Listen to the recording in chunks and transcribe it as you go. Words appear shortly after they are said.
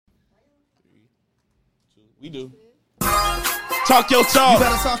We do. Talk your talk. You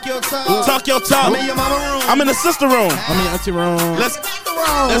better talk your talk. Talk your talk. I'm in your mama room. I'm in the sister room. I'm in your auntie room. Let's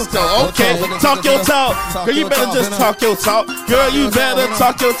go. Okay. Talk your talk. Girl, you better just talk your talk. Girl, you better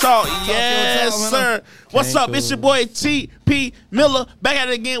talk your talk. Yes, sir. What's up? It's your boy T.P. Miller. Back at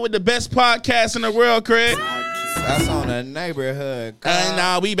it again with the best podcast in the world, Craig. That's on the neighborhood. And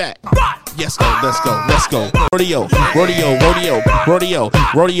now we back. Yes, let's go. Rodeo.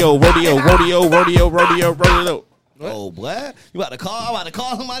 Oh, boy. You about to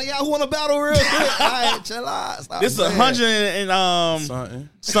call somebody out who want to battle real quick? All right, chill out. Stop This is 100 and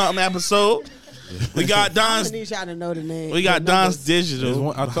something episode. We got Don's. I need y'all to know the name. We got Don's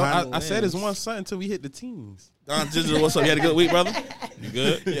Digital. I said it's 1 something until we hit the teens. Don's Digital, what's up? You had a good week, brother? You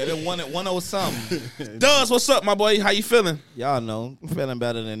good? Yeah, they won at 10 something. Does, what's up, my boy? How you feeling? Y'all know. I'm feeling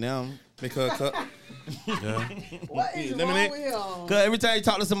better than them. Make her a cup. Yeah. What is Lemonade? wrong with him? Cause every time you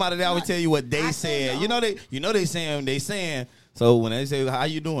talk to somebody, they always tell you what they said. You know they saying. So when they say how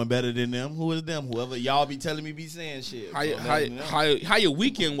you doing, better than them, who is them? Whoever y'all be telling me be saying shit. How your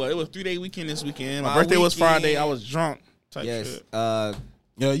weekend was? It was 3-day weekend this weekend. My My birthday was weekend. Friday. I was drunk. Type Yes. shit.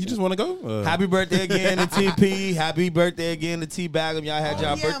 Yeah, you just want to go? Happy birthday again to TP. Happy birthday again to T Bagum. Y'all had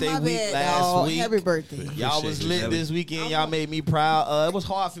y'all birthday my week bad, last dog. week. Happy birthday. Y'all was Appreciate you, lit Jelly. this weekend. Y'all made me proud. It was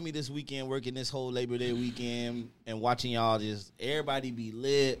hard for me this weekend working this whole Labor Day weekend and watching y'all just everybody be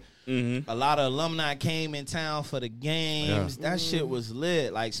lit. Mm-hmm. A lot of alumni came in town for the games. Yeah. That shit was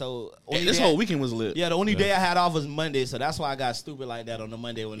lit. Like so. This whole weekend was lit. Yeah, the only day I had off was Monday, so that's why I got stupid like that on the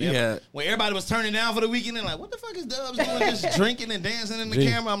Monday when everybody was turning down for the weekend and like, what the fuck is Dubs doing? Just drinking and dancing in the Gee.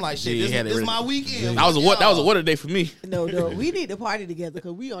 camera. I'm like, shit, Gee, this had it is ready. my weekend. That was a water day for me. No, we need to party together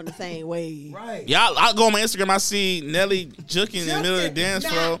because we on the same wave. Right. Y'all, I go on my Instagram. I see Nelly juking in the middle of the dance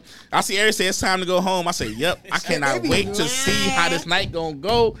floor. I see Eric say it's time to go home. I say, yep. I cannot They be wait to see how this night gonna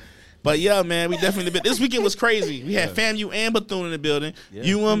go. But yeah, man, we definitely this weekend was crazy. We had FAMU and Bethune in the building.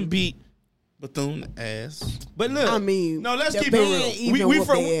 UM beat Bethune ass. But look, I mean, no, let's the keep it band real. even We whooped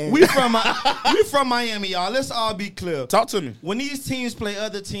from their ass. we from Miami, y'all. Let's all be clear. Talk to me. When these teams play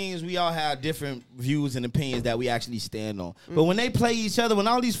other teams, we all have different views and opinions that we actually stand on. But when they play each other, when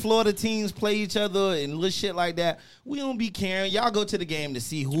all these Florida teams play each other and little shit like that, we don't be caring. Y'all go to the game to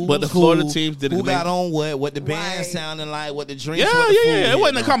see who. But the Florida teams did it who to got make- on what the band Right. sounding like, what the drinks. Yeah, what the food yeah. It hit,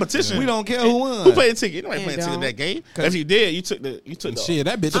 wasn't a man. competition. We don't care who won. Who played a ticket? Nobody playing a ticket don't. that game. If you did, you took the Shit,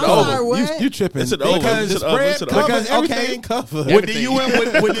 that bitch I'm over. sorry, what? You tripping. It's an over. Because It's an over. It's an over. because Okay. everything covered. With the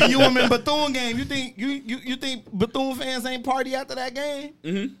Everything. with the UM and Bethune game, you think Bethune fans ain't party after that game?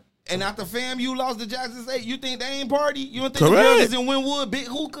 Mm-hmm. And after FAMU lost to Jackson State, you think they ain't party? You don't think Correct. the girls is in Wynwood, Big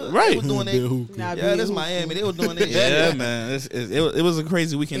Hookah? Right. They was doing that. Nah, Yeah, big this hoopah. Miami. They was doing that. Yeah, man. It was a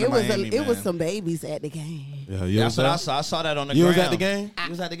crazy weekend in Miami, It was man. some babies at the game. Yeah, you That's what I was saw. I saw that on the You ground. was at the game? You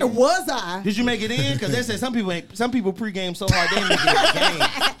was at the game? Was I? Did you make it in? Because they said some people pregame so hard they didn't make it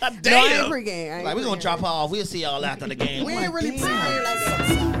in the game. No, I ain't pregame. I ain't Like, we're going to pregame. drop off. We'll see y'all after the game. We I'm ain't like, really damn. pregame like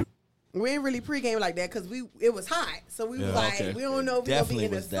that. We ain't really pregame like that because it was hot. So we was Yeah, like, okay. we don't know if we're gonna be Definitely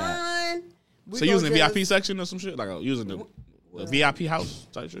in the was that. sun. We So you was in the gonna VIP just- section or some shit? Like using the VIP house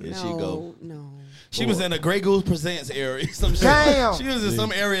type shit? Yeah, No, she go. no. She was in a Grey Goose Presents area. Some shit. Damn. She was in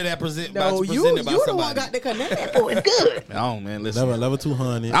some area that presented No, by you somebody. the one got the connect. Oh, it's good. Oh, man, listen. level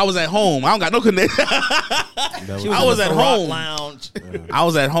 200. I was at home. I don't got no connection. She I was in at the Ciroc home. Lounge. I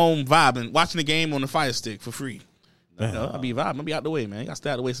was at home vibing, watching the game on the Fire Stick for free. Damn. You know, I be vibing. I be out the way, man. You got to stay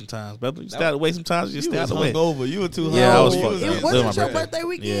out the way sometimes, brother. You stay out the way sometimes, you just You stay out was the way. hungover. You were too hungover. Yeah, I was You fucked up. It This wasn't was your my birthday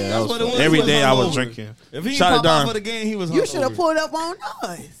weekend. Yeah, That's what it was. every He was day I was hungover. drinking. If he Shot it pop out down. for the game, he was You should have hungover. pulled up on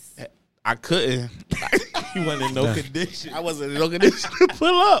us. I couldn't. He wasn't in no condition. I wasn't in no condition to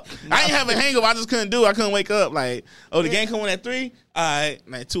pull up. I ain't have a hangover. I just couldn't do it. I couldn't wake up. Like, oh, the game coming at 3? All right,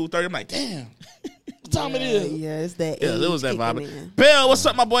 like 2:30. I'm like, damn. What time it is? Yeah, it's that. Yeah, it was that age vibe. kicking in. Bell, what's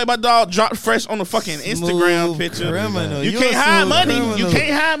up, my boy? My dog dropped fresh on the fucking Instagram Smooth picture. criminal. You You can't a hide smooth money. You criminal.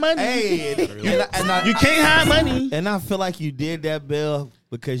 can't hide money. Hey, You can't hide money. and I feel like you did that, Bell,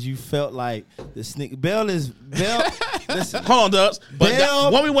 because you felt like the sneak. Bell. Listen, Hold on, Dubs. But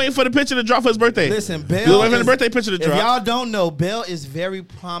Bell- when we waiting for the picture to drop for his birthday? listen, We Bell. waiting for the is- birthday picture to If drop. y'all don't know, Bell is very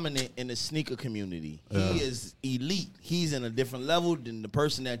prominent in the sneaker community. He is elite. He's in a different level than the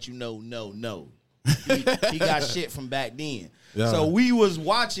person that you know. He got shit from back then. Yeah. So we was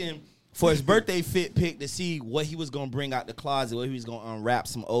watching for his birthday fit pick to see what he was gonna bring out the closet, what he was gonna unwrap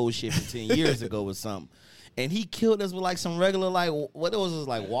some old shit from 10 years ago or something. and he killed us with like some regular like what it was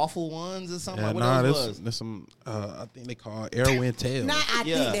like waffle ones or something. Like, what else was? there's some. I think they call Airwind Tail. Nah, I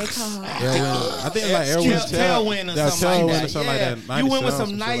Yeah. think they call. Airwind. I think it's like Airwind Tail. Tailwind or Yeah, something like Tailwind that. or something Yeah. like that. You went with 97, some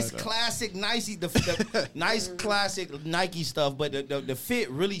shit nice like that. classic, the nice classic Nike stuff, but the fit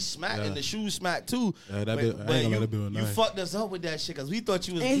really smacked and the shoes smacked too. Yeah, that but bit- I ain't but gonna you, let that bit was you nice. fucked us up with that shit because we thought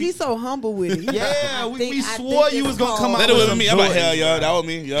you was. And he's so humble with it. Yeah, we I swore think you it's was gonna come called- out That it with was some me. I'm like, Jordans, hell, y'all. bro. That was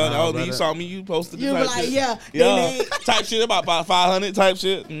me. Yeah, that was me. You brother. saw me. You posted the You were type like, shit. yeah, Yeah, they- type shit about 500 type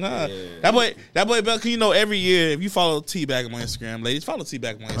shit. Nah, that boy, Bell. You know, every year if you follow T-Bag on my Instagram, ladies, follow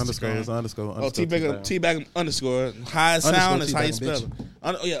T-Bag on my Underscore. Instagram. Underscore. Oh, T-Bag underscore. High Underscore sound is how you T-Bag,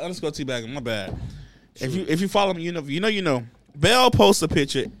 spell it. Yeah, underscore T-Bag. My bad. If you follow me, you know. Bell posts a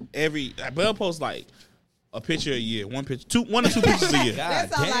picture Bell posts like a picture a year. One or two pictures a year. God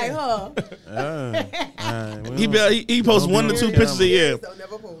That sound like damn. her. He posts 1 to 2 pictures a year. Don't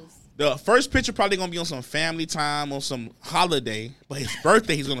never post. The first picture probably gonna be on some family time or some holiday, but his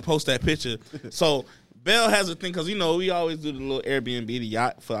birthday he's gonna post that picture. So Bell has a thing because you know we always do the little Airbnb the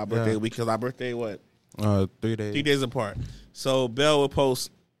yacht for our birthday week because our birthday 3 days. 3 days apart. So Bell will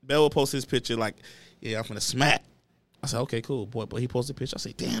post his picture like, yeah, I'm finna smack. I said, okay, cool, boy. But he posted a picture. I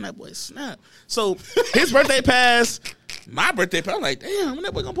said, damn, that boy snap. So his birthday passed, my birthday passed. I'm like, damn, when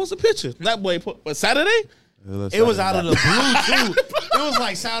that boy gonna post a picture? That boy what Saturday? It was out of the blue too. It was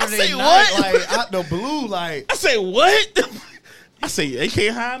like Saturday say night, what? like out the blue, like. I say, what? I say, they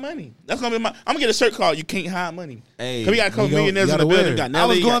can't hide money. That's gonna be I'm gonna get a shirt called "You Can't Hide Money." Hey, 'Cause we got a couple you millionaires in gotta the wear building. it. Got I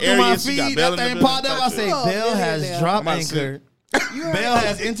was Nelly, going got through my Arias, you got feed. Bell That in the thing popped building. up. I say, Oh, Bell has millionaire. dropped I'm about to anchor. You heard Bell that?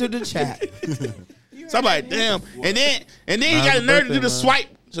 has entered the chat. So I'm like, damn. And then he got Happy the nerve to do birthday, the swipe.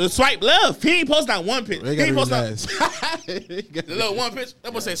 So the swipe left. He ain't post not one picture. They He ain't gotta post be not nice. the little one picture.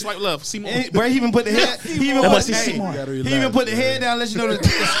 That boy say swipe left. See more. Bro, he even put the head. He even That boy put, say hey, Seymour. You gotta he relax, even put the man. head down, let you know the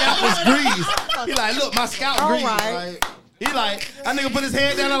scalp was greased. He like, look, my scalp All greased. right. Like, he like, that nigga put his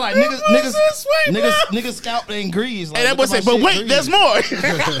head down. I'm like, boy said swipe left. niggas scalp ain't greased. Like, And that boy look at say, my but shit wait, there's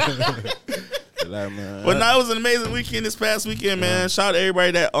greased. more. Like, man, But no, it was an amazing weekend this past weekend, man. Shout out to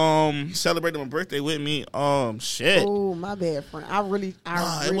everybody that celebrated my birthday with me. Shit. Oh, my bad, friend. I really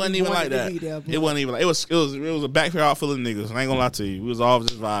It wasn't even like wanted to that. be there, It wasn't even like it was a backyard full of niggas. I ain't gonna lie to you. We was all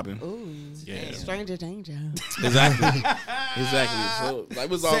just vibing. Ooh, Yeah. stranger danger. Exactly. So like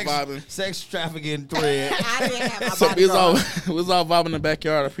we was all vibing. Sex trafficking thread. I didn't have my So body guard. we was all vibing in the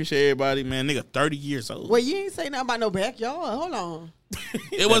backyard. I appreciate everybody, man. Nigga 30 years old. Well, you ain't say nothing about no backyard. Hold on.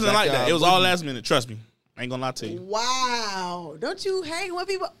 It wasn't like that. backyard It was all boogie. last minute. Trust me. I ain't gonna lie to you. Wow. Don't you hate when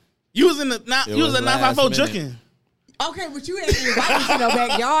people... You was in the you was was at last 954 minute. juking. Okay, but you ain't invite me to no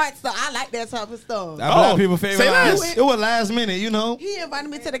backyard, so I like that type of stuff. That black people say favorite line. less. It was last minute, you know. He invited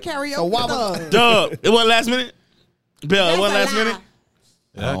me to the karaoke So why was- stuff. Dub. It wasn't last minute. Bill, That's it wasn't a last lie. minute.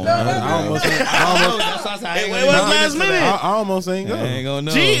 Yeah, no, I almost ain't- I almost- It was last minute. I almost ain't go. I ain't gonna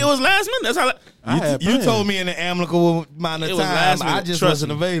know. Gee, it was last minute. That's how. I had You plans. told me in an amicable amount of It was time. last I minute. just Trust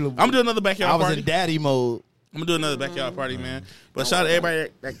wasn't me. available. I'm doing another backyard I was party. in daddy mode. I'm gonna do another backyard party, man. But shout out to everybody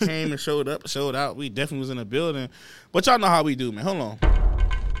that came and showed up, showed out. We definitely was in the building. But y'all know how we do, man. Hold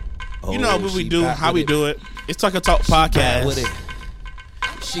on. You know what we do, how we do it. It's Talk and Talk Back podcast. with it.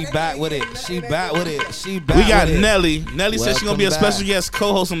 She back with it. She back with it. She back We got with it. Nelly. Nelly said she's gonna be a Welcome special back. guest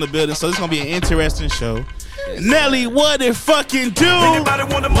co-host on the building, so it's gonna be an interesting show. Nelly, what it fucking do? Anybody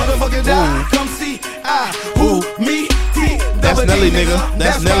want a motherfucking die? Come see I, who, me, T. That's Nelly, nigga.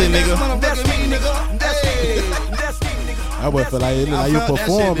 That's Nelly, nigga. That's me, nigga. That's me. That's me, nigga. I would feel like it look like you felt that shit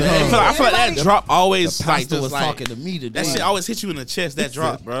performing. today. I Huh? feel like that drop always The like pastor just was like talking to me today. that shit always hit you in the chest. That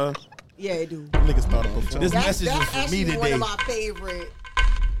drop, bro. Yeah, it do. Niggas started performing. This That's message is for actually me one today. of my favorite.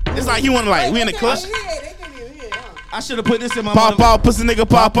 It's like you want to like we in the club. They can't even hear, huh? I should have put this in my Pop out, pussy nigga,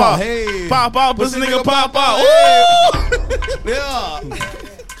 pop out. Hey. Pop out, pussy nigga, pop out. Ooh! Yeah.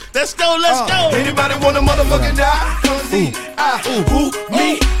 Let's go, let's go. Anybody want a motherfucking die? Come see I, who,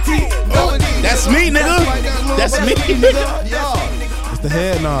 me, T. That's me, nigga. That's me. nigga. Yeah. It's the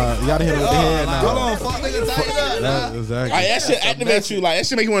head nod. You gotta hit it with the head Hold nod. on, fuck nigga, tighten up. That- Exactly. Like, that shit activates you. Like that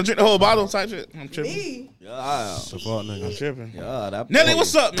shit make you want to drink the whole bottle type shit. I'm tripping. Me? Yeah. The fuck, nigga. I'm tripping. That Nelly,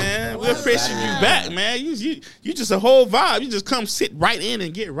 what's up, man? We appreciate you back, man. You just a whole vibe. You just come sit right in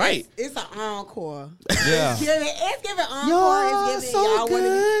and get right. It's an encore. Yeah. It's giving encore. It's giving y'all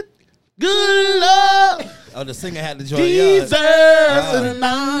wanna Good love Oh, the singer had to join. deserves Yeah. an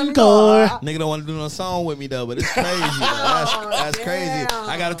encore. Nigga don't want to do no song with me though, but it's crazy. That's crazy. damn.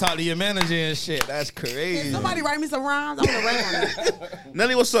 I gotta talk to your manager and shit. That's crazy. Somebody write me some rhymes. I'm gonna rap on it.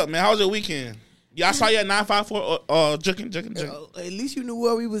 Nelly, what's up, man? How was your weekend? Yeah, I saw you at 954 juking. At least you knew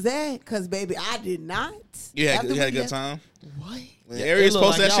where we was at, cause baby, I did not. You had After a we good left- time. What? Aries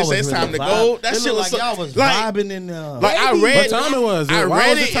posted that shit. Say it's time to go. That shit was like y'all was like vibing in like I read What time it was? I Why read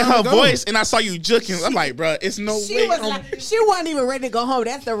was it the in time her to go? voice, and I saw you juking. I'm like, bro, it's no She way. was like, she wasn't even ready to go home.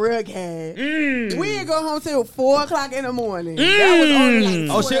 That's the real cat. We didn't go home till 4:00 in the morning. That was only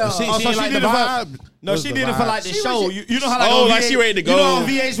like 12. so she did it for no, she did it for like the show. You know how like Oh, on like VH she ready to go. You know on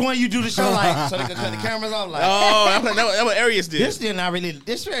VH1 you do the show like so they can cut the cameras off like. Oh, that's what Aries did. This did not really.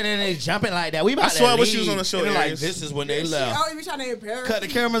 This really ain't jumping like that. We about I to swear when leave. she was on the show, And they're like Aries. this is when they She left. always be trying to embarrass Cut the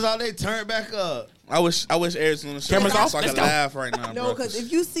cameras off. They turn back up. I wish Aries was on the show. Cameras off? So I Let's can go. laugh right now. No, bro. because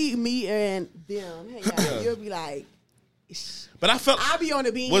if you see me and them hang out, you'll be like, But I felt I'll be on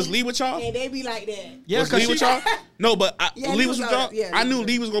the beam. was Lee with y'all? And they be like that. Yeah, Was Lee with y'all? No, but Yeah, Lee Lee was was with y'all. out- yeah, I Lee knew was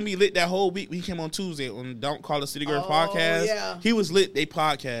Lee was gonna be lit that whole week. He came on Tuesday on Don't Call the City Girls podcast. yeah. He was lit. They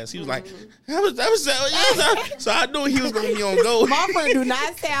podcast. He was like, that was so I knew he was gonna be on go. My friend do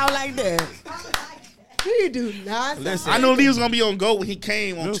not sound like that. He do not sound Listen, I knew Lee was gonna be on go when he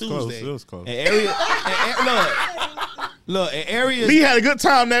came It on was close. Tuesday. It was close. an area. Look, an area. Lee had a good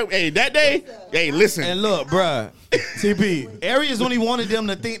time that day. Hey, listen. And look, bruh, TP. Areas only wanted them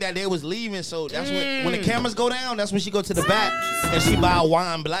to think that they was leaving, so that's when the cameras go down. That's when she go to the back and she buy a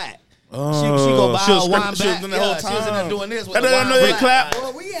wine black. She go buy she was a wine she was black. doing the whole She was in there time. doing this with That the doesn't wine know they black.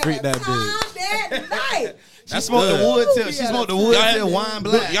 clap. Boy, we had Freak a that time that night. She smoked the wood till she Yeah. smoked the wood Y'all- till wine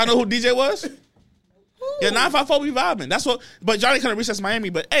black. Y'all know who DJ was? Yeah, 954 we vibing. That's what. But Johnny couldn't Recess Miami.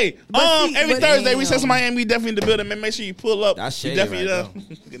 But hey, see, every but Thursday damn. Recess Miami definitely in the building. Man, make sure you pull up. That's You shady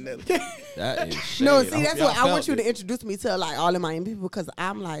definitely That is shady. No, see, that's Y'all what I want felt you it. to introduce me to, like all of Miami people, because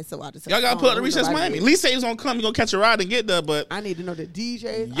I'm like so out of touch. Y'all gotta I pull up don't the know Recess nobody Miami. else. Lee said he was gonna come. He gonna catch a ride and get there. But I need to know the DJs.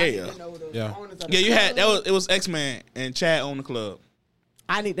 I Yeah. need to know the Yeah. owners of the yeah, you had that club. was it was X-Man and Chad owned the club.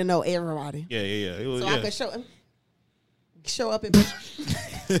 I need to know everybody, Yeah. It was, so yeah. I can show up and.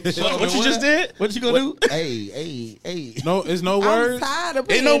 What you just did? What you gonna do? Hey. No, it's no I'm words. tired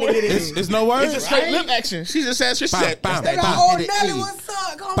of Ain't playing no it. words. It's no words. It's just straight lip action. She just said. She said. Bam, They bam, go, bam. oh, Nelly, what's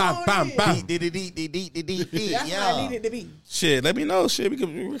up? Come Bam, on bam, in. bam. That's what I needed to be. Shit, let me know. Shit, we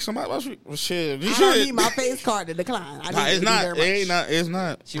can somebody else. Shit, I don't need my face card to decline. I Nah, need it's to not. be It very ain't not. It's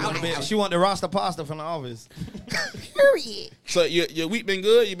not. She want the roster pasta from the office. Period. So your week been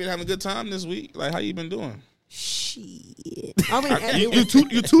good? You been having a good time this week? Like how you been doing? Shit. I mean, You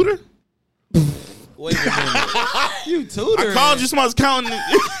tutor? Wait a minute. You tutor. I called you. Somebody's counting.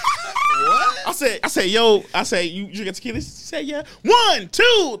 What? I said, yo. I said, you drink a tequila? She said, yeah. 1,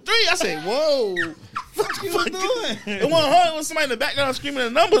 2, 3. I said, whoa. What you doing? It wasn't her. It was somebody in the background screaming the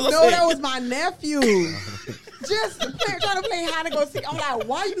numbers. I no, said, that was my nephew. Just trying to play hide and go seek. I'm like,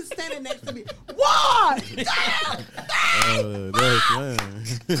 why you standing next to me? What? Damn! Man.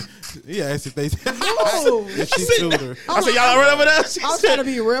 Yeah, asked if they. No. If she said- sued her. I said, y'all all right over there? She I was said- trying to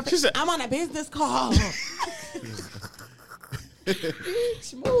be real. She said, I'm on a business call.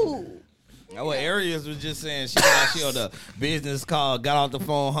 Bitch, move. What Areas was just saying, she on the business call, got off the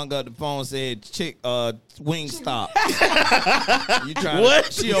phone, hung up the phone, said, "Chick, wing stop." You trying?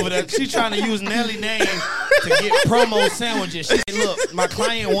 What? She over there? She trying to use Nelly name to get promo sandwiches. She said, "Look, my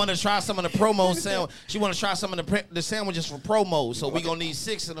client want to try some of the promo sandwich. She want to try some of the sandwiches for promo. So we gonna need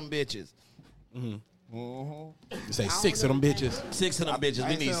 6 of them bitches. You say 6 of them bitches. 6 of them bitches.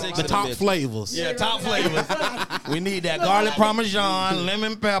 We need 6 The of them top bitches. flavors. Yeah, top flavors. We need that garlic parmesan,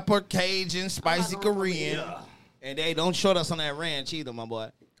 lemon pepper, Cajun, spicy Korean. And they don't short us on that ranch either, my boy.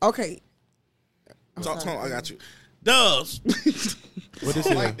 Okay. talk, I got you. Dubs. What is I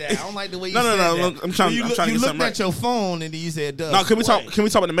don't like it? that. I don't like the way you No, said that. I'm trying You to looked get something at right. your phone and then you said, "Duh." No, can we talk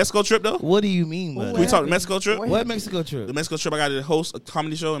about the Mexico trip though? What do you mean by Can that? we talk the Mexico trip? What Mexico trip? The Mexico trip. I got to host a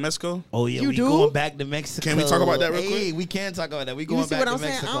comedy show in Mexico. Oh yeah, You we do? going back to Mexico. Can we talk about that real Hey, quick? we can talk about that. We You going see back what I'm to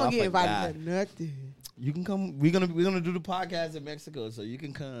saying? Mexico. I don't get forgot. invited to nothing. You can come. We're gonna do the podcast in Mexico, so you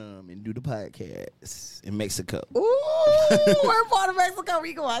can come and do the podcast in Mexico. Ooh, what part of Mexico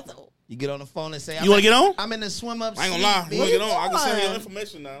we going to? You get on the phone and say, You want to get on? I'm in the swim up. I ain't gonna lie. You want to get on? I can send you your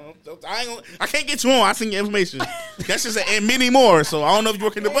information now. I can't get you on. I send you information. That's just and many more. So I don't know if you're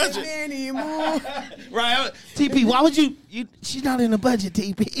working the budget. Anymore. Right, TP. Why would you? She's not in the budget,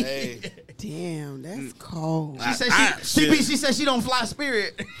 TP. Hey, Damn, that's cold. She said shit. TP. She said she don't fly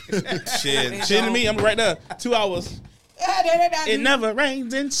Spirit. shit to me. I'm right there. 2 hours. It never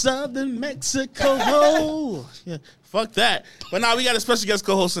rains in southern Mexico. Yeah, fuck that. But now we got a special guest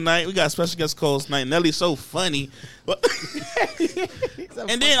co-host tonight. Nelly's so funny. But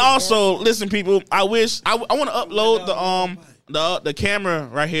and then also, listen, people. I wish I want to upload the camera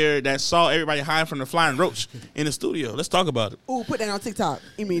right here that saw everybody hiding from the flying roach in the studio. Let's talk about it. Ooh, put that on TikTok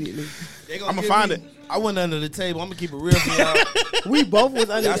immediately. I'm gonna find it. I went under the table. I'm gonna keep it real for y'all. We both was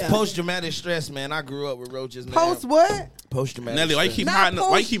under That's that. post-traumatic stress, man. I grew up with roaches, man. Post what? Post-traumatic Nelly, why you keep Not hiding? Why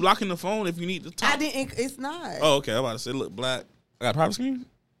you post- keep locking the phone if you need to talk? I didn't. It's not. Oh, okay. I'm about to say, look, black. I got a private screen.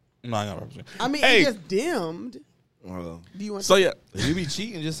 No, I got a private screen. I mean, hey, it just dimmed. Well, Do you want? so yeah. if you be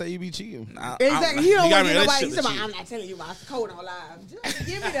cheating, just say you be cheating. Exactly. He don't got want me to in get nobody. that He's shit about, with I'm you. not telling you my code on live. Just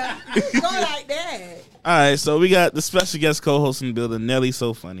give me the. Just go like that. All right, so we got the special guest co-host in the building, Nelly.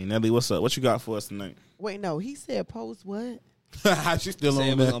 So funny, Nelly. What's up? What you got for us tonight? Wait, no. He said post what? She still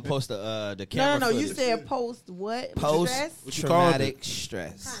Saying on we're that. gonna post the No, camera. no, no. You footage. said post what? post Stress? What you called traumatic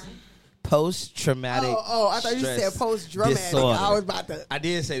stress. Post traumatic. Oh, I thought you said post dramatic. disorder. I was about to. I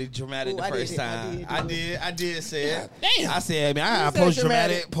did say the dramatic Ooh, the I first did it. time. I I did say it. Damn. I said, man, I got said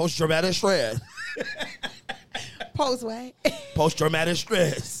dramatic. post traumatic stress. Post what? Post traumatic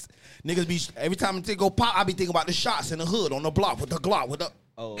stress. Niggas be every time they go pop, I be thinking about the shots in the hood on the block with the Glock with the.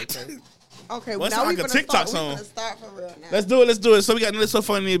 Oh, okay. Okay, Well, it now sound we like a finna TikTok start. song. We finna start for real now. Let's do it. Let's do it. So we got Nelly So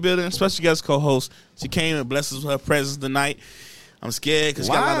Funny in the building, special guest co-host. She came and blessed us with her presence tonight. I'm scared because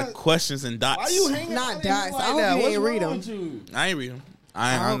she got a lot of questions and dots. Why you hanging Not out dice. like I hope that? you What's ain't read wrong 'em. with you? I ain't read them.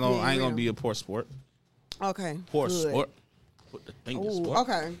 I hope ain't you gonna. ain't I ain't read gonna 'em. be a poor sport. Okay. Poor good. sport. Put the finger Ooh, sport.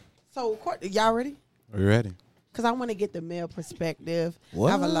 okay. So, y'all ready? Are you ready? Because I want to get the male perspective. What?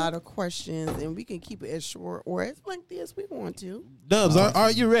 I have a lot of questions, and we can keep it as short or as lengthy as we want to. Dubs,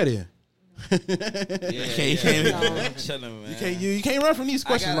 are you ready? Yeah, You can't- I'm chilling, man. You can't run from these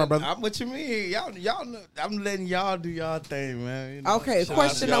questions, my brother. What you mean? Y'all know, I'm letting y'all do y'all thing, man. You know, Okay, shout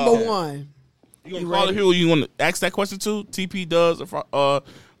question out to number y'all. one. You gonna You call ready? it who you want to ask that question to? TP does or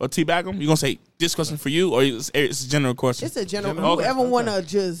T Bagum? You gonna say this question for you or it's a general question? It's a general. Okay, Whoever want to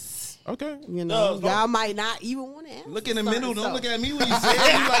just, Okay. you know, Does, y'all might not even want to answer. Look in the middle. Don't certain look stuff. at me when you say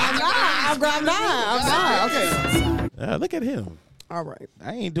it. You like, I'm not. Okay. Look at him. All right.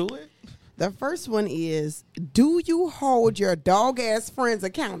 I ain't do it. The first one is: do you hold your dog ass friends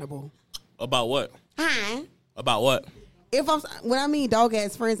accountable? About what? Huh? About what? When I mean dog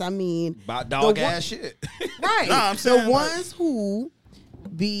ass friends, I mean About dog the one- ass shit. right. Nah, I'm saying, the like- ones who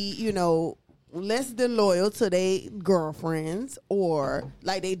be, less than loyal to their girlfriends or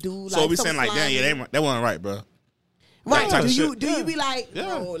like they do. So like we some saying like, damn, slimy- yeah, that wasn't right, bro. Right? type Do of you shit. do you be like, Yeah.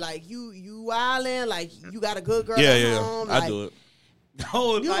 bro, like you wildin', like you got a good girl Yeah, at yeah, home? I like, do it.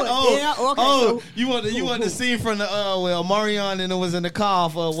 Oh, You like, would- oh, yeah, okay, oh, so- you want the scene from the where Marion and it was in the car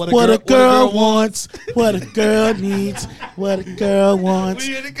for what What a a girl wants, what a girl needs, what a girl wants,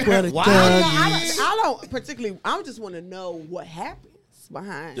 what a Wow. girl needs. I don't particularly. I just want to know what happens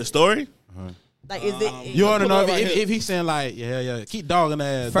behind. The story? Like, is it? You want to know Pull up right if he's saying like, yeah, keep dogging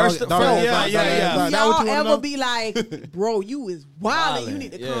ass. First- dog first- ass, yeah, dog yeah, ass, yeah. dog. That Y'all what you wanna ever know? be like, bro, you is wild. You Wildin',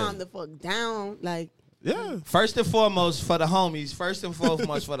 need to yeah. calm the fuck down. Like, Yeah. First and foremost for the homies.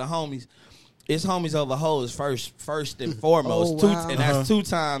 It's homies over hoes first and foremost. Oh, wow. And that's 2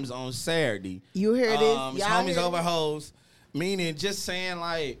 times on Saturday. you hear this? It's Y'all homies hear over this? hoes. Meaning just saying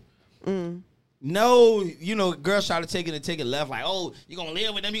like, no, girls try to take it left, like, oh, you gonna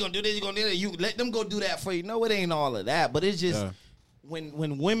live with them, you gonna do this, you gonna do that. You let them go do that for you. No, it ain't all of that. But it's just Yeah.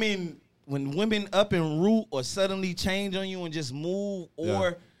 when women up and root or suddenly change on you and just move, or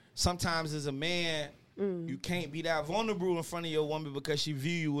Yeah. sometimes as a man, you can't be that vulnerable in front of your woman because she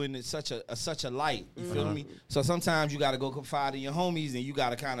view you in such a light. You feel me? So sometimes you gotta go confide in your homies, and you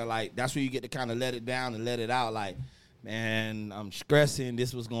gotta kind of like, that's where you get to kind of let it down and let it out. Like, man, I'm stressing.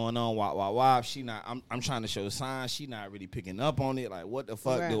 This was going on. Why? She not. I'm trying to show signs. She not really picking up on it. Like, what the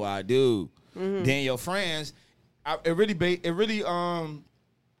fuck Right. do I do? Then your friends, it really.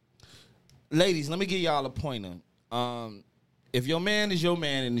 Ladies, let me give y'all a pointer. If your man is your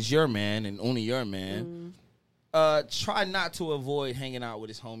man and is your man and only your man, try not to avoid hanging out with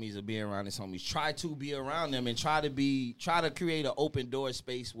his homies or being around his homies. Try to be around them and try to create an open door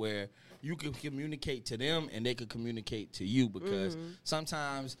space where you can communicate to them and they can communicate to you, because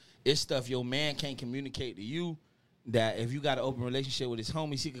sometimes it's stuff your man can't communicate to you that if you got an open relationship with his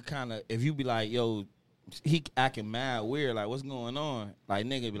homies, he could kind of, if you be like, yo, he acting mad weird, like, what's going on? Like,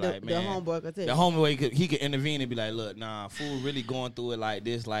 nigga be like, The man. homeboy could tell The you. homeboy, he could intervene and be like, look, nah, fool really going through it like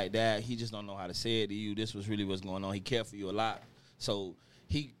this, like that. He just don't know how to say it to you. This was really what's going on. He cared for you a lot. So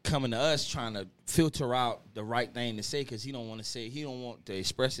he coming to us trying to filter out the right thing to say, because he don't want to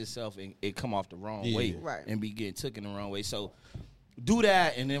express himself and it come off the wrong way. Right. And be getting took in the wrong way. So do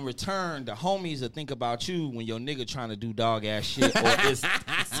that, and in return, the homies will think about you when your nigga trying to do dog ass shit or is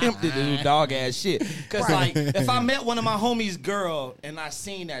tempted to do dog ass shit. Cause like, if I met one of my homies' girl and I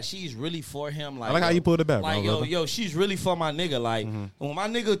seen that she's really for him, like I like how you pulled it back, like bro. yo, she's really for my nigga. Like when my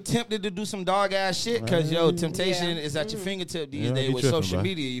nigga tempted to do some dog ass shit, cause temptation is at your fingertip these days with tripping, social bro.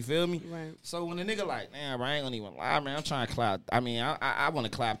 media. You feel me? Right. So when the nigga like, man, bro, I ain't gonna even lie, man. I'm trying to clap. I mean, I want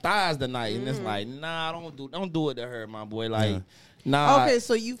to clap thighs tonight, and it's like, nah, don't do it to her, my boy. Like, nah. Okay,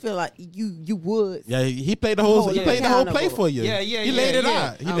 so you feel like you would. Yeah, he played the whole. Hold He it played the whole play accountable. for you. Yeah. He laid it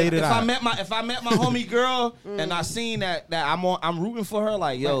out. He laid it if out. If I met my homie girl and I seen that I'm rooting for her,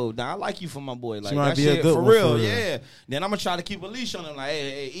 like, yo, nah, I like you for my boy. Like, might that be a shit good for one real. for her. Yeah. Then I'm gonna try to keep a leash on him. Like,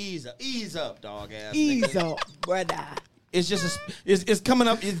 hey, ease up, dog ass. Ease nigga. up, brother. It's just it's coming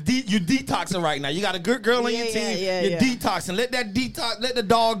up. You detoxing right now. You got a good girl on your team. You're detoxing. Let the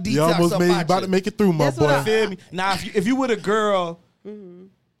dog detox. You almost up made out about you. to make it through, my That's what boy. I- Feel me? Now, if you with a girl,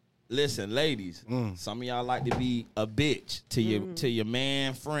 listen, ladies, some of y'all like to be a bitch to your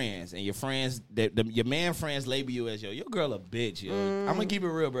man friends, and your friends your man friends label you as your girl a bitch. Yo, I'm gonna keep it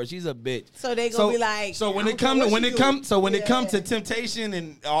real, bro. She's a bitch. So they gonna be like, so when I it don't care come what she do. to temptation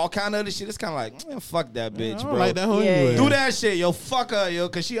and all kind of other shit, it's kind of like, man, fuck that bitch, I bro. don't like that whole Yeah. anyway. Do that shit, yo. Fuck her, yo,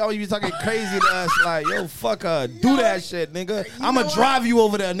 cause she always be talking crazy to us. Like, yo, fuck her. Do that shit, nigga. I'ma what? drive you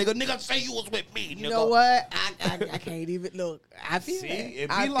over there, nigga. Nigga, say you was with me, nigga. You know what? I can't even look. I feel See, that. it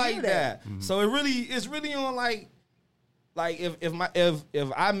I be feel like that. So it's really on like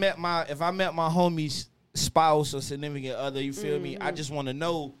if I met my homie's spouse or significant other, you feel me? I just want to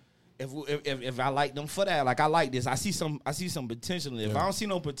know if I like them for that. Like, I like this. I see some potential in it. If I don't see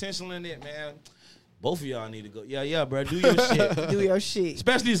no potential in it, man, both of y'all need to go. Yeah, bro, do your shit. Do your shit.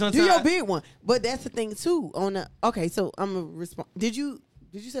 Especially sometimes. Do your big one. But that's the thing too. Okay, so I'm gonna respond. Did you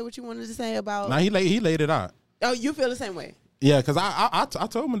say what you wanted to say about? Nah, he laid it out. Oh, you feel the same way. Yeah, because I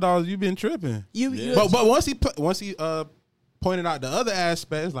told my dogs you been tripping. But once he pointed out the other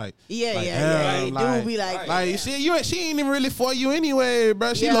aspects, like yeah. like, Dude be like, like she ain't even really for you anyway,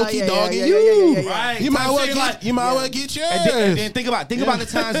 bro. She Yeah, low key yeah, dogging yeah, you. yeah. Right. You might I'm well saying, get like, you might well get yours. And then think about the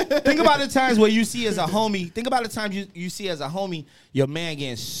times. Think about the times where you see as a homie. Think about the times you see as a homie your man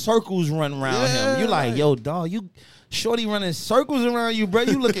getting circles run around him. You like, yo, dog, you shorty running circles around you, bro.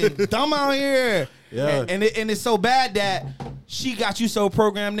 You looking dumb out here. Yeah. And it's so bad that she got you so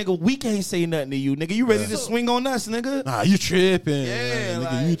programmed, nigga. We can't say nothing to you, nigga. You ready to swing on us, nigga? Nah, you tripping. Yeah, nigga,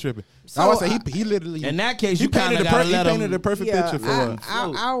 like- you tripping. So, I would say he literally. In that case, he you kind of gotta let painted him. the perfect picture for us.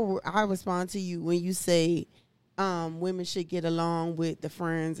 I respond to you when you say women should get along with the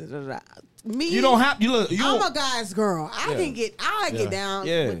friends. Me, You don't have. You look. You I'm don't- a guy's girl. I get down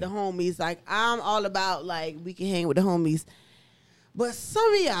Yeah. with the homies. Like, I'm all about, like, we can hang with the homies. But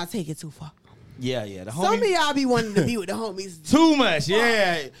some of y'all take it too far. Yeah. The Some of homie. y'all be wanting to be with the homies. Too much.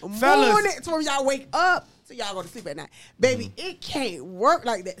 Yeah, fellas. Morning till y'all wake up, till y'all go to sleep at night. Baby, it can't work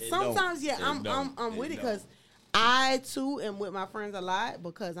like that. Sometimes, I'm with it because I too am with my friends a lot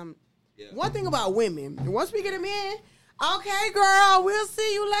because one thing about women, once we get them in, okay, girl, we'll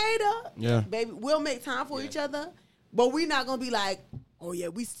see you later. Yeah. Baby, we'll make time for each other, but we're not gonna be like, oh yeah,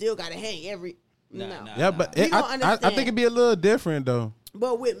 we still gotta hang every. No. Yeah, but We don't I understand. think it'd be a little different though.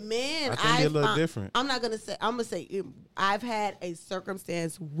 But with men, I think they're a little different. I'm not gonna say. I'm gonna say I've had a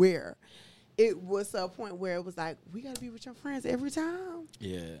circumstance where it was a point where it was like, we gotta be with your friends every time.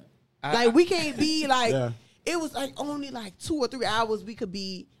 Yeah. Like, we can't be like. Yeah. It was like only like 2 or 3 hours we could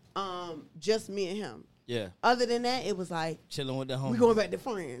be just me and him. Yeah. Other than that, it was like Chilling with the homie. we going back to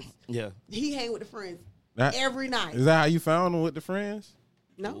friends. Yeah. He hang with the friends That- every night. Is that how you found him with the friends?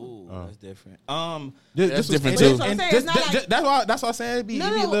 No. Ooh, that's different. That's different, too. too. That's what I'm saying. It's not like- That's why I'm saying it'd be a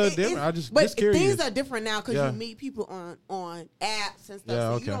little different. I just curious. things are different now because Yeah. you meet people on apps and stuff, Yeah,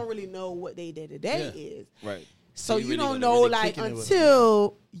 so okay. you don't really know what they day to day is. Right. So you really don't gotta know really like kick it with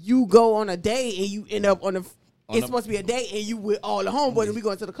until you go on a date and you end up on On it's a- supposed to be a date and you with all the homeboys and we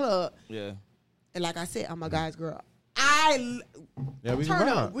going to the club. Yeah. And like I said, I'm a guy's girl. Yeah, we Turn vibe.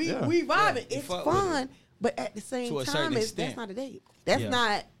 up. We Yeah. vibing. You It's fuck with fun, but at the same To a time, certain that's extent. not a date. That's Yeah.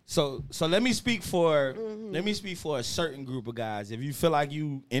 not. So let me speak for a certain group of guys. If you feel like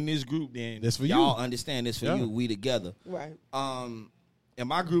you in this group, then This for y'all you. understand this for Yeah. you. We together. Right. In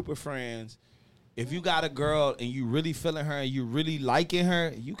my group of friends, if you got a girl and you really feeling her and you really liking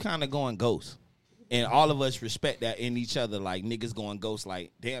her, you kind of going ghost. And all of us respect that in each other. Like, niggas going ghost.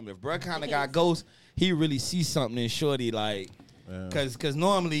 Like, damn, if bruh kind of got ghost, he really see something in shorty. Like, cause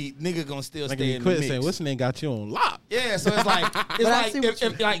normally nigga gonna still stay Nigga, in the quit mix. saying what's name got you on lock. Yeah, so it's like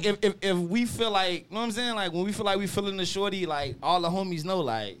if we feel like, you know what I'm saying? Like when we feel like we feeling the shorty, like all the homies know,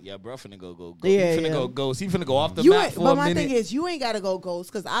 like, yeah, bro, finna go. Yeah, he finna go ghost. He finna go off the map for a minute. But my thing is, you ain't gotta go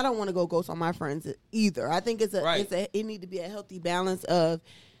ghost because I don't want to go ghost on my friends either. I think it need to be a healthy balance of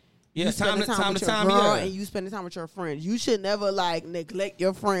time with your girl and you spending time with your friends. You should never like neglect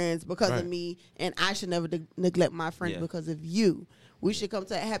your friends because of me, and I should never neglect my friends because of you. We should come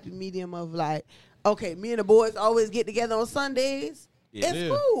to a happy medium of like, okay, me and the boys always get together on Sundays. Yeah.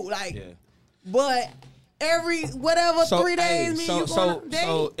 It's cool, like, but every 3 days, me and you go on a date.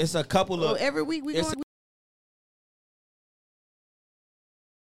 So it's a couple of every week we go.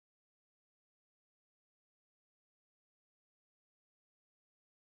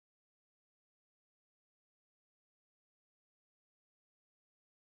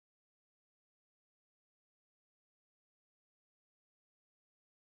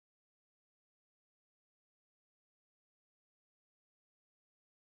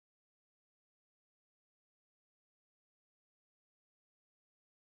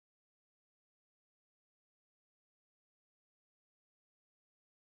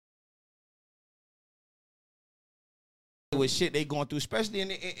 with shit they going through, especially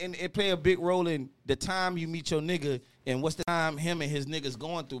and it play a big role in the time you meet your nigga and what's the time him and his niggas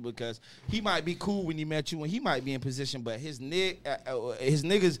going through, because he might be cool when he met you and he might be in position, but his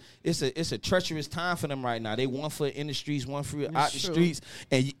niggas, it's a treacherous time for them right now. They one foot in the streets, one foot out the streets,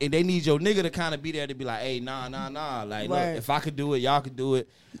 and they need your nigga to kind of be there to be like, hey, nah, like, look, if I could do it, y'all could do it.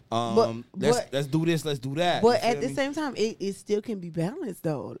 Let's do this, let's do that. But at the same time, it still can be balanced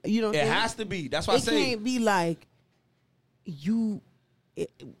though. You know, it has to be. That's why I say it can't be like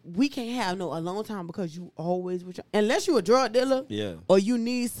we can't have no alone time because you always with unless you a drug dealer, or you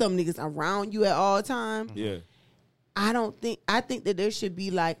need some niggas around you at all time. I think that there should be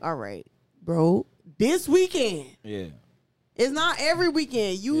like, all right, bro, this weekend. It's not every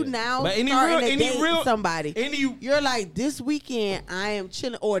weekend. You now starting to date somebody. You're like, this weekend I am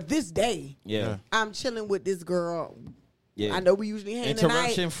chilling, or this day I'm chilling with this girl. I know we usually hang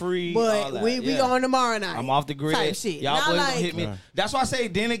interruption tonight, free, but we going tomorrow night. I'm off the grid. Type shit. Y'all boys gonna hit me. That's why I say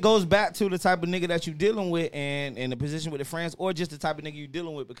then it goes back to the type of nigga that you dealing with and the position with the friends, or just the type of nigga you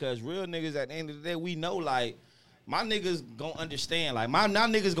dealing with, because real niggas at the end of the day, we know like my niggas gonna understand. Like my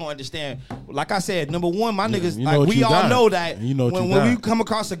niggas gonna understand. Like I said, number one, my niggas, like we all know that when we come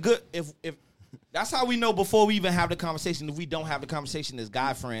across a good, if that's how we know before we even have the conversation. If we don't have the conversation as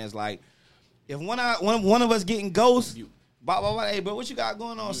guy friends, like if one of us getting ghost. Hey, bro, what you got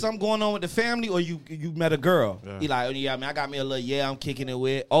going on? Something going on with the family, or you met a girl? He like, I got me a little, I'm kicking it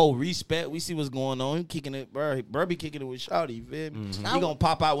with. Oh, respect. We see what's going on. He kicking it, bro be kicking it with Shawty. You feel me? He gonna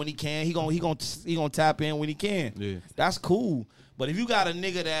pop out when he can. He gonna tap in when he can. That's cool. But if you got a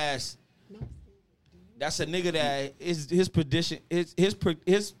nigga that's a nigga that his position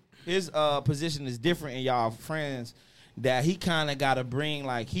position is different in y'all friends. That he kind of got to bring,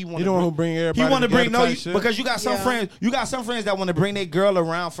 like he want to bring everybody. He want to bring because you got some friends. You got some friends that want to bring their girl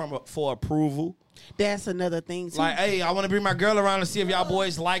around for approval. That's another thing too. Like, hey, I want to bring my girl around to see if y'all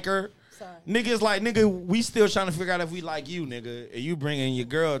boys like her. Sorry. Niggas like, nigga, we still trying to figure out if we like you, nigga. And you bringing your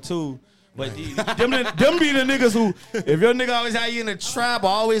girl too. But them be the niggas who, if your nigga always had you in the trap or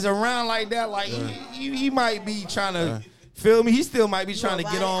always around like that, like he might be trying to. Feel me? He still might be trying to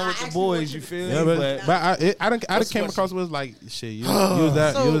get on with the boys. You feel me? But I came across was like shit. You was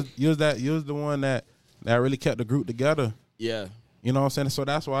the one that really kept the group together. Yeah. You know what I'm saying? So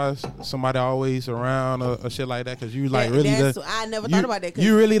that's why somebody always around or shit like that, because you like really. I never thought about that.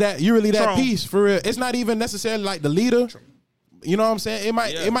 You really that piece for real. It's not even necessarily like the leader. You know what I'm saying? It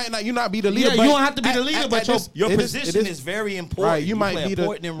might not you not be the leader. Yeah, but you don't have to be the leader, but your position is very important. Right, you might be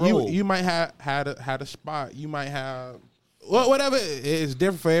role. You might have had a spot. You might have. Well, whatever, it's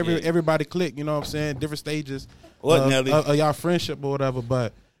different for everybody click, you know what I'm saying? Different stages of y'all friendship or whatever,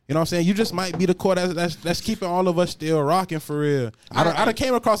 but you know what I'm saying? You just might be the core that's keeping all of us still rocking for real. I done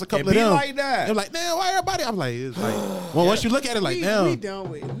came across a couple of them. Like that. They're like, damn, why everybody? I'm like, it's like, well, once you look at it, like, damn. We done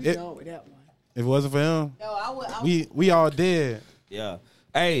with that one. If it wasn't for him, we all dead. Yeah.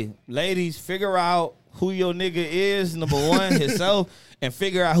 Hey, ladies, figure out who your nigga is, number one, himself, and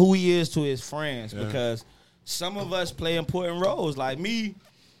figure out who he is to his friends, because some of us play important roles. Like me,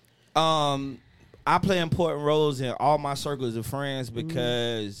 I play important roles in all my circles of friends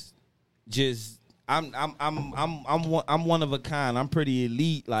because I'm one of a kind. I'm pretty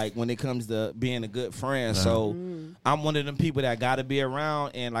elite, like when it comes to being a good friend. So I'm one of them people that gotta be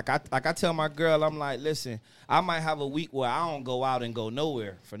around. And like I tell my girl, I'm like, listen, I might have a week where I don't go out and go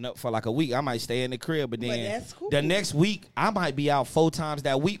nowhere for like a week. I might stay in the crib, but then that's cool. The next week I might be out 4 times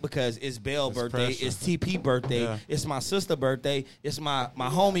that week because it's Belle's birthday, pressure. it's TP birthday, it's my sister's birthday, it's my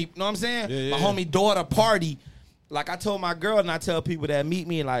homie. You know what I'm saying? My homie daughter party. Like I told my girl, and I tell people that meet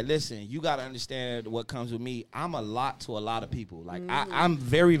me, like, listen, you got to understand what comes with me. I'm a lot to a lot of people. Like, I'm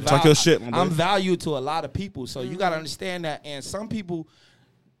very Talk your shit, my boy. I'm valued to a lot of people. So you got to understand that. And some people,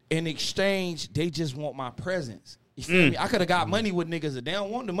 in exchange, they just want my presence. You feel me? I could have got money with niggas that they don't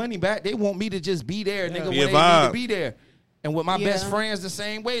want the money back. They want me to just be there, nigga, when they need to be there. And with my best friends, the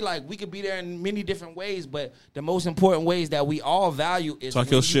same way. Like, we could be there in many different ways, but the most important ways that we all value is when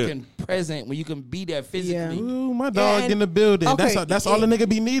you can present, when you can be there physically. Ooh, my dog in the building. Okay, That's all the nigga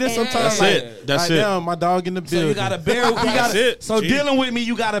be needed sometimes. That's it. That's it. Damn, my dog in the building. So you gotta bear. That's it. So dealing with me,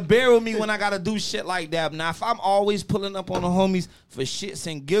 you gotta bear with me when I gotta do shit like that. Now, if I'm always pulling up on the homies for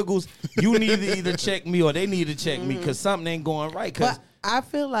shits and giggles, you need to either check me or they need to check me because something ain't going right. Cause But I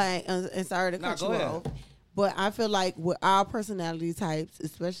feel like, and sorry to cut you off, but I feel like with our personality types,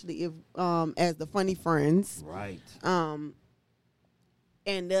 especially if as the funny friends, right, and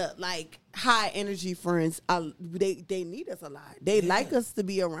the like high energy friends, they need us a lot. They like us to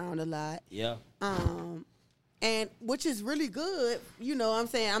be around a lot. Yeah. And which is really good. You know what I'm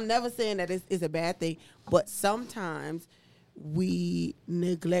saying? I'm never saying that it's a bad thing, but sometimes we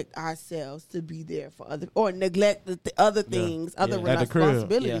neglect ourselves to be there for other, or neglect the other things, other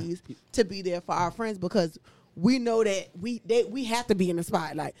responsibilities to be there for our friends because we know that we have to be in the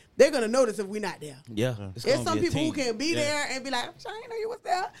spotlight. They're gonna notice if we're not there. Yeah. There's some people who can be there and be like, I didn't know you was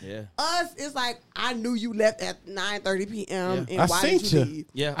there. Yeah. Us, it's like, I knew you left at 9:30 p.m. and I why seen did you you. leave?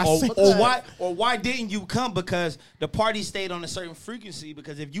 Yeah. Or why didn't you come? Because the party stayed on a certain frequency.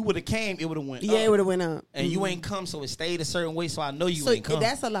 Because if you would have came, it would have went up. Yeah, it would have went up. And you ain't come, so it stayed a certain way. So I know you ain't come.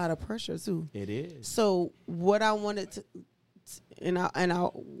 That's a lot of pressure too. It is. So what I wanted to, and I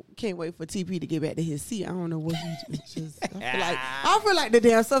can't wait for TP to get back to his seat. I don't know what he just. I feel like the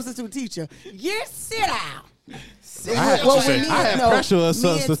damn substitute teacher. Yes, sit down. I had pressure of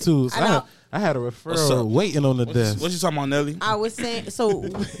substitutes. I had a referral waiting on the desk. What you talking about, Nelly? I was saying, so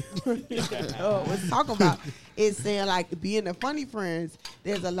what's talking about is saying like being the funny friends.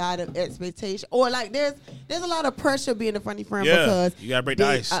 There's a lot of expectation, or like there's a lot of pressure being a funny friend because you gotta break the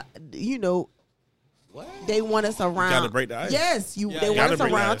ice. You know. What? They want us around. You gotta break the ice. Yes, they want us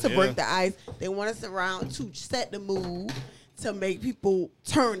around to break the ice. They want us around to set the mood, to make people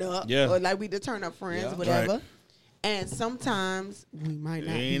turn up, or like we the turn up friends, whatever. Right. And sometimes we might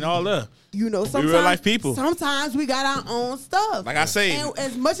not. Ain't all there. You know, sometimes we real life people. Sometimes we got our own stuff. Like I say, and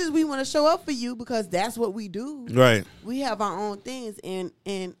as much as we want to show up for you because that's what we do. Right. We have our own things, and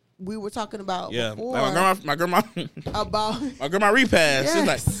we were talking about before. Like my grandma about my grandma repassed. Yes. She's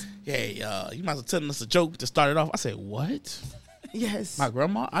like, "Hey, you might as well tell us a joke to start it off." I said, "What?" Yes. My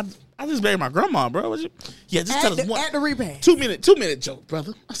grandma? I just buried my grandma, bro. Yeah, just tell us one. At the repass. 2 minute joke,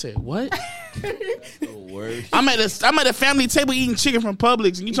 brother. I said, what? I'm at a family table eating chicken from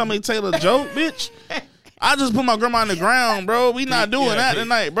Publix, and you tell me to tell a joke, bitch? I just put my grandma on the ground, bro. We not doing that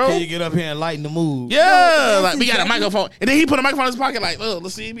tonight, bro. Can you get up here and lighten the mood? Yeah, like we got a microphone, and then he put a microphone in his pocket, like, oh,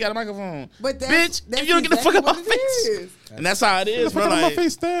 let's see, we got a microphone. But bitch, if you don't get the fuck out my face, and that's how it is, bro. Like,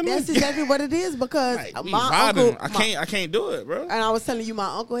 that's exactly what it is because like, my uncle, I can't do it, bro. And I was telling you,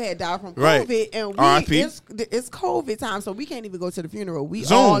 my uncle had died from COVID, and it's COVID time, so we can't even go to the funeral. We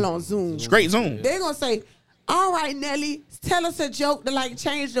all on Zoom, straight Zoom. They're gonna say, "All right, Nelly, tell us a joke to like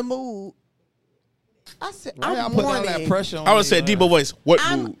change the mood." I said, I'm mourning. That pressure on I would say deeper voice. What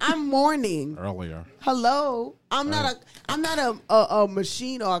mood? I'm mourning. Earlier. Hello. I'm not a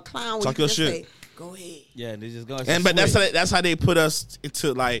machine or a clown. Talk your shit. Say, go ahead. Yeah, they just go. But that's how they put us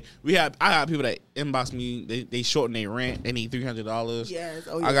into like I got people that inbox me. They shorten their rent. They need $300. Yes.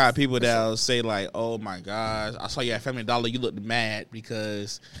 I got people that'll say like, "Oh my gosh, I saw you at Family Dollar. You looked mad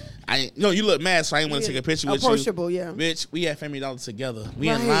because you look mad, so I didn't want to take a picture with you." Approachable, yeah. Bitch, we at Family Dollar together. We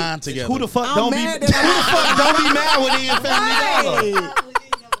in line together. Who the fuck I'm don't mad be? Who the fuck don't be mad when they in Family Dollar?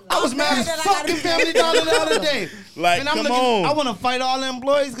 I was mad as fucking Family Dollar the other day. Like, and come on. I want to fight all the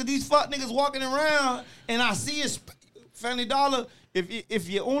employees because these fuck niggas walking around, and I see it's Family Dollar. If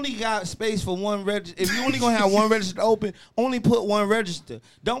you only got space for one register, if you only gonna have one register open, only put one register.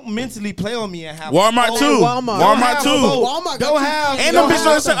 Don't mentally play on me and have Walmart too. Walmart too. Walmart don't have. And them bitches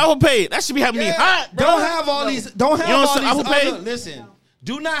don't say overpaid. That should be having me hot. Bro. Don't have all these. Don't have all these. Overpaid. Listen.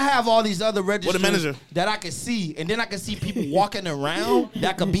 Do not have all these other registers What a manager. that I can see, and then I can see people walking around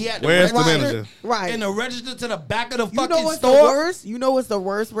that could be at the Where's the register. manager? Right. And the register to the back of the You fucking know what's store. the worst? You know what's the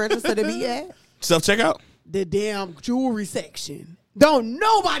worst register to be at? Self-checkout? The damn jewelry section. Don't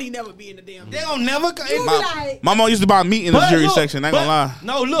nobody never be in the damn. They don't never. You be like, My mom used to buy meat in the But jewelry look, section. I ain't gonna lie.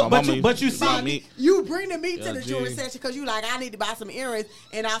 No, look, My but mama you used to see, buy meat. you bring the meat to the G. jewelry section because you like, I need to buy some earrings,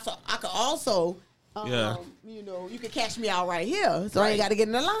 and also I could also, Yeah. you know, you can cash me out right here, so I ain't got to get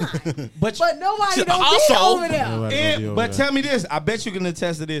in the line. But nobody don't also- be over there. Nobody And- gonna be over but there. tell me this, I bet you can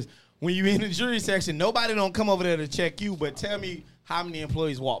attest to this. When you in the jury section, nobody don't come over there to check you. But tell me how many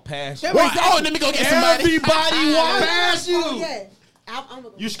employees walk past you. Them exactly- let me go get somebody. Everybody walk past you. Oh, yeah. I'm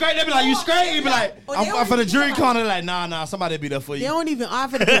You straight? They be like, you straight? You be like, Oh, they I'm don't for the even jury somebody- corner. Like, nah, somebody be there for They you. don't even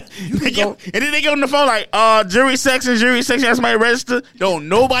offer to you can go. And then they get on the phone like, jury section, has somebody register. Don't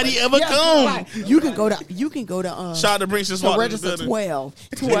nobody ever Yeah, come. right. You can go to Shout out to Brinks just the walked in the register building. 12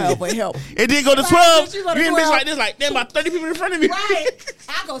 for help. It did go to Right, 12. bitch, you You go to ain't bitch 12. like this, like, damn, about 30 people in front of me. Right.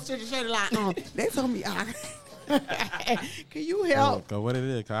 I go straight to straight like, they told me, can you help? Cause what it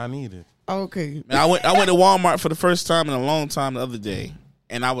is, cause I need it. Okay. Man, I went to Walmart for the first time in a long time the other day,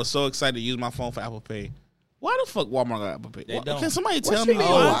 and I was so excited to use my phone for Apple Pay. Why the fuck Walmart got Apple Pay? don't. Can somebody What tell you me mean,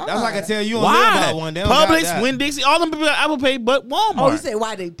 why? why? That's like I tell you on Why? about one. They don't got Publix, that. Winn-Dixie, all them people got Apple Pay, but Walmart. Oh, you said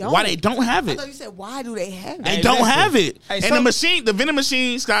why they don't? Why they don't have I it? thought you said why do they have it? They Hey, don't listen. have it. Hey, and some- the vending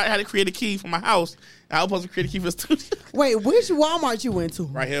machine, Scott had to create a key for my house. I was supposed to create a key for the studio. Wait, which Walmart you went to?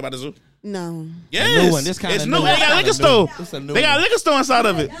 Right here by the zoo. No. Yes. new one. This kinda it's new. new. They got a liquor Kinda store. new. It's a new They got a one. liquor store inside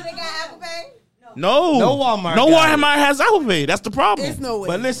of it. Now they got Apple Pay? No. No Walmart No got Walmart has Apple Pay. That's the problem. There's no way.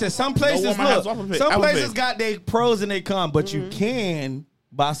 But listen, some places Walmart has look, Apple Pay. some Apple places Pay. got their pros and they cons, but Mm-hmm. you can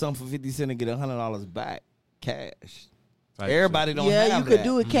buy something for 50 cents and get $100 back cash. Type Everybody don't yeah, have you could that.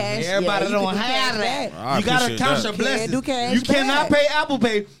 do it cash. Everybody yeah, you don't could do have cash that. back. I You gotta appreciate count that. your Can't blessings. do cash You cannot back. pay Apple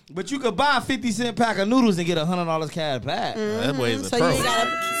Pay, but you could buy a 50-cent pack of noodles and get $100 cash back. That boy is a So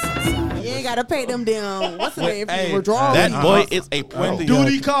pro. you ain't gotta pay them damn. What's the name? Hey, Withdrawal. That Uh-huh. boy is a pro. When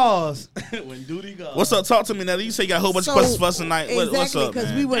duty calls. When duty calls. What's up? Talk to me now. You say you got a whole bunch of questions for us tonight. Exactly, What's up, because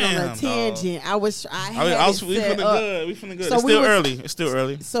man? we went on Damn, a dog. tangent. I had We it set finna up. good. We finna good. So It's we still was- early. It's still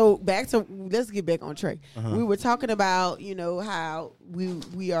early. So back to let's get back on track. We were talking about how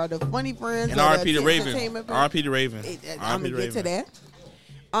we are the funny friends And of RP the Raven. entertainment RP the Raven. I'm RP gonna the get to Raven. that.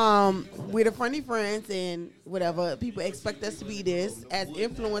 We're the funny friends and whatever. People expect us to be this as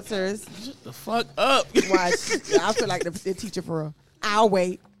influencers. The fuck up. Watch, I feel like the teacher for real. I'll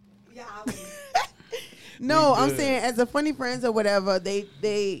wait. No, I'm saying as a funny friends or whatever,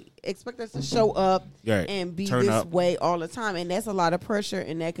 they expect us to show up Right. and be Turn this up. way all the time, and that's a lot of pressure.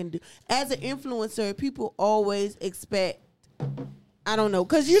 And that can do as an influencer, people always expect. I don't know,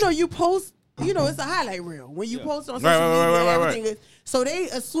 because you post. It's a highlight reel when you post on social Right, media. right. Everything is so they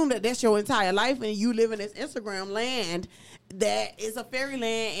assume that that's your entire life, and you live in this Instagram land that is a fairyland,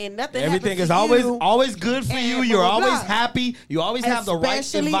 and nothing. Everything happens is to you. always good for and you. blah, You're blah, always blah. happy. You always have the right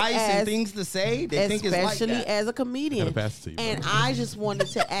Especially advice and as- things to say. They think it's like especially that. as a comedian. Gotta pass it to you, And bro. I just wanted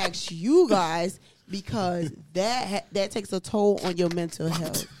to ask you guys because that takes a toll on your mental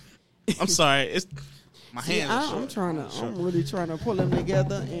health. I'm sorry. It's my See, hands. are short. I'm really trying to pull them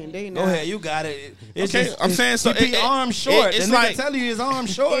together, and they not. Go ahead, you got it. It's Okay, just, I'm saying so. Keep his arm short. It's the nigga like tell you his arm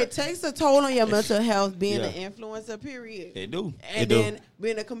short. It takes a toll on your mental health being Yeah. an influencer. Period. They do. And They do. then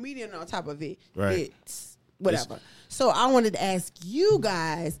being a comedian on top of it. Right. It's whatever. So I wanted to ask you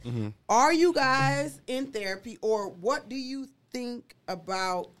guys, are you guys in therapy, or what do you think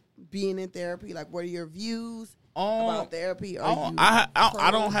about being in therapy? Like, what are your views about therapy? Are you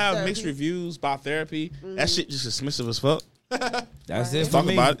I don't have pro mixed therapy? reviews about therapy. That shit just dismissive as fuck. That's it. Talk for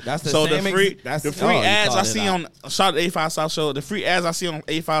me. about it. That's the so same the free that's the free oh, you ads called I it see out. on shout out to A5 South show. The free ads I see on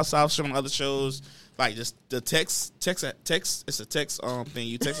A5 South show and other shows, like just the text. It's a text thing.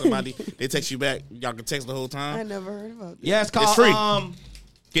 You text somebody, they text you back. Y'all can text the whole I time. never heard about that. Yeah, it's called free.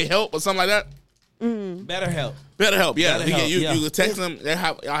 Get help or something like that. Better help. Better help, yeah. Better help, You yeah. text them. Y'all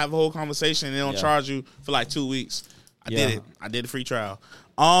have a whole conversation. And they don't Yeah. charge you for like 2 weeks. I did Yeah. it. I did a free trial.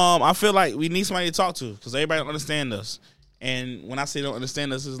 I feel like we need somebody to talk to because everybody don't understand us. And when I say don't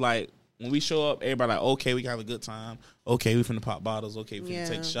understand us, it's like when we show up, everybody like, okay, we can have a good time. Okay, we finna pop bottles. Okay, we finna Yeah.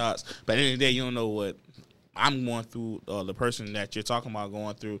 take shots. But at the end of the day, you don't know what I'm going through, the person that you're talking about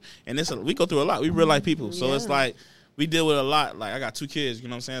going through. And we go through a lot. We real life people. So it's Yeah. like we deal with a lot. Like I got 2 kids, you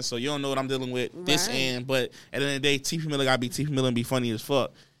know what I'm saying? So you don't know what I'm dealing with this Right. end. But at the end of the day, TP Miller gotta be TP Miller and be funny as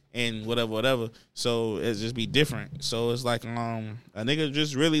fuck. And whatever. So it's just be different. So it's like a nigga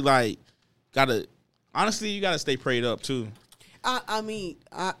just really like gotta honestly you gotta stay prayed up too. I mean,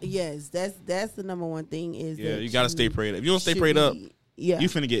 yes, that's the number one thing is Yeah, that you gotta stay prayed up. If you don't stay should prayed up, be Yeah. You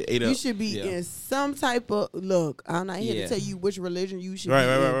finna get ate up. You should be in some type of look. I'm not here to tell you which religion you should be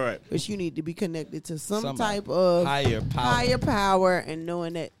in. Right. But you need to be connected to some type of higher power and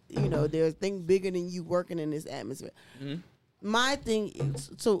knowing that, there's things bigger than you working in this atmosphere. Mm-hmm. My thing is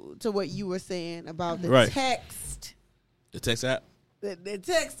to what you were saying about the text. The text app? The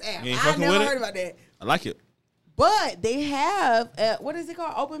text app. I never heard about that. I like it. But they have what is it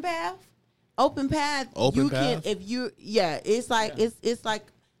called? Open Path. Open Path. Open Path. Can if you it's like it's like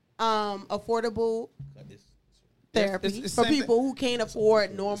affordable therapy for people who can't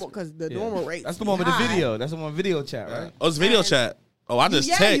afford normal because the normal rate. That's the one with the video. That's the one video chat, right? Oh, it's video chat. Oh, I just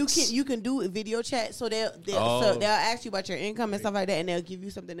text. You can do a video chat, so they'll ask you about your income and stuff like that, and they'll give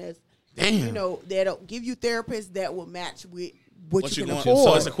you something that's they'll give you therapists that will match with what you can afford.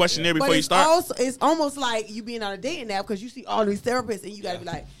 So it's a questionnaire before you start. It's almost like you being on a dating app because you see all these therapists and you got to be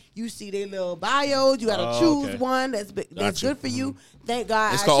like, you see their little bios. You got to choose one that's good for you. Thank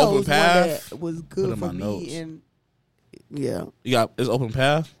God it's I called chose Open Path. one that was good for me. And it's Open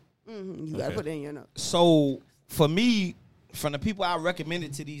Path. Mm-hmm, you got to put it in your notes. So for me, from the people I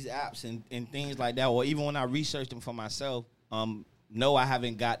recommended to these apps and things like that, or even when I researched them for myself, no, I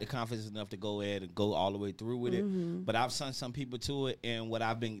haven't got the confidence enough to go ahead and go all the way through with it. But I've sent some people to it, and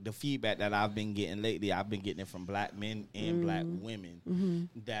the feedback that I've been getting lately, I've been getting it from black men and black women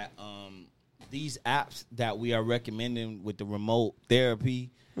that these apps that we are recommending with the remote therapy,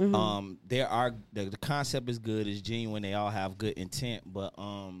 the concept is good, it's genuine, they all have good intent, but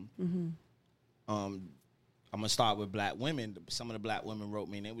I'm gonna start with black women. Some of the black women wrote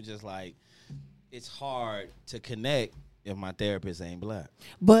me, and they were just like, it's hard to connect if my therapist ain't black.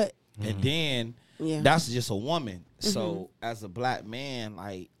 But and then that's just a woman. So as a black man,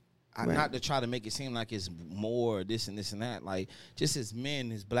 like not to try to make it seem like it's more this and this and that. Like just as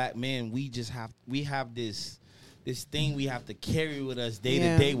men, as black men, we have this thing we have to carry with us day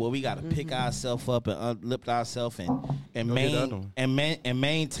to day, where we got to pick ourselves up and uplift ourselves and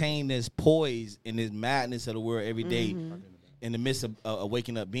maintain this poise and this madness of the world every day in the midst of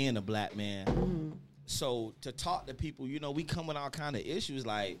waking up being a black man. So to talk to people, we come with all kind of issues.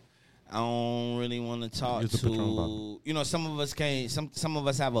 Like I don't really want to talk to, some of us can't. Some of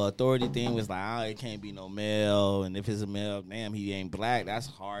us have an authority thing. Was like, it can't be no male, and if it's a male, damn, he ain't black. That's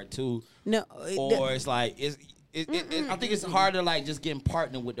hard too. No, or it's like I think it's hard to like just getting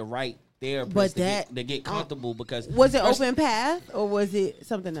partnered with the right therapist to get comfortable because was it Open Path or was it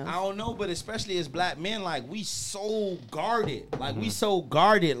something else? I don't know, but especially as black men, like we so guarded, like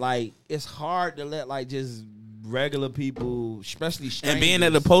it's hard to let like just regular people, especially strangers, and being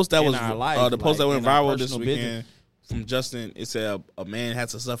at the post that was life, the post that went viral this weekend from Justin, it said a man had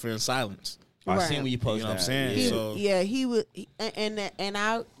to suffer in silence. I seen when you posted. You know what I'm saying? He would, and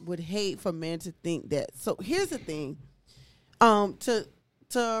I would hate for men to think that. So here's the thing,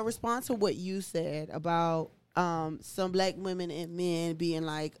 to respond to what you said about some black women and men being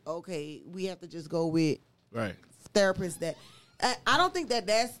like, okay, we have to just go with therapists that. I don't think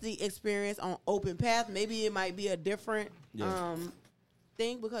that's the experience on Open Path. Maybe it might be a different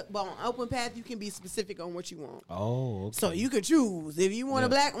thing because on Open Path you can be specific on what you want. Oh, okay. So you could choose. If you want a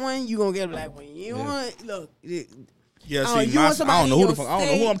black one, you gonna get a black one. You want see, I don't know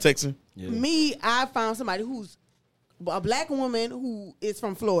who I'm texting. Yeah. Me, I found somebody who's a black woman who is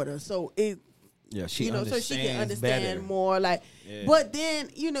from Florida, so it. Yeah, so she can understand better. more. Like, but then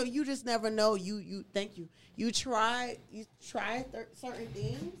you just never know. You thank you. You try certain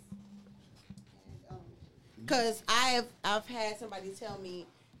things. Because I've had somebody tell me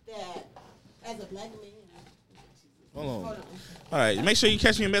that as a black man. Hold on. All right, make sure you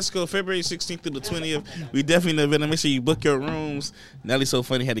catch me in Mexico February 16th through the 20th. We definitely live in. Make sure you book your rooms. Nelly's so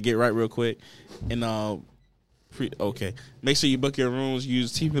funny, had to get right real quick. And make sure you book your rooms.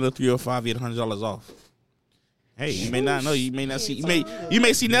 Use TPL305. You get $100 off. Hey, you may not know. You may not see. You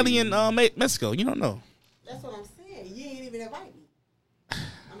may see Nelly in Mexico. You don't know. That's what I'm saying. You ain't even invite me.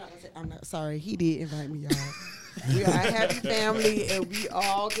 I'm not sorry. He did invite me, y'all. We are a happy family, and we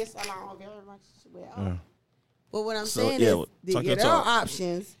all get along very much well. But what I'm saying is, there are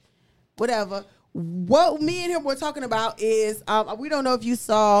options. Whatever. What me and him were talking about is, we don't know if you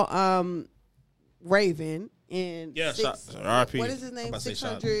saw Raven in RP. What is his name?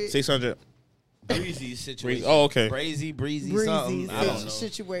 600. 600. Breezy situation. Oh, okay. Breezy something. I don't know.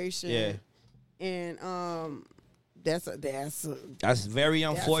 Situation. Yeah. And that's very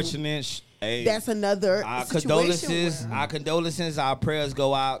unfortunate. That's another our condolences. Our prayers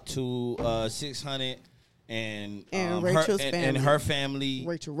go out to 600 and Rachel's family. And her family.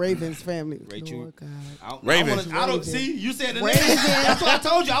 Rachel Raven's family. Rachel. Lord God. Raven. I don't see. You said the name. That's what I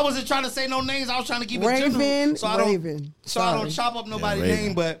told you. I wasn't trying to say no names. I was trying to keep it general. So I don't chop up nobody's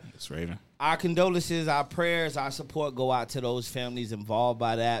name. But it's Raven. Our condolences, our prayers, our support go out to those families involved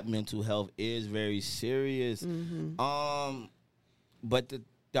by that. Mental health is very serious. Mm-hmm. But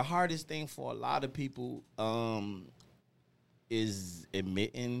the hardest thing for a lot of people is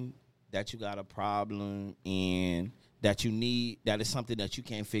admitting that you got a problem and that is something that you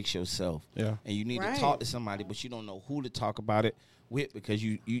can't fix yourself. Yeah. And you need to talk to somebody, but you don't know who to talk about it with because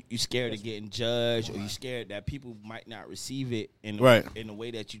you scared of getting judged or you scared that people might not receive it in the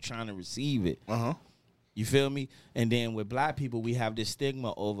way that you're trying to receive it. Uh-huh. You feel me? And then with black people, we have this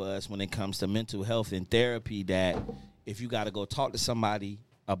stigma over us when it comes to mental health and therapy that if you got to go talk to somebody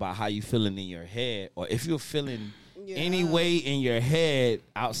about how you feeling in your head or if you're feeling any way in your head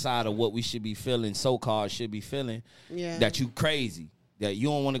outside of what we should be feeling, so-called should be feeling, that you crazy. That you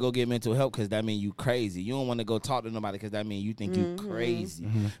don't want to go get mental help because that means you crazy. You don't want to go talk to nobody because that means you think you crazy.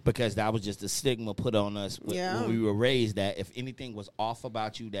 Mm-hmm. Because that was just a stigma put on us when we were raised that if anything was off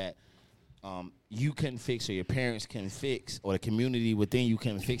about you that you couldn't fix or your parents couldn't fix or the community within you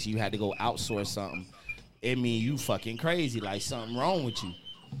couldn't fix, you had to go outsource something, it means you fucking crazy, like something wrong with you.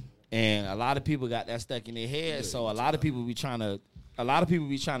 And a lot of people got that stuck in their head. So a lot of people be trying to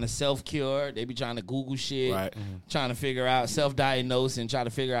self-cure. They be trying to Google shit, trying to figure out, self-diagnose and try to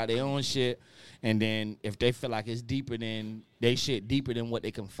figure out their own shit. And then if they feel like it's deeper than what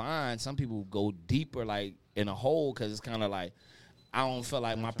they can find, some people go deeper, like in a hole, because it's kind of like, I don't feel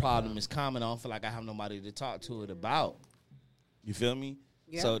like my problem is common. I don't feel like I have nobody to talk to it about. You feel me?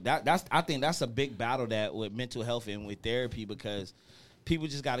 Yeah. So I think that's a big battle that with mental health and with therapy because people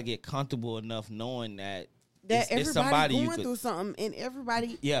just got to get comfortable enough knowing that it's somebody going through something, and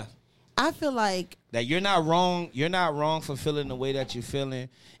everybody. Yeah, I feel like that you're not wrong. You're not wrong for feeling the way that you're feeling,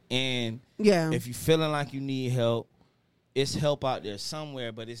 and if you're feeling like you need help, it's help out there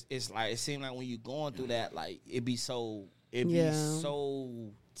somewhere. But it's like it seems like when you're going through that, like the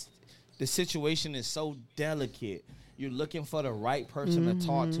situation is so delicate. You're looking for the right person to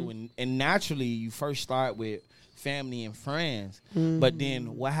talk to, and naturally you first start with family and friends, but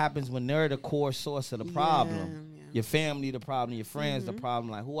then what happens when they're the core source of the problem? Your family the problem, your friends the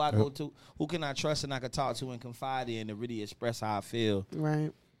problem. Like who I go to, who can I trust and I can talk to and confide in to really express how I feel.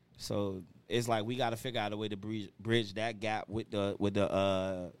 Right. So it's like we got to figure out a way to bridge that gap with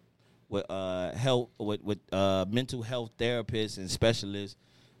mental health therapists and specialists.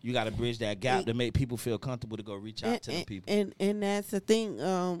 You got to bridge that gap to make people feel comfortable to go reach out to the people. And that's the thing.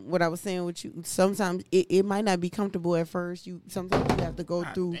 What I was saying with you, sometimes it might not be comfortable at first. Sometimes you have to go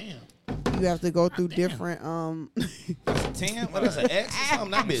through. Damn. You have to go through different. That's a 10. What is an X or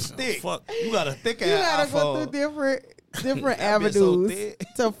something? That bitch thick. Fuck. You got a thick ass. You got to go through different avenues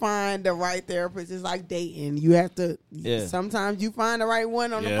to find the right therapist. It's like dating. You have to. Yeah. Sometimes you find the right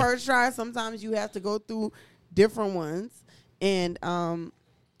one on the first try. Sometimes you have to go through different ones, and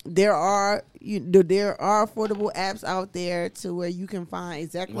there are affordable apps out there to where you can find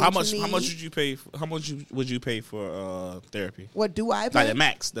exactly what you need. How much would you pay? How much would you pay for therapy? What do I pay?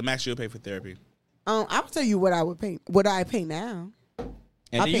 Like the max you'll pay for therapy. I'll tell you what I would pay. What I pay now.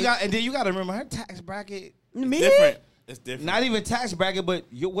 And then you got to remember her tax bracket. It's different. Not even tax bracket, but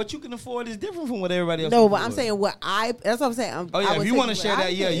what you can afford is different from what everybody else. No, can but afford. I'm saying that's what I'm saying. If you want to share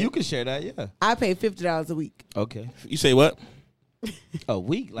that, you can share that. Yeah, I pay $50 a week. Okay, you say what? A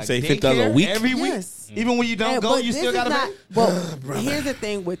week, like say $50 a week every week. Yes. Even when you don't go, you still gotta pay. Well, here's the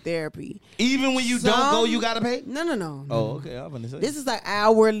thing with therapy. Even when you don't go, you gotta pay. No. Oh, okay. I'm gonna say this is like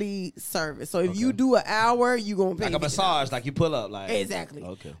hourly service. So if you do an hour, you gonna pay like a massage, like you pull up, like exactly.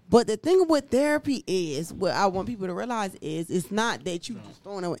 Okay. But the thing with therapy is, what I want people to realize is, it's not that you just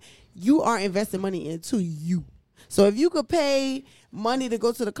throwing away. You are investing money into you. So if you could pay money to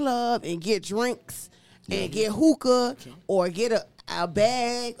go to the club and get drinks. And get hookah or get a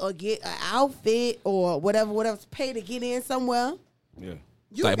bag or get an outfit or whatever, pay to get in somewhere. Yeah.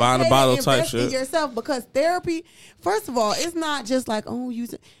 You like buying a bottle type shit. Yourself, because therapy, first of all, it's not just like,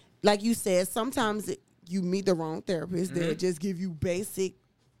 like you said, sometimes you meet the wrong therapist that just give you basic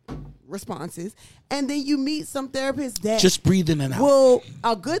responses. And then you meet some therapists that just breathe in and out.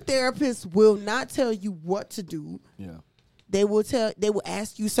 A good therapist will not tell you what to do. Yeah. They will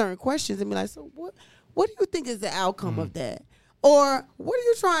ask you certain questions and be like, so what do you think is the outcome of that? Or what are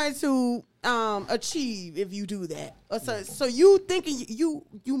you trying to achieve if you do that? So you thinking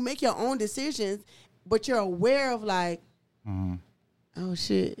you make your own decisions, but you're aware of like, oh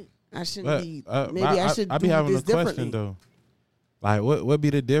shit, I shouldn't be. Maybe I should. I be do having this a question though. Like, what be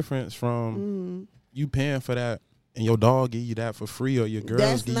the difference from you paying for that and your dog give you that for free or your girls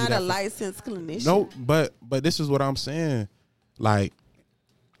That's give you not that a licensed clinician. No, but this is what I'm saying. Like,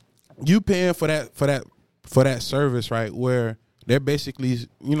 you paying for that service, right? Where they're basically,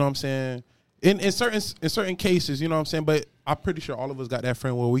 you know what I'm saying, in certain cases, you know what I'm saying, but I'm pretty sure all of us got that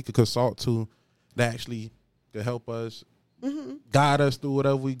friend where we could consult to that actually could help us guide us through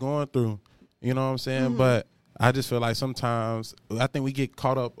whatever we going through. You know what I'm saying? But I just feel like sometimes I think we get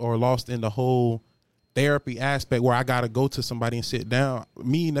caught up or lost in the whole therapy aspect where I gotta go to somebody and sit down.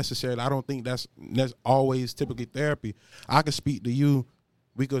 Me necessarily, I don't think that's always typically therapy. I could speak to you.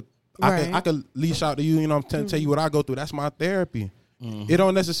 I could leash out to you. You know, I'm tell you what I go through. That's my therapy. It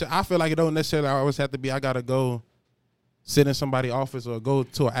don't necessarily. I feel like it don't necessarily always have to be. I gotta go sit in somebody's office or go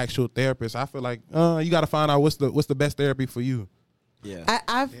to an actual therapist. I feel like you gotta find out what's the best therapy for you. Yeah,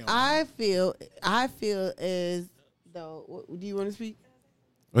 I feel as though. Do you want to speak?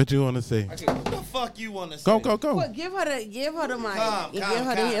 What you want to say? What the fuck you want to say? Go. Well, give her the mic. Give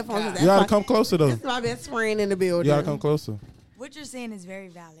her the headphones. You gotta come closer though. This is my best friend in the building. You gotta come closer. What you're saying is very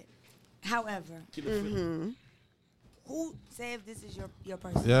valid. However, who say if this is your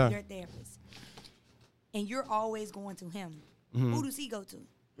person, your therapist, and you're always going to him, who does he go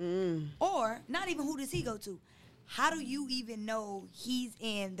to? Or not even who does he go to? How do you even know he's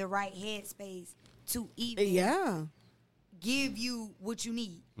in the right headspace to even give you what you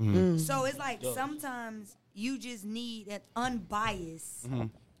need? So it's like sometimes you just need an unbiased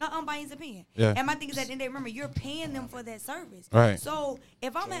opinion. Yeah. And my thing is at the end of the day, remember, you're paying them for that service. Right. So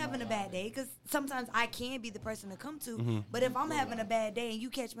if I'm having a bad day, because sometimes I can be the person to come to, but if I'm having a bad day and you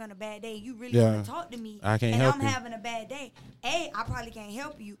catch me on a bad day and you really want to talk to me, I can't and help I'm you. having a bad day, I probably can't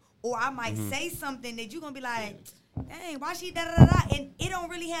help you, or I might say something that you're going to be like, dang, why she da-da-da-da, and it don't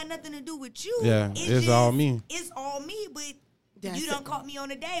really have nothing to do with you. Yeah, it's all me. It's all me, but That's you it. done caught me on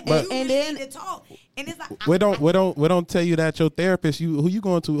the day, but you and really then- need to talk. And it's like We don't tell you that your therapist. Who you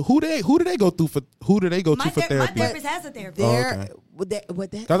going to? Who do they go through for? Who do they go to for my therapy? therapist has a therapist. okay.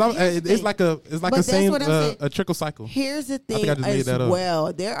 Because here's the it's thing. like a But that's same what I'm saying. a trickle cycle. Here's the think thing I just made as that up.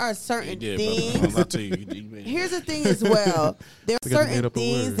 well. There are certain Brother. things. I'll tell you. Here's the thing as well. There are think I just made certain up a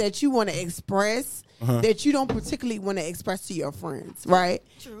things word. that you want to express that you don't particularly want to express to your friends, right?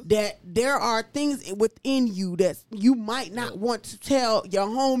 True. That there are things within you that you might not want to tell your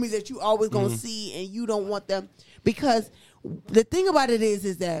homies that you always gonna see, and you don't want them, because the thing about it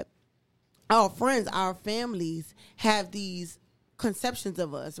is that our friends, our families have these conceptions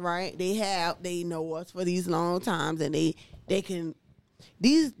of us, right? They know us for these long times, and they can.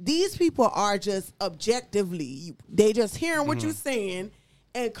 These people are just objectively, they just hearing what you're saying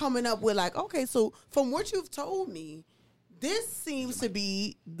and coming up with like, okay, so from what you've told me, this seems to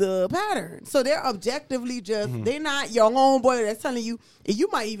be the pattern. So they're objectively just, they're not your homeboy that's telling you, and you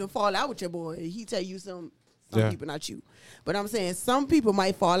might even fall out with your boy. He tell you some people, not you. But I'm saying some people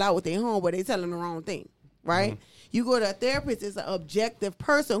might fall out with their homeboy, they tell them the wrong thing, right? You go to a therapist, it's an objective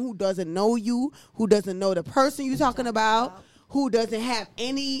person who doesn't know you, who doesn't know the person you're talking about, who doesn't have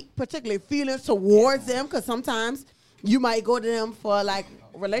any particular feelings towards them, because sometimes you might go to them for like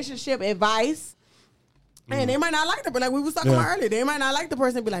relationship advice, and they might not like the person. Like we was talking about earlier, they might not like the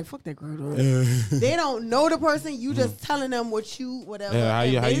person and be like, fuck that girl. They don't know the person. You just telling them whatever. Yeah, how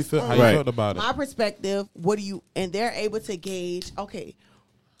And you based feel? on How you felt about it? my perspective, and they're able to gauge, okay,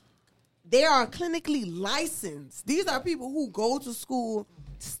 they are clinically licensed. These are people who go to school,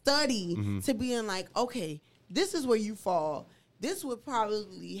 study to being like, okay, this is where you fall. This would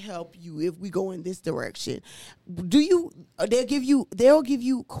probably help you if we go in this direction. They'll give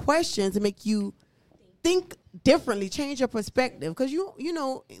you questions to make you think differently, change your perspective. Because you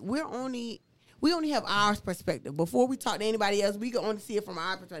know, we only have our perspective. Before we talk to anybody else, we can only see it from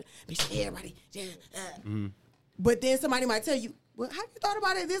our perspective. Everybody, but then somebody might tell you, well, have you thought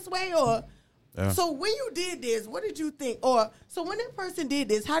about it this way? Or so when you did this, what did you think? Or so when that person did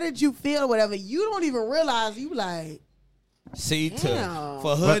this, how did you feel? Or whatever. You don't even realize you like. See, Damn.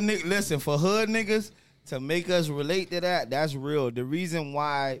 for hood niggas to make us relate to that, that's real. The reason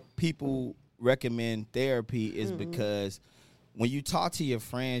why people recommend therapy is because when you talk to your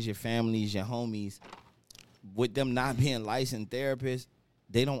friends, your families, your homies, with them not being licensed therapists,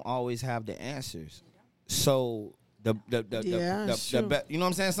 they don't always have the answers. So you know what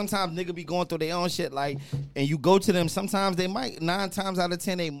I'm saying? Sometimes nigga be going through their own shit, like, and you go to them. Sometimes they might 9 times out of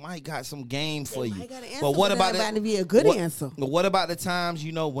 10 they might got some game for you. But what about to be a good answer? But what about the times,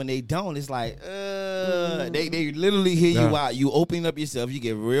 you know, when they don't? It's like they literally hear you out. You open up yourself, you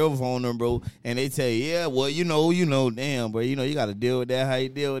get real vulnerable, and they tell you, yeah, well, you know, damn, bro, you know, you got to deal with that. How you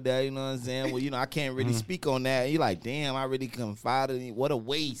deal with that? You know what I'm saying? Well, you know, I can't really speak on that. And you're like, damn, I really confided in you. What a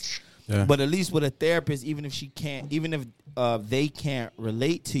waste. Yeah. But at least with a therapist, even if they can't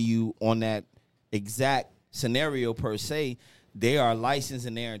relate to you on that exact scenario per se, they are licensed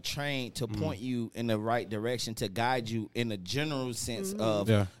and they are trained to point you in the right direction, to guide you in a general sense of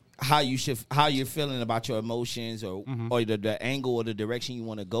how you're feeling about your emotions or the angle or the direction you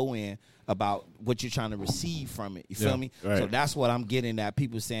want to go in about what you're trying to receive from it. You feel me? Right. So that's what I'm getting at.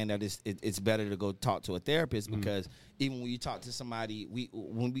 People saying that it's better to go talk to a therapist because even when you talk to somebody,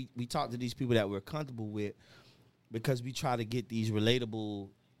 when we talk to these people that we're comfortable with, because we try to get these relatable,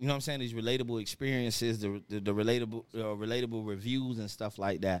 you know what I'm saying, these relatable experiences, the relatable reviews and stuff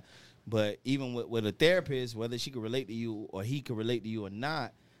like that. But even with a therapist, whether she could relate to you or he could relate to you or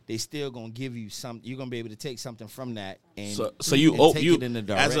not, they still gonna give you something. You're gonna be able to take something from that and so take it in the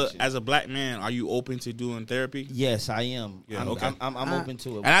direction. As a black man, are you open to doing therapy? Yes, I am. Yeah, I'm open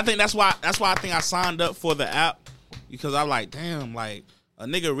to it, and I think that's why I think I signed up for the app, because I'm like, damn, like a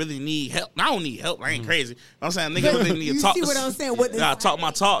nigga really need help. I don't need help. I ain't crazy. I'm saying a nigga really need to talk. You see what I'm saying? Talk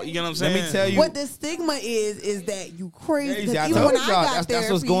my talk. You know what I'm saying? Let me tell you what the stigma is that you crazy. I even told when I y'all, got therapy, that's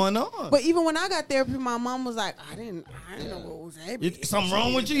what's going on. But even when I got therapy, my mom was like, I didn't know what was happening. Something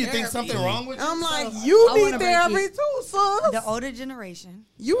wrong with you? You think something wrong with you? I'm like, you need therapy too, sis. The older generation.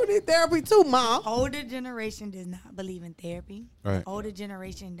 You need therapy too, mom. Older generation does not believe in therapy. Right. The older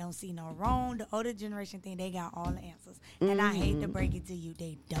generation don't see no wrong. The older generation think they got all the answers. And I hate to break it to you,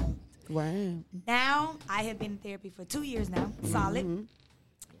 they don't. Right. Now, I have been in therapy for 2 years now, solid,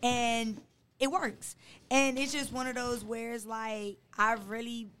 and it works. And it's just one of those where it's like, I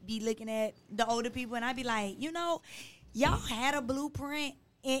really be looking at the older people, and I be like, you know, y'all had a blueprint,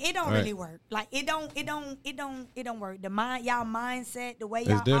 and it don't really work. Like, it don't work. Y'all mindset, the way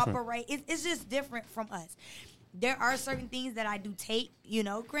y'all operate, it's just different from us. There are certain things that I do take, you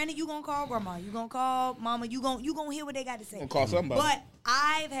know. Granted, you gonna call grandma, you gonna call mama, you gonna hear what they got to say. Gonna call somebody. But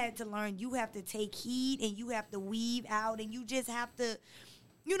I've had to learn you have to take heed and you have to weave out and you just have to,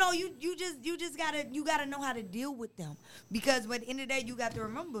 you know, you just gotta know how to deal with them, because at the end of the day, you got to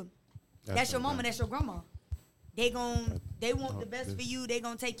remember that's your mama, that's your grandma. They want the best for you. They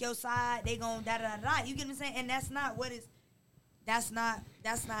gonna take your side. They gonna da da da da. You get what I'm saying? And that's not what it's. That's not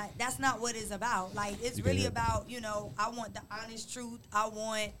what it's about. Like, it's really about, you know, I want the honest truth. I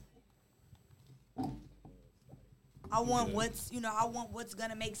want what's, you know, I want what's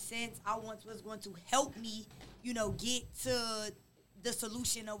gonna make sense. I want what's going to help me, you know, get to the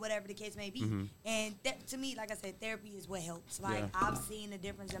solution or whatever the case may be. And that, to me, like I said, therapy is what helps. Like, I've seen the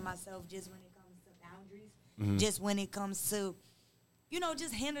difference in myself just when it comes to boundaries, just when it comes to, you know,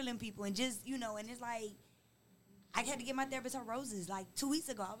 just handling people and just, you know, and it's like, I had to give my therapist her roses. Like 2 weeks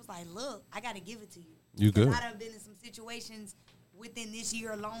ago, I was like, look, I got to give it to you. You good. I've been in some situations within this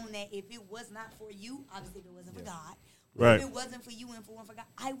year alone that if it was not for you, obviously if it wasn't for God, if it wasn't for you and for God,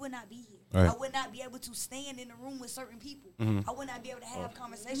 I would not be here. Right. I would not be able to stand in the room with certain people. I would not be able to have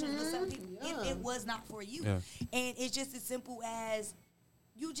conversations with certain people if it was not for you. And it's just as simple as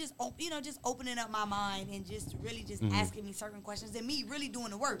you just, you know, just opening up my mind and just really just asking me certain questions and me really doing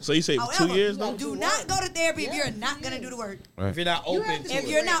the work. So you say 2 years though? Do not go to therapy if you're not going to do the work. Right. If you're not open to it. If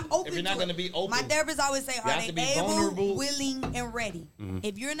you're not open if you're not going to be open. My therapist always say, are they able, willing, and ready?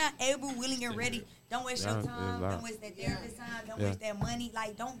 If you're not able, willing, and ready, don't waste your time. Don't waste that therapist time. Don't waste that money.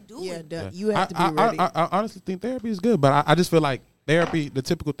 Like, don't do it. You have to be ready. I honestly think therapy is good, but I just feel like therapy, the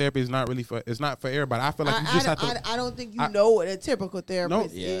typical therapy is not really for, it's not for everybody. I feel like you just have to. I don't think you know what a typical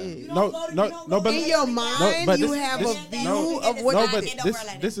therapist is. No, but in your mind, you have a view of what. No, but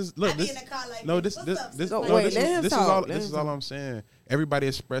this is, look, this is all I'm saying. Everybody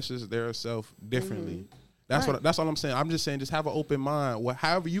expresses their self differently. That's all I'm saying. I'm just saying, just have an open mind.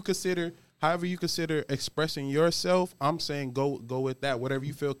 However you consider expressing yourself, I'm saying go with that. Whatever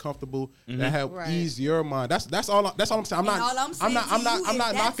you feel comfortable that help ease your mind. That's all I'm saying. I'm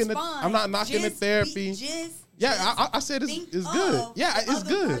not knocking the therapy. I said it's good. Yeah, it's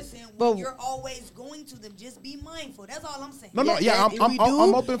good. But you're always going to them. Just be mindful. That's all I'm saying. No. Yeah, I'm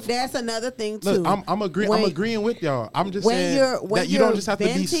open. That's another thing too. Look, I'm agreeing with y'all. I'm just saying that you don't just have to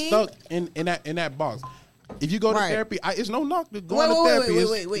be stuck in that box. If you go to therapy, it's no knock to going to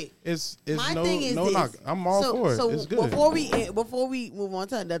therapy. Wait. It's no knock. I'm all for it. It's good. Before we move on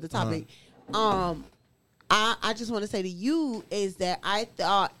to another topic, I just want to say to you is that I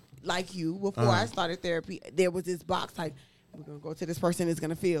thought, like you, before I started therapy, there was this box like, we're gonna go to this person. It's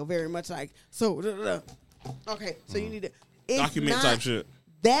gonna feel very much like so. Okay, so you need to document type shit.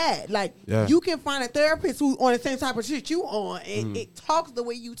 That like you can find a therapist who on the same type of shit you on, and it talks the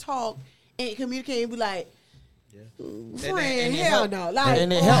way you talk and communicate and be like. Friend, hell no. Like,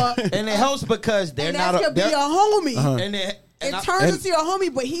 and it helps because they're not a homie. And it turns into your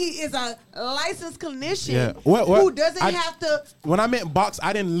homie, but he is a licensed clinician who doesn't have to. When I meant box,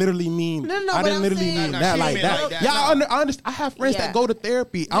 I didn't literally mean. No, I didn't literally mean that like that. Yeah, I understand. I have friends that go to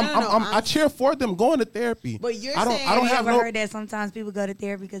therapy. I cheer for them going to therapy. But you're saying, I don't have heard that sometimes people go to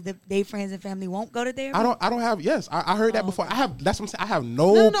therapy because their friends and family won't go to therapy. I don't have. Yes, I heard that before. I have. That's what I'm saying. I have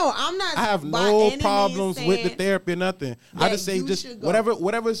no. No, I'm not. I have no problems with the therapy or nothing. I just say just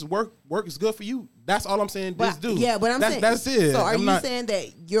whatever's work is good for you. That's all I'm saying. Just do. Yeah, but I'm saying that's it. So are you saying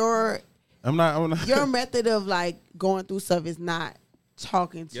that your method of like going through stuff is not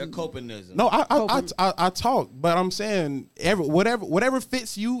talking to your copinism? No, I talk, but I'm saying whatever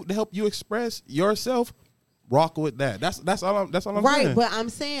fits you to help you express yourself, rock with that. That's all I'm saying. Right, but I'm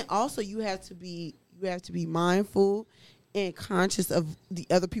saying also you have to be mindful and conscious of the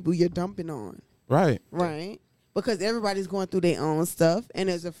other people you're dumping on. Right. Because everybody's going through their own stuff, and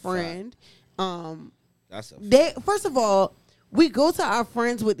as a friend, first of all, we go to our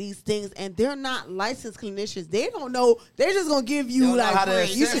friends with these things, and they're not licensed clinicians. They don't know. They're just gonna give you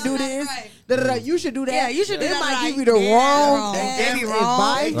like, you should do this, you should do that. Yeah, you should. They might give you the wrong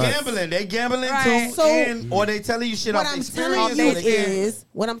advice. They gambling too, so, or they telling you shit off experience.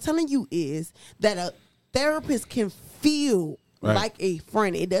 What I'm telling you is that a therapist can feel like a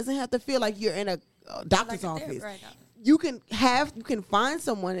friend. It doesn't have to feel like you're in a doctor's office. You can find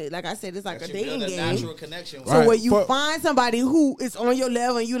someone, like I said, it's like a dating game. Natural connection. So where you find somebody who is on your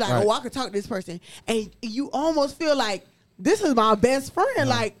level and you like, I can talk to this person, and you almost feel like this is my best friend.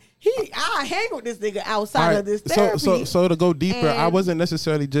 Like I hang with this nigga outside of this therapy. So to go deeper, I wasn't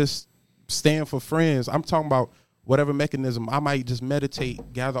necessarily just staying for friends. I'm talking about whatever mechanism. I might just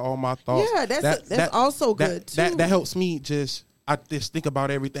meditate, gather all my thoughts. Yeah, that's also good too. That helps me I just think about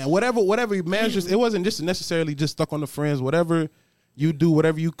everything. Whatever measures, it wasn't just necessarily just stuck on the friends. Whatever you do,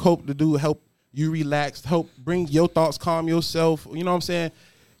 whatever you cope to do, help you relax, help bring your thoughts, calm yourself. You know what I'm saying?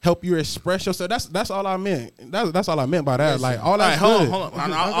 Help you express yourself. That's all I meant. That's all I meant by that. Like all that's good. Hold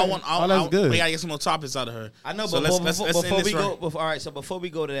on. All that's good. We gotta get some more topics out of her. I know, but before we go, all right. So before we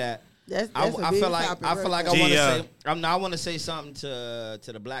go to that, I feel like I want to say something to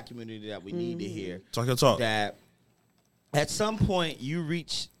the black community that we need to hear. Talk your talk. That at some point you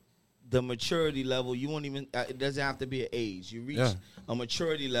reach the maturity level. You won't even. It doesn't have to be an age. You reach a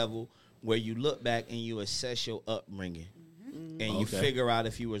maturity level where you look back and you assess your upbringing. And you figure out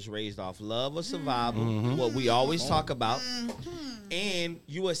if you was raised off love or survival, what we always talk about. And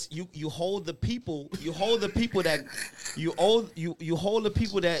you hold the people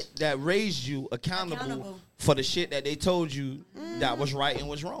that raised you accountable for the shit that they told you that was right and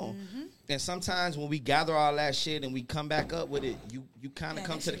was wrong. And sometimes when we gather all that shit and we come back up with it, you kind of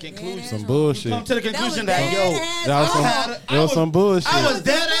come to the conclusion. Some bullshit. You come to the conclusion that that was some bullshit. I was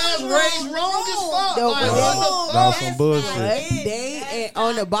dead ass raised wrong as fuck. That was some bullshit. They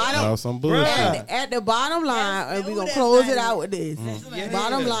on the bottom. That was some bullshit. At the bottom line, and we're gonna close it out with this.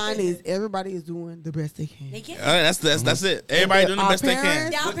 Bottom line is everybody is doing the best they can. All right, that's it. Everybody doing the best they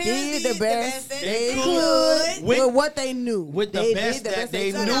can. Did the best they could with what they knew. With the best that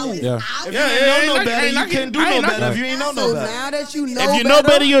they knew. Yeah. If you ain't know no better, you can't do no better. If you ain't know no better. Now that you know, if you know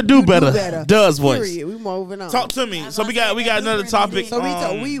better, you'll do better. Does voice. Period. We moving on. Talk to me. So we got another topic. So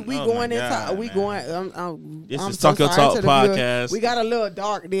we going into This is Talk Your Talk podcast. We got a little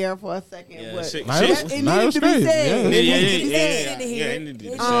dark there for a second, but it needed to be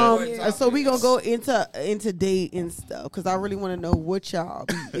said. So we gonna go into date and stuff because I really want to know what y'all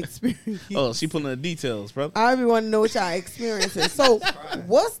be experiencing. Oh, she pulling the details, bro. I really want to know what y'all experiencing. So,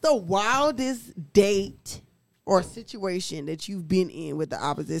 what's the wildest date or situation that you've been in with the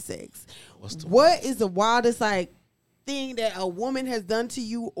opposite sex? What is the wildest thing that a woman has done to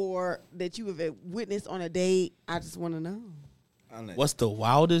you or that you have witnessed on a date? I just want to know. What's the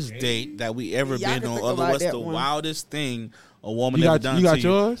wildest date that we ever been on? Or what's the wildest thing a woman ever done to you? You got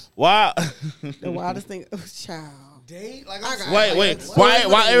yours? Wow. The wildest thing, child. Date? Wait.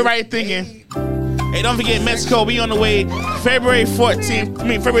 Why everybody thinking? Hey, don't forget Mexico. We on the way February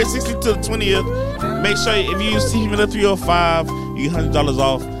 16th to the 20th. Make sure if you use Team 305, you get $100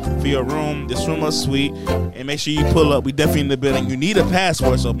 off for your room. This room is sweet. And make sure you pull up. We definitely in the building. You need a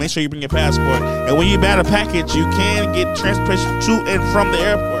passport, so make sure you bring your passport. And when you buy a package, you can get transportation to and from the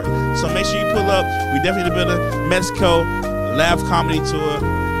airport. So make sure you pull up. We definitely in the building. Mexico Live Comedy Tour.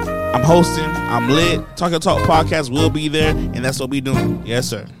 I'm hosting. I'm lit. Talk Your Talk podcast will be there, and that's what we doing. Yes,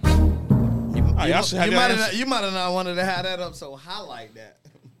 sir. You might have not wanted to have that up so high like that.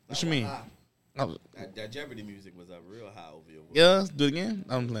 What you mean? That Jeopardy music was up real high over your voice. Yeah, do it again.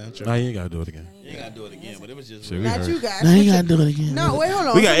 I'm playing. No, you ain't gotta do it again. You ain't gotta do it again, but it was just. Not you guys. No, you gotta do it again. No, wait, hold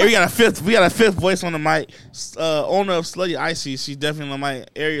on. We got a fifth voice on the mic. Owner of Slutty Icy. She's definitely on my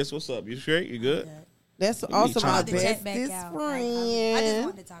Arius. What's up? You straight? You good? That's also my bestest friend. I just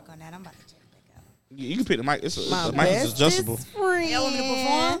wanted to talk on that. I'm about to check back out. You can pick the mic. The mic is bestest adjustable. friend. Y'all want me to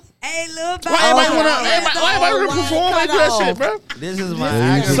perform? Hey, little baby. Why everybody want to perform like that shit, bro? This is my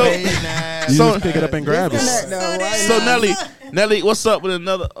aggravating ass. You just pick it up and grab it. So Nelly, what's up with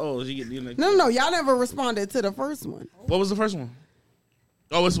another? Oh, she get No, y'all never responded to the first one. What was the first one?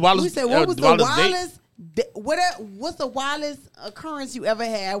 Oh, it's Wallace. We said, what was the wildest date? what's the wildest occurrence you ever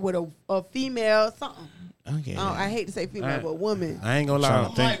had with a female something? Okay. I hate to say female, but woman. I ain't gonna lie.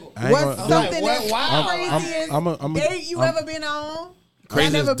 What's something that's craziest date you ever been on?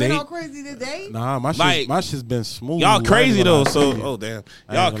 Craziest never been date? on crazy today? Nah, my shit's been smooth. Y'all crazy though, so oh damn,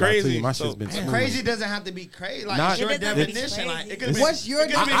 y'all crazy. My shit's been smooth. Crazy doesn't have to be crazy. Like Not- your It doesn't definition. be Like it could crazy. have What's your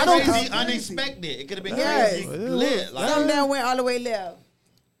been I don't crazy, know. unexpected. It could have been Yes. crazy, lit. Like Something that went all the way left.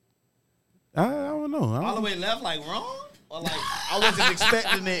 I don't know. all the way left, like wrong. Or like I wasn't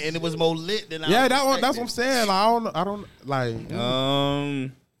expecting it, and it was more lit than I. Yeah, was that's what I'm expecting. saying. Like, I don't like.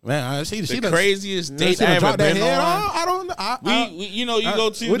 Man, she the done- crazy date she I done ever dropped that been head. on. I don't know.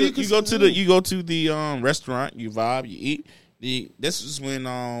 You go to the restaurant, you vibe, you eat. This is when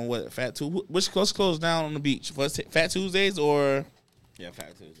Fat Tuesday. Which closed down on the beach? Fat Tuesdays or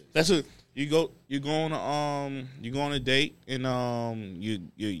Fat Tuesday. that's what you go on a date and you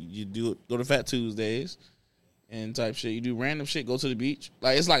go to Fat Tuesdays and type shit. You do random shit. Go to the beach.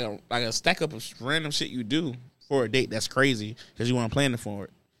 Like it's like a stack up of random shit you do for a date. That's crazy because you want to plan it for it.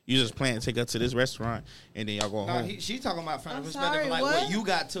 You just plan to take her to this restaurant and then y'all go home. She's talking about from the I'm perspective sorry, of like what? what you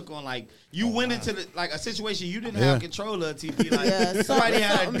got took on. Like you went into a situation you didn't have control of. TP like Yeah, somebody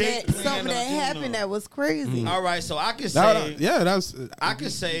had a date. something that happened that was crazy. All right, so I could say that's. I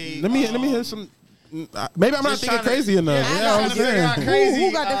could say. Let me hear some. Maybe I'm not Just thinking trying to- crazy enough. Yeah, Yeah, I'm I'm trying to figure out saying. crazy.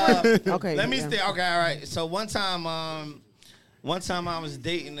 Who got the first? Okay. Let me yeah. stay. Okay, all right. So one time I was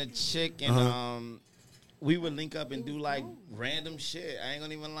dating a chick and we would link up and do like random shit. I ain't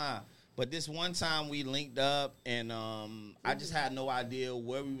gonna even lie. But this one time we linked up and I just had no idea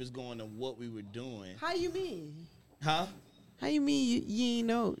where we was going and what we were doing. How you mean? Huh? How you mean you ain't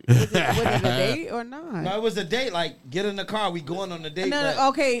know? Was it a date or not? No, it was a date. Like, get in the car. We going on a date. No, but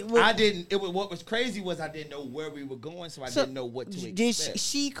okay. Well, I didn't. It was what was crazy was I didn't know where we were going, so I didn't know what to expect. Did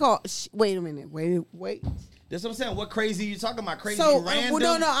she call? Wait a minute. Wait. That's what I'm saying. What crazy you talking about? Crazy So random?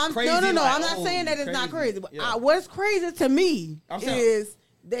 no, I'm crazy, no. like, I'm not saying that it's not crazy. But Yeah. what's crazy to me I'm saying- is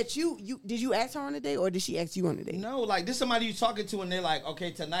that you did you ask her on a date or did she ask you on a date? No, like this somebody you talking to and they're like, okay,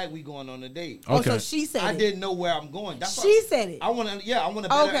 tonight we going on a date. Oh, so Okay. she said I it. didn't know where I'm going. That's She said it. I want to better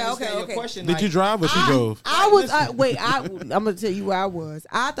understand your okay. question. Did like, you drive or she drove? I was I'm gonna tell you where I was.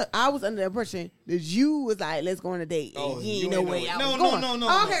 I thought I was under the impression that you was like, let's go on a date. Oh, And you you ain't know know where it. y'all No, was no, going. no, no,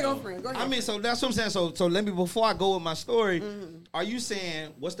 Oh, okay, no. go friend. Go ahead. I mean, so that's what I'm saying. So let me before I go with my story. Are you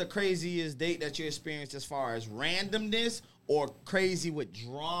saying what's the craziest date that you experienced as far as randomness or crazy with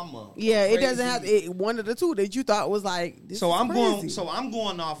drama? Yeah, it doesn't Crazy- have one of the two that you thought was like. This So is I'm crazy.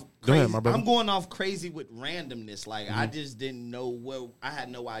 going off Go crazy. ahead, my brother. I'm going off crazy with randomness. Like I just didn't know where I had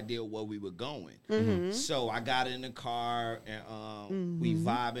no idea where we were going. So I got in the car and we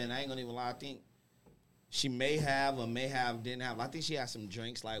vibing. I ain't gonna even lie. I think she may have didn't have. I think she had some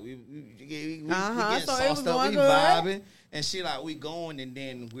drinks. Like we getting So it was sauced up. going We good. vibing, and she like we going, and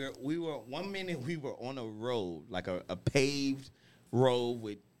then we were 1 minute we were on a road like a paved road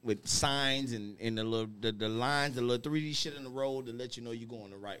with signs and the lines, the little 3D shit in the road to let you know you're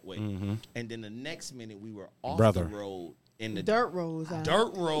going the right way. And then the next minute we were off the road in the dirt roads.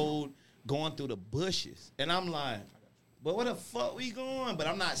 dirt road going through the bushes, and I'm like. But where the fuck we going? But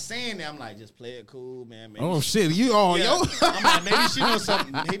I'm not saying that. I'm like, just play it cool, man. Maybe Oh shit, you all yeah. yo. I'm like, maybe she knows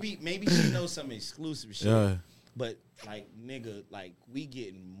something. Maybe she knows some exclusive shit. Yeah. But like, nigga, like we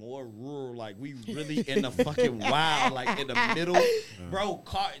getting more rural. Like we really in the fucking wild. Like in the middle, bro.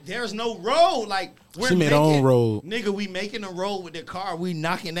 There's no road. Like we're She made her own road. Nigga, we making a road with the car. We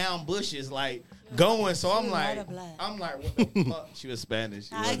knocking down bushes. Like. Going, so I'm like, what the fuck? She was Spanish.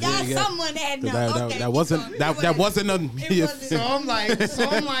 I got someone that knows. Okay, That wasn't a. So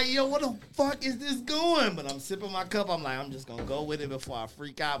I'm like, yo, what the fuck is this going? But I'm sipping my cup. I'm like, I'm just gonna go with it before I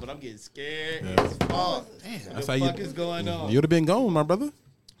freak out. But I'm getting scared as fuck. Damn, what the fuck is going on? You'd have been gone, my brother.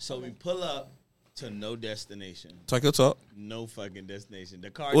 So we pull up, to no destination. Talk your talk. No fucking destination. The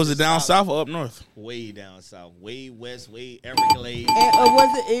car Was it just down stopped south or up north? Way down south, way west, way Everglades.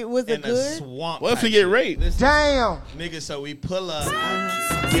 And, was it in a good? swamp. What if type you get shit. raped? Listen, Damn. nigga, so we pull up,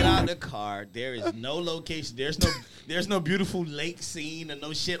 get out the car. There is no location. There's no beautiful lake scene or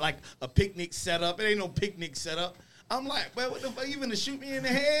no shit like a picnic setup. It ain't no picnic setup. I'm like, but what the fuck? You finna shoot me in the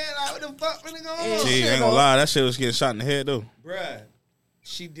head? Like, what the fuck finna go on? Gee, I ain't gonna lie. That shit was getting shot in the head, though. Bruh,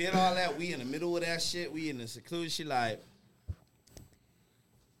 she did all that. We in the middle of that shit. We in the seclusion. She like,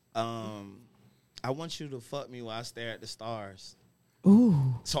 I want you to fuck me while I stare at the stars. Ooh.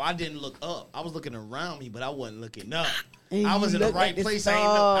 So I didn't look up. I was looking around me, but I wasn't looking up. And I was you in the looked right at the place.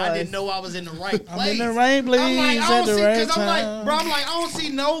 stars. I didn't know I was in the right place. I'm in the right place I'm like, I at don't the see, right because I'm like, time. bro, I'm like, I don't see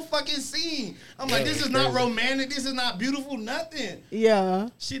no fucking scene. I'm like, this is not romantic. This is not beautiful. Nothing. Yeah.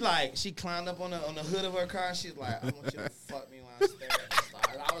 She climbed up on the hood of her car. And she's like, I want you to fuck me while I stare at the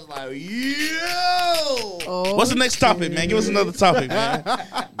stars. I was like, yo. Oh, What's the next topic, man? Give us another topic, man.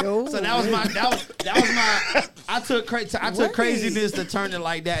 no. So that was my. I took craziness to turn it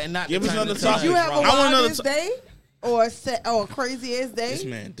like that and not. Give to us turn another it to topic. Did you have a I want another wildest day or a craziest day? This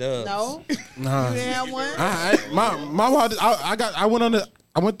man does. No. Nah. You didn't have one. My wildest,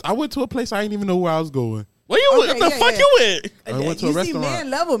 I went to a place I didn't even know where I was going. Where you Okay, with? What the yeah, fuck yeah. you with? I went to a You see, restaurant. man,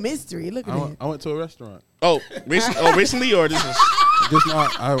 level mystery. Look at that. I went to a restaurant. Oh, recently or this is?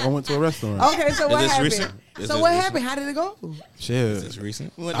 I went to a restaurant. Okay, so what this happened? recent? Is So this what recent? happened? How did it go? Shit. This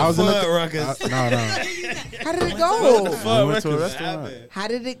recent? I was in the ruckus. No. How did it go? I went to a restaurant. How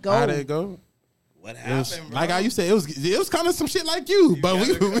did it go? How did it go? What It was, happened, bro? like how you said, it was kind of some shit like you, but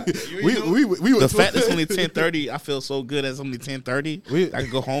we The went fact to it's only 10:30, I feel so good. It's only 10:30. I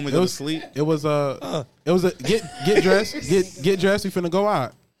can go home and go to sleep. It was a get dressed, get dressed. We finna go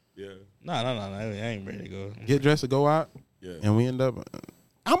out. Yeah. No. I ain't ready to go. Get dressed to go out. Yeah. And we end up.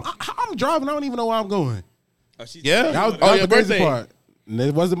 I'm driving. I don't even know where I'm going. Yeah. That was your the crazy birthday. part. And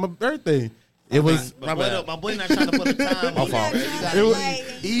it wasn't my birthday. It was. My boy not trying to put a time on fault. it. It was-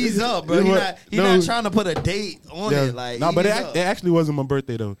 Ease up, bro. It He's was- not trying to put a date on Yeah. it. Like, No, but ease it up. actually wasn't my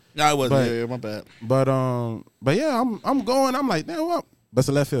birthday though. No, it wasn't. But- Yeah, my bad. But yeah, I'm going. I'm like, damn, what? Bust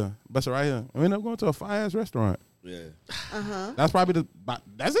a left here, bust it right here. And we end up going to a fire ass restaurant. Yeah. That's probably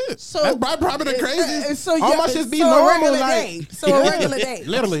that's it. So That's probably the craziest. So all yeah, my shit be so a normal, regular like day. So a regular day.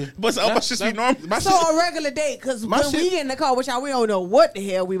 literally. But all my shit be normal. My So shit- a regular day, because My when we shit- get in the car with y'all, we don't know what the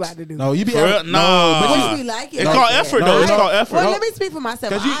hell we about to do. no, you be For real? out- Nah. but Which we like it. It's like called that. effort, No, though. It's no. called effort. Well, let me speak for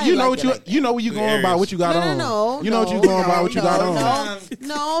myself. Because I you know like what it you like that. you know where you going by what you got on. No, you know what you going by what you got on.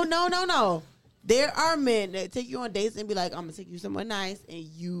 No. There are men that take you on dates and be like, "I'm gonna take you somewhere nice,"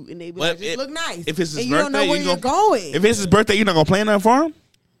 and they be like, "Just look nice." If it's his and you birthday, don't know where you you're gonna- going. If it's his birthday, you not gonna plan nothing for him?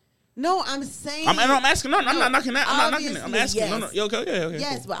 No, I'm saying. I'm asking. No, I'm not knocking that. I'm not knocking it. I'm Obviously, asking. No. yes. Okay.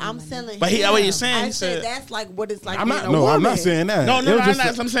 Yes, but I'm telling. But him. what you're saying, I he said said- that's like what it's like. I'm being not. a No, I'm not woman. saying that. No, It was I'm just-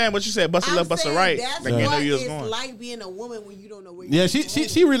 not. I'm saying what you said. Bust a I'm left, bust a saying right. That's Like you know what you was it's going. like being a woman when you don't know where. Yeah, you're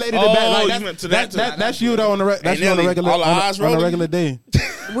she related it Oh, back. Like, you that's, went to that. that's you though on the that's Hey, you on the Nelly, regular all the eyes on a rolling? regular day.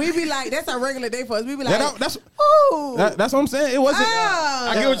 We be like, that's a regular day for us. We be like, That's ooh, that's what I'm saying. It wasn't.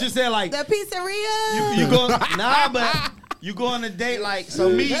 I get what you're saying. Like, the pizzeria. you go, but you go on a date. Like, so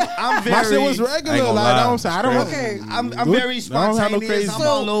me, I'm very. My shit was I ain't regular. gonna Like, lie. I'm saying, I don't. Okay. I'm Good. very I don't have no spontaneous. crazy- I'm So-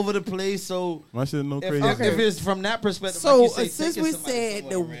 all over the place. So My shit no if, crazy. if it's from that perspective, So like you say, since taking we somebody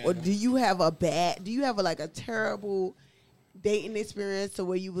said, somewhere random. do you have like a terrible dating experience to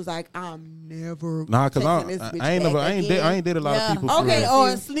where you was like, I'm never Nah, cause taking this bitch I ain't never, back again? I ain't did a lot of people. for Okay, real. or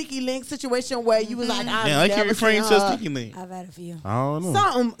a sneaky link situation where you was like, I'm Yeah, I keep never referring seeing to a her. sneaky link. I've had a few. I don't know.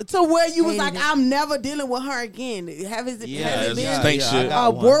 Something to where you was Hated like, it. I'm never dealing with her again. Has it it's been stink shit. I got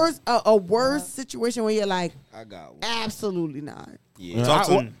a one. worse situation where you're like, I got one. absolutely not. Yeah. Talk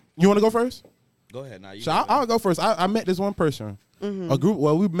to him. You want to go first? Go ahead now. You So go I'll go first. I met this one person, a group.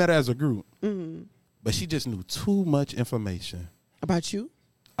 Well, we met as a group, but she just knew too much information About you?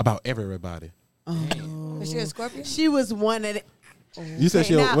 about everybody. Was she a Scorpio? She was one of the. You said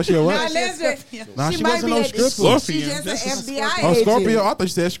she Now- what's your now what? listen, Nah, she might wasn't be no a- stripper. Scorpion. She just This an is a FBI Scorpio. Oh, agent. Scorpio. I thought you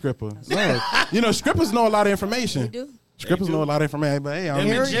said stripper. No. You know, strippers know a lot of information. They do. Strippers know a lot of information, but hey, I Them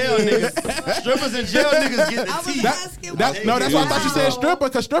mean, in jail niggas. Strippers in jail niggas get I the was tea. asking. no, that's why I thought you said Wow. stripper,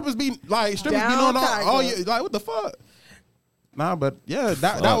 because strippers be knowing Down all tiger. you like what the fuck. Nah, but yeah,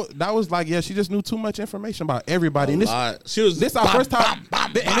 that was like, yeah, she just knew too much information about everybody. And She was. this our first time,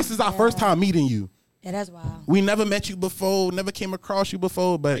 and this is our first time meeting you. Yeah, that's wild. We never met you before, never came across you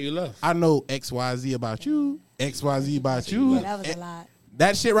before, but You left. I know XYZ about you, XYZ about you. Yeah, that was a And lot.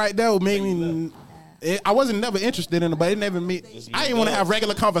 that shit right there made me. I wasn't never interested in her, but it never made. I didn't want to have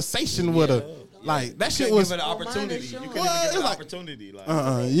regular conversation with her. Like that shit was give it an opportunity. You couldn't even give it an opportunity.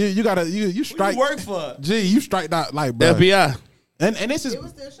 Like, you gotta you strike. What you work for? Gee, you striked out like bro. FBI. And this is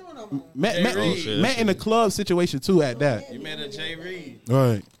met in a club situation too at that. You met a Jay Reed.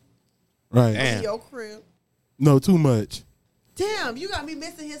 Right. Damn. Your crib. No, too much. Damn, you got me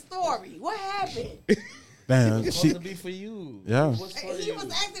missing his story. What happened? Damn, It's supposed to be for you. Yeah. He was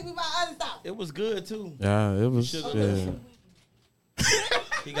asking me about other stuff. It was good too. Yeah, it was.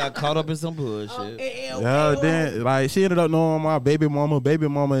 He got caught up in some bullshit. Yeah, then like she ended up knowing my baby mama,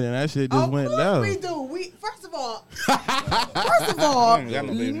 and that shit just went down. We do. First of all,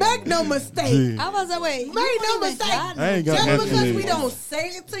 make no mistake. I was like, wait, Make no mistake. I ain't got Just nothing because to we do. don't say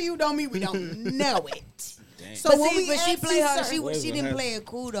it to you, don't mean we don't know it. So But, when see, we but she ask play you her. certain- She didn't play it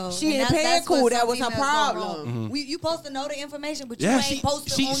cool though. She And didn't play that's it cool. what That some was her females go problem. wrong. You supposed to know the information, but you Yeah, ain't supposed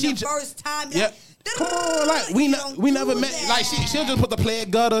to on she your ju- first time. Yep. Come on, like we never met. Like she'll just put the play at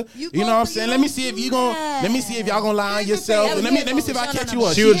gutter. You know what I'm saying? Let me see if y'all gonna lie on yourself. And let me see if I catch you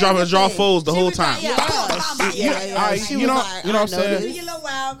up. She was dropping draw foes the whole time. Yeah. She You know was what I'm I know saying? this. Your little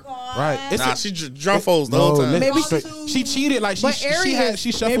wild card. Right. Nah, she draw foes the whole time. Maybe she cheated. Like But she Aries,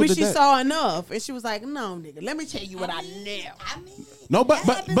 shuffled maybe the she deck. saw enough, and she was like, "No, nigga, let me tell you what I know." I mean, No, but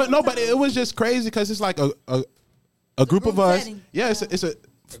that happens but sometimes. it was just crazy because it's like a group of us. setting. Yeah, it's a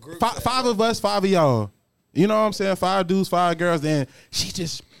five of us, 5 of y'all. You know what I'm saying? 5 dudes, 5 girls. Then she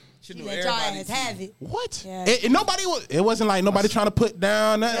just She let y'all ass have it. what? Yeah. And nobody was. It wasn't like nobody trying to put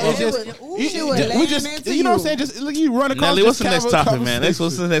down. Nothing. It's It just was- she was we laying just into you know what I'm you. saying? Just look, you run across. Nelly, what's the next this topic, man?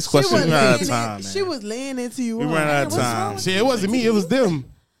 What's the next question? We run out of time, She man. was laying into you. We run out of What's wrong time. with See, it wasn't me. It was them.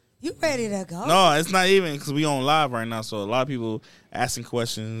 You ready to go? No, it's not even because we on live right now. So a lot of people asking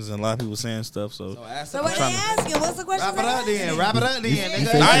questions and a lot of people saying stuff. So So what they asking? What's the question? Wrap it up then. Wrap it up then.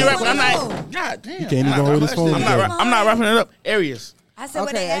 nigga. I ain't rapping. I'm No. not. God damn. He can't even hold his phone. I'm not wrapping it up. Aries. I said what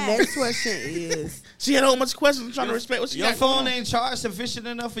Okay, they and asked. next question is: She had a whole bunch of questions. I'm trying to respect what she Your got going phone on. ain't charged sufficient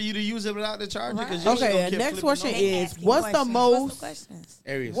enough for you to use it without the charger. Right. Cause your shit Okay, gonna and keep next flipping question over. They is: asking what's the questions. most questions?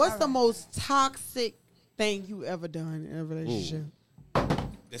 Aries. what's the most toxic thing you ever done in a relationship?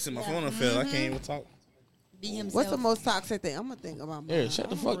 It's in my phone and fell. I can't even talk. Be himself. What's the most toxic thing? I'm gonna think about. mine. Aries, shut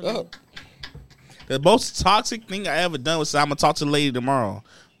the I fuck don't up. The most toxic thing I ever done was say I'm gonna talk to the lady tomorrow.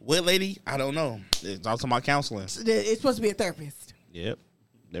 What lady? I don't know. It's talking about counseling. It's supposed to be a therapist. Yep.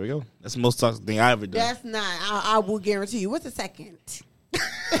 There we go. That's the most toxic thing I ever done. That's not. I will guarantee you. What's the second?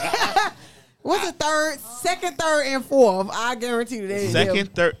 What's the third? Second, third, and fourth. I guarantee you.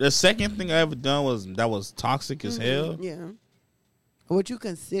 The second thing I ever done was toxic as hell. Yeah. What you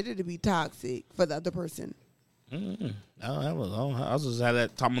consider to be toxic for the other person? I was just had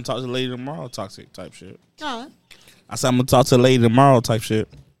that. I'm gonna talk to the lady tomorrow. Toxic type shit. Huh? I said I'm gonna talk to the lady tomorrow. Type shit.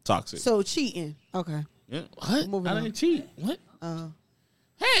 Toxic. So cheating. Okay. Yeah, what? Moving I on. didn't cheat. What?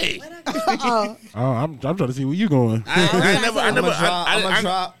 Hey. Oh, I'm trying to see where you going. I'm gonna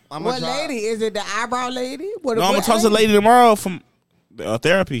drop. What lady? Is it the eyebrow lady? What, No, I'm gonna what talk to the lady tomorrow from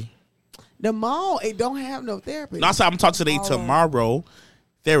therapy. The mall, it don't have no therapy. No, I said I'm gonna talk to the lady tomorrow.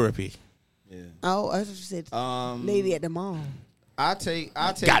 Therapy. Oh, that's what you said. Lady at the mall. I take.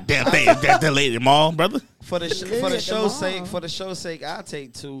 Goddamn thing. That lady at the mall, brother. For the at the show's sake, mall. for the show's sake, I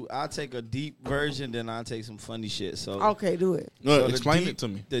take 2. I take a deep version, then I take some funny shit. So Okay, do it. No, the explain deep- it to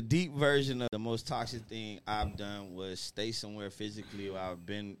me. The deep version of the most toxic thing I've done was stay somewhere physically where I've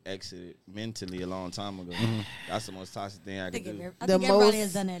been exited mentally a long time ago. That's the most toxic thing I I could think, do. I The think everybody most-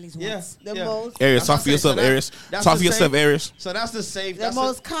 has done that at least Yeah, once. The yeah. most. Aries, That's talk what for I'm yourself, saying. So Aries. that's Talk the for yourself, same- Aries. So that's the safe. The That's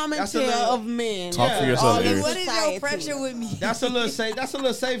most a, common that's a tale little- of men. Talk for yourself, All in Aries. What is your society. pressure with me? That's a little safe. That's a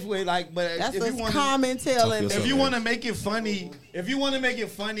little safe way. Like, but That's if you a want common tale in yourself, if you Aries. want to make it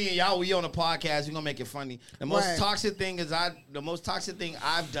funny, and y'all we on a podcast, we gonna make it funny. The most Right. toxic thing the most toxic thing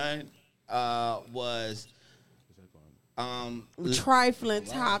I've done was trifling,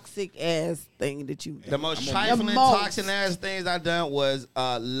 toxic ass thing that you the did. most trifling, The most. toxic ass things I done was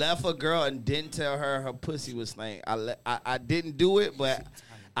left a girl and didn't tell her pussy was stank. I didn't do it, but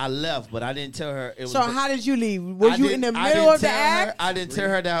I left, but I didn't tell her it was. So how did you leave? Was I you didn't- in the I middle didn't of the tell her- act? I didn't tell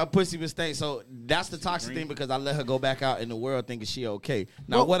her that her pussy was stank. So that's the toxic thing because I let her go back out in the world thinking she okay.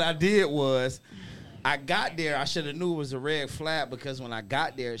 Now Well- what I did was I got there. I should have knew it was a red flag because when I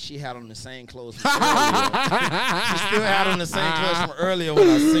got there, she had on the same clothes from earlier. She still had on the same clothes from earlier when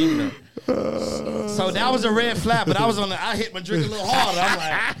I seen her. So that was a red flag. But I hit my drink a little harder.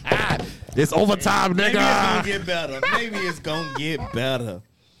 I'm like, It's overtime, maybe it's nigga. gonna get better. Maybe it's gonna get better.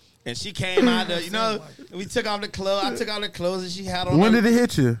 And she came out there, we took off the clothes. I took off the clothes and she had on. When did it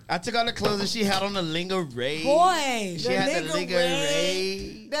hit you? I took out the clothes and she had on the lingerie. Boy, She had the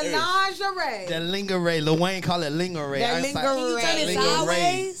lingerie. The lingerie. The lingerie. Lil Wayne call it lingerie. That I was like, lingerie. can you turn it lingerie.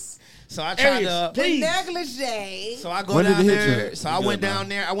 sideways? So I tried the negligee. So I go down there. So I went down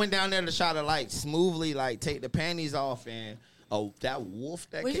there. I went down there to try to like smoothly like take the panties off and. Oh, that wolf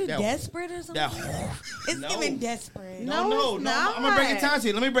that was came. You desperate or something? It's giving desperate. No. I'm gonna break it down to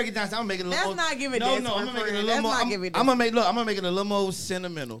you. Let me break it down. I'm gonna make it a little. That's not giving desperate. No, I'm gonna make it a little more. I'm gonna make it a little more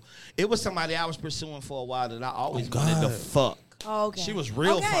sentimental. It was somebody I was pursuing for a while that I always wanted to fuck. Oh, okay. She was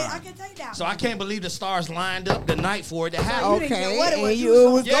real fine. I can take that. So I can't believe the stars lined up the night for it to happen. Okay, it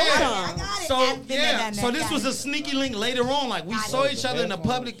was going on. So this was a sneaky link later on. Like we saw each other in a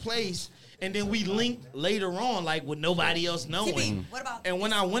public place. And then we linked later on, like with nobody else knowing. What about and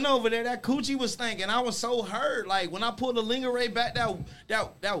when I went over there, that coochie was stinking. I was so hurt. Like when I pulled the lingerie back,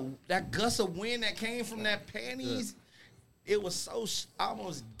 that gust of wind that came from that panties, it was so I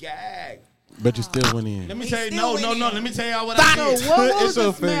almost gagged. But you still went in. Let me tell you, no. Let me tell y'all what I did. So what was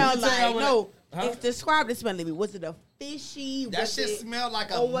the smell like? No, describe the smell to me. Was it a fishy? That shit smelled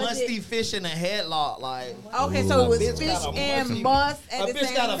like a musty fish in a headlock. Like okay, so it was fish and must at the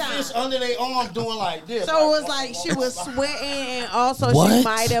same time. A bitch got a fish under their arm doing like this. So it was like she was sweating and also she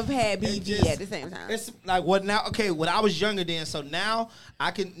might have had BV at the same time. It's like what now? Okay, when I was younger then, so now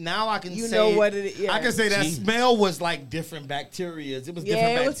I can you say know what it is. Yeah. I can say that smell was like different bacteria. It was different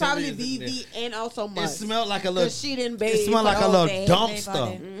bacteria. It was probably BV and also must. It smelled like a little. She didn't bathe. It smelled like a little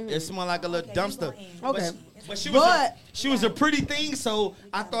dumpster. It smelled like a little dumpster. Okay. But she was a pretty thing, so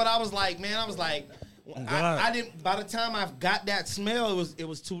I thought I was like, man, I didn't. By the time I got that smell, it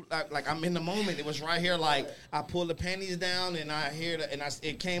was too like I'm in the moment. It was right here, like I pulled the panties down and I hear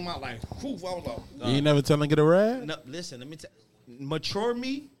it came out like, whew, I was like, you never tell them to get a rag? No, listen, let me mature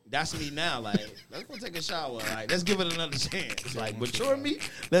me. That's me now. Like, let's go take a shower. Like, let's give it another chance. Like, mature me.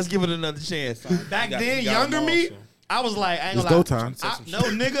 Let's give it another chance. Back then, younger me. I was like, I ain't gonna lie. It's go time. No,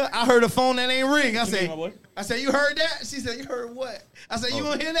 nigga, I heard a phone that ain't ring. I said, you heard that? She said, you heard what? I said, you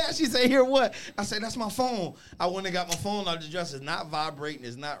gonna hear that? She said, hear what? I said, that's my phone. I went and got my phone out the dresser. It's not vibrating.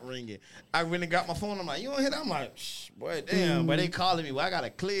 It's not ringing. I went and got my phone. I'm like, you don't hear that? I'm like, shh, boy, damn. But they calling me. Well, I gotta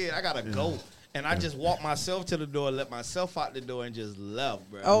clear. I gotta go. And I just walked myself to the door, let myself out the door, and just left,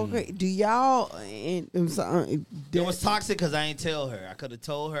 bro. Okay, do y'all? It was toxic because I ain't tell her. I could have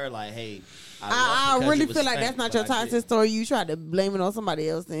told her like, "Hey, I really feel like that's not your toxic story. You tried to blame it on somebody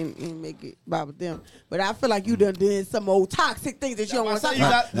else and make it about them. But I feel like you done did some old toxic things that you don't want to talk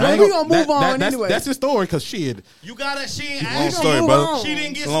about. But we gonna move on anyway. That's his story because she got it. She ain't long story, brother. She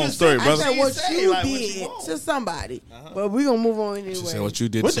didn't get long story, brother. I said what you did to somebody, but we gonna move on anyway. She said what you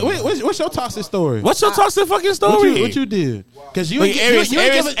did. What's your toxic story? What's your toxic fucking story? What you did? Because you ain't giving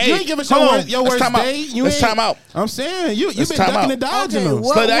your worst day. Let's time out. I'm saying you been ducking and dodging them.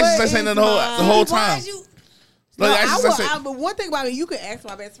 So that's saying the whole time. But one thing about me, you could ask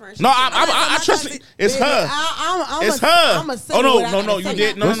my best friend. No, I trust it. It's her. It's her. Oh no, you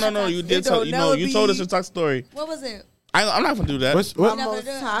did. No, you did. You told us your toxic story. What was it? I'm not gonna do that. What's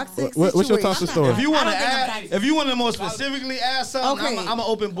your toxic story? If you want to ask, if you want to more specifically ask something, I'm an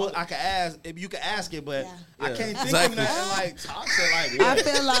open book. I can ask. If you can ask it, but I can't think of nothing like toxic. Like I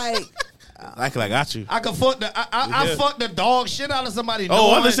feel like. I got you. I can fuck I fucked the dog shit out of somebody.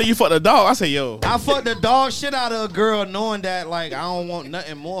 Oh, I didn't say you fucked the dog. I say yo. I fucked the dog shit out of a girl knowing that like I don't want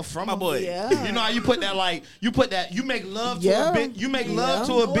nothing more from my boy. Yeah. You know how you put that you make love to a bitch. You make love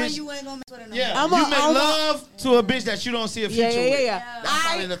to a bitch. You ain't gonna mess with her no yeah. You make love to a bitch that you don't see a future with. Yeah. That's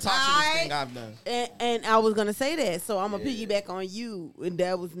probably the toxic thing I've done. And I was gonna say that, so I'm gonna piggyback on you, and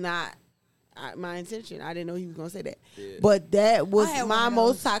that was not my intention. I didn't know he was gonna say that, but that was my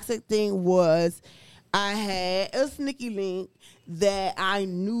most toxic thing. Was I had a sneaky link that I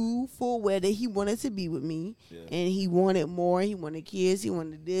knew full well that he wanted to be with me, and he wanted more. He wanted kids. He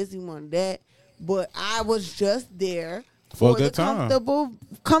wanted this. He wanted that. But I was just there for a good time.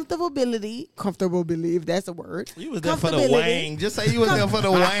 Comfortability, if that's a word. You was there for the wang. Just say you was there for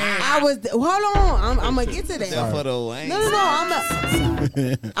the wang. I was. Hold on, I'm gonna get to that. There for the wang. No.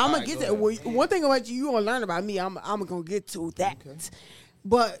 I'm gonna get to that. Well, one thing about you gonna learn about me. I'm gonna get to that. Okay.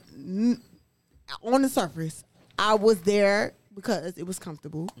 But on the surface, I was there because it was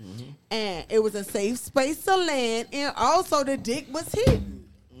comfortable, and it was a safe space to land, and also the dick was hidden.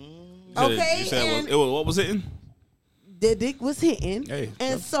 Okay, you said what was hitting? The dick was hitting,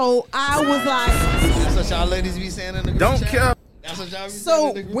 and so I was like, "That's what y'all ladies be saying in the group don't chat? care." That's what y'all be saying.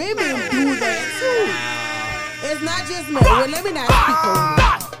 So women do that too. It's not just men. Well, let me not speak for women.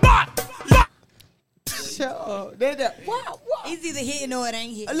 Shut up. What? It's either hitting or it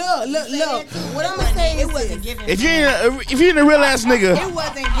ain't hitting. Look. What I'm gonna say is it wasn't given. If you ain't a real ass nigga, it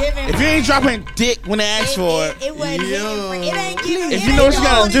wasn't given. If you ain't dropping dick when they ask for it, it wasn't given. It ain't given. If you know what you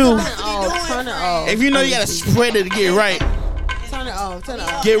gotta do, turn it off. If you know you gotta spread it to get right, turn it off. off. Turn it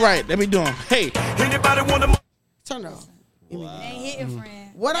off. Get right. Let me do them. Hey. Anybody want to? Turn it off. Ain't hitting, friend.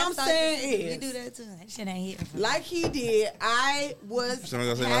 What I'm saying is, you do that too. That shit ain't hitting. Like he did, I was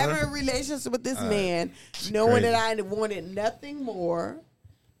Somebody gonna say having nothing? a relationship with this man, knowing that I wanted nothing more.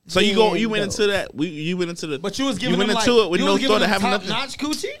 So you went into that. You went into the. But you was giving went him into it with you no was giving thought of him having top nothing. notch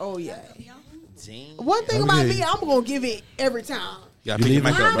coochie. Oh yeah. Damn. One thing about me, I'm gonna give it every time. You gotta pick your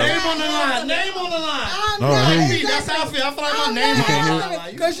mic up, bro. Name on the line. Name on the line. I'm Oh, not. I hear you. That's how I feel. I feel like my name on the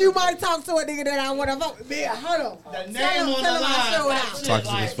line. Because you might talk to a nigga that I want to fuck with. Man, hold on. The name on the line.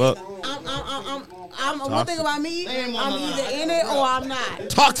 Toxic as fuck. I'm one thing about me, Name on I'm the either line. in it or I'm not.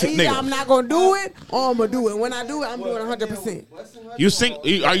 Toxic Either nigga. I'm not gonna do it or I'm gonna do it. When I do it, I'm doing 100%. You sing?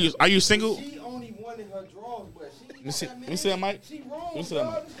 Are you single? She only wanted her drawers, but she. Let me see that mic. She wrong. Let me see that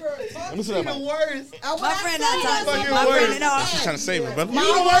mic. Let me see that mic. My friend not toxic. My friend, no. She's trying to save her, brother. You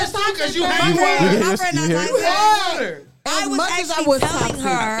the worst too, because you hang My with friend not You toxic. I As was much as I actually was telling toxic.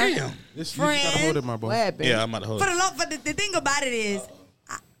 her. Damn. This you gotta hold it, my boy. What happened? Yeah, I'm about to hold it. For the thing about it is,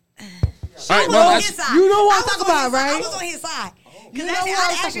 All right, I was well, on that's- his side. You know what I I'm was talking on his about, side. I right? was on his side. You Because know what I I'm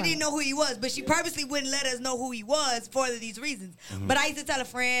actually talking didn't know who he was, but she purposely wouldn't let us know who he was for these reasons. But I used to tell a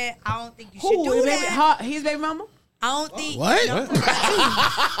friend, I don't think you should Who? do His that. his baby mama? I don't think. What? No.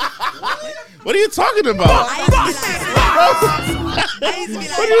 What are you talking about? I used to be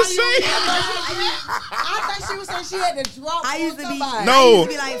like, What are you saying? I thought she was saying she had to drop I used to be. somebody. No, I used to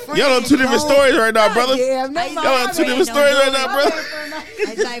be like, friend, y'all on two different don't- stories right now, brother. Yeah, Y'all on two different Don't stories do right it. now, brother.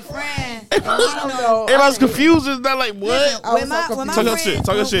 It's like, friend. I don't know. Everybody's confused. It's not like what? I was When my so friends, Talk your shit,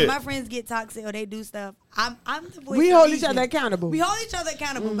 talk your shit. When my friends get toxic or they do stuff, I'm the voice. We of hold each reason. other accountable. We hold each other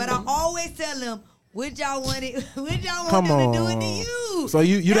accountable, but I always tell them, would y'all want it? Would y'all want Come them to do it on. to you? So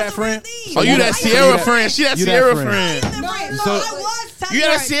you That's that the real friend? thing. Oh, you that I Sierra used to- friend? She that You that Sierra friend. friend. I was telling You got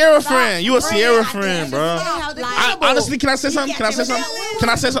a her, Sierra stop friend. You a Sierra friend. friend, bro. Like, Honestly, can I say something? Can I say something? Can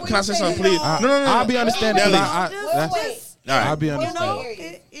I say something? Can I say something, please? No. I'll be understanding. Nelly. I'll All right. be you know,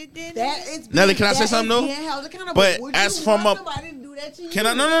 understanding. it did. That is Nelly, can I that say is something, though? being held accountable. But Would as you from want a- somebody to do that to you? Can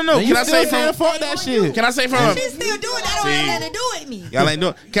I? No. You Can I still say saying from? fuck that shit? Can I say from? She's still doing that. Don't have nothing to do with me. Y'all ain't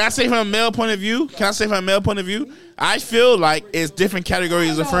doing. Can I say from a male point of view? Can I say from a male point of view? I feel like it's different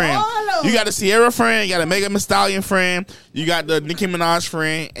categories of friend. You got the Sierra friend, you got a Megan Thee Stallion friend, you got the Nicki Minaj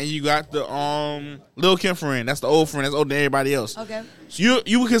friend, and you got the Lil Kim friend. That's the old friend. That's older than everybody else. Okay. So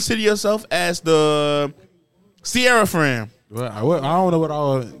you would consider yourself as the Sierra friend. Well, I don't know what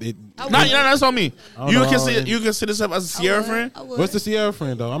all. No, that's on me. I don't You know would how consider it- you consider yourself as a Sierra friend. What's the Sierra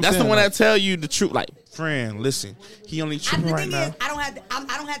friend though? That's the saying, one like, that tell you the truth. Like, friend, listen, he only tripping The right thing now. is, I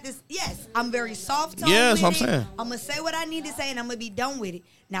don't have this. Yes, I'm very soft tone. Yeah, that's with what I'm it. saying. I'm gonna say what I need to say, and I'm gonna be done with it.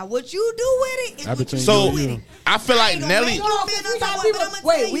 Now, what you do with it is That what you between do So with it. I feel like ain't gonna Nelly. make you feel no type of way, but I'ma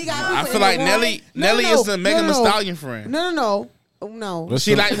tell we you. got. I people feel in like the Nelly world. Nelly is the Megan Thee no. Stallion friend. No. What's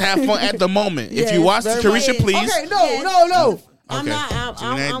She up? likes to have fun at the moment. If you Yes, watch the very Carisha, much. please. Okay, Yes. no. I'm Okay. not. So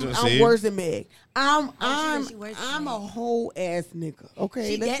you ain't doing- I'm see? worse than Meg. I'm she worse than I'm a Meg. whole ass nigga.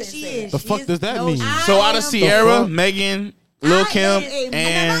 Okay, She let's say is. The She fuck is does that no mean? shit. So out of am- Sierra, fuck? Megan, Lil Kim, And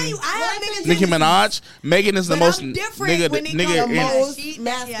and I have niggas Nicki tendencies. Minaj, Megan is the But most I'm different nigga. when it Nigga, comes to in- most she-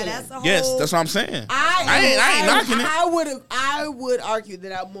 masculine. Yeah, that's a whole. yes, that's what I'm saying. I ain't knocking it. I would argue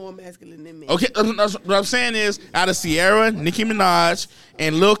that I'm more masculine than Meg. Okay, that's what I'm saying is out of Sierra, Nicki Minaj,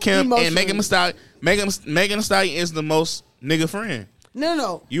 and Lil Kim, Emotionally. and Megan Thee Stallion, Megan Thee Stallion is the most nigga friend.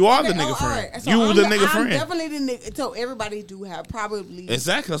 No. You are the nigga all friend. right. So You I'm the nigga I'm friend. definitely the nigga. So everybody do have probably.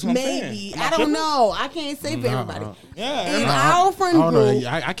 Exactly, that's what I'm saying. Maybe. Am I I don't tripping? know. I can't say for everybody. Yeah. In I our friend don't know.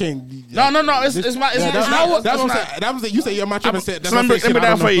 group, I can't. No. It's my. It's Yeah, not. that was that was it. You say you're my trip and said. So let me break it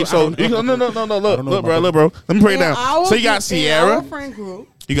down for you. So no. Look, bro. Let me break it in down. our So you got group- in Sierra. our friend group.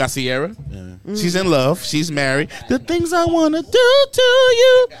 You got Sierra. She's in love. She's married. The things I wanna do to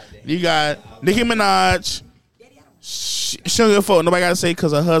you. You got Nicki Minaj. She don't give a fuck. Nobody got to say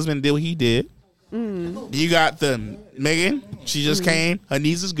because her husband did what he did. You got the Megan. She just came. Her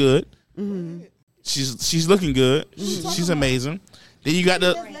knees is good. She's looking good. She's amazing. Then you got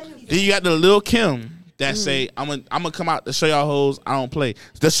the Lil Kim that say I'm gonna come out to show y'all hoes I don't play.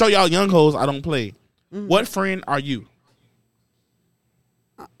 To show y'all young hoes I don't play. What friend are you?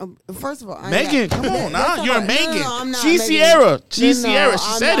 First of all, Megan, come on now. You're Megan. No, I'm not She's Megan. Sierra. She's No, Sierra. She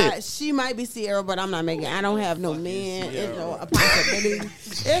I'm said not. it. She might be Sierra, but I'm not Megan. I don't have no man. There's no possibility.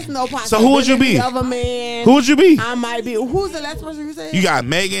 There's no possibility. So who would you be? Of a man. Who would you be? I might be. Who's the last person you said? You got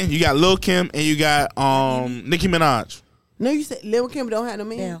Megan, you got Lil Kim, and you got Nicki Minaj. No, you said Lil Kim don't have no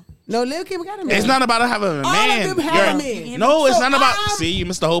man. Yeah. No, Lil Kim got a man. It's not about having a All man. of them have a You're- man. No, it's So not about. I'm- See, you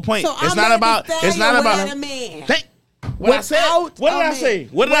missed the whole point. So It's I'm not Megan about. Thee It's not Stallion about. with a man. Thank- What I said? What did I say?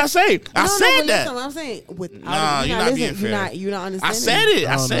 What did I say? I said that. I'm saying without. Nah, you're not being fair. You're not understanding. I said it.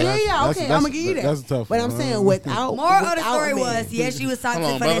 I said it. Yeah, okay. I'm gonna give you that. That's a tough But one. I'm saying without. Moral of the story was, yes, she was toxic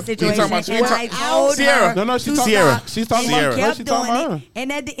for that situation, and I told her. No, she's to Sierra. stop, She's talking and about she her. kept She's talking doing about it. her.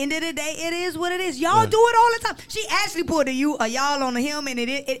 And at the end of the day, it is what it is. Y'all do it all the time. She actually put a y'all on him, and it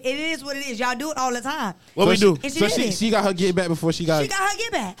is what it is. Y'all do it all the time. What we do? And So she got her get back before she got. She got her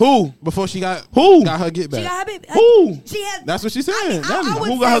get back. Who? Before she got. Who? Got her get back. She got her get back. Who? She has. That's what she said. I would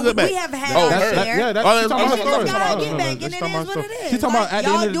Who got her say get back? we have had Oh, our her. share. Yeah, that's Oh, she's talking that's about She her just story. got her No, get no, back, no, and she's it talking is about what her it story. is. She's talking about at the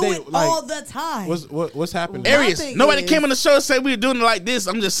Y'all end of the do day, it like, all the time. What's happening? Aries. thing Nobody is- came on the show and said we were doing it like this.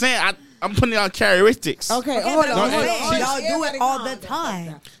 I'm just saying. I'm putting out characteristics. Okay, Okay, hold but on. I'm Hold saying, on. y'all do Everybody it all calm the down.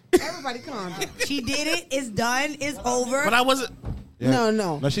 time. Everybody calm down. She did it. It's done. It's over. But I wasn't. Yeah.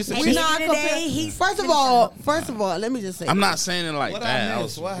 No. She said. At We're the not end of the day, comparing. he's First of all, let me just say. I'm not saying it like What I that. I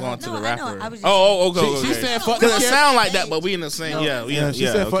missed? was What going to No, the I know. rapper. I was just Okay. She said fuck Because the it sound like that, but we in the same. Yeah, She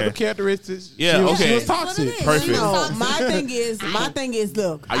said fuck the okay. characteristics. Yeah, She okay. was toxic. Perfect. No, my thing is,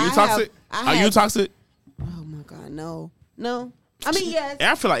 look. Are you toxic? Are you toxic? Oh my God, no. I mean, yes.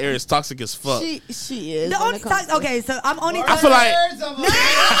 Yeah, I feel like Aries toxic as fuck. She is. the when only it comes to- okay. So I'm only. I feel like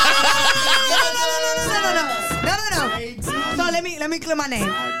No. So let me clear my name.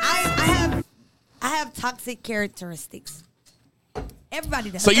 I have toxic characteristics.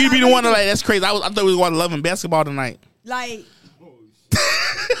 Everybody does. so. You But be I the really one that do. like that's crazy. I thought we were loving basketball tonight. Like.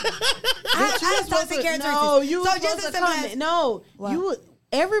 I have toxic characteristics. No, you so were just supposed as to simple come as in. No, What?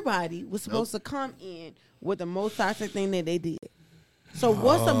 everybody was supposed to come in with the most toxic thing that they did. So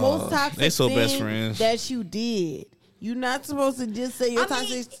what's the most toxic they so thing best friends. that you did? You're not supposed to just say your I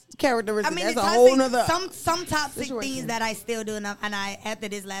mean- toxic characteristic. I mean, That's the a toxic, whole nother. some toxic situation. things that I still do, and I after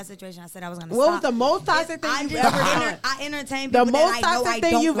this last situation, I said I was gonna What stop. was the most toxic thing I you've just ever done? I entertain The people that most I know toxic I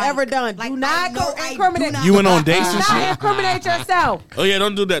thing don't you've like. ever done. Like, Do I not know go I incriminate. do not You went on like- dates and Do shit? not incriminate yourself. Oh yeah,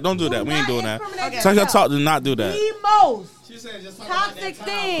 don't do that. Don't do that. We ain't doing that. Talk your talk. Do not do that. The most toxic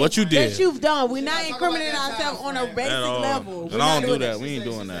thing What you did. that you've done. We're not incriminating ourselves on a basic At all. level. And I don't do that. We ain't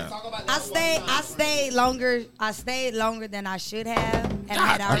doing that. I stayed longer than I should have, and I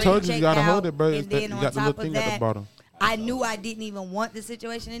had I already told you checked gotta out. hold it, bro. And then You on got the top little of thing at the that, bottom. I knew I didn't even want the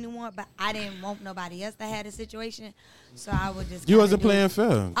situation anymore, but I didn't want nobody else to have the situation, so I would just. You wasn't kinda playing do,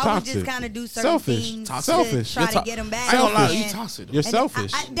 fair. I would Toxic. just kind of do certain Selfish. things Selfish. to try You're to get them back. I ain't gonna lie. and- You toxic. You're and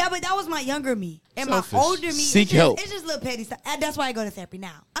selfish. That was my younger me. And Selfish. my older me, Seek it's just, help. It's just little petty stuff. And that's why I go to therapy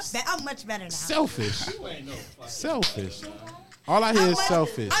now. I'm much better now. Selfish. Selfish. All I hear is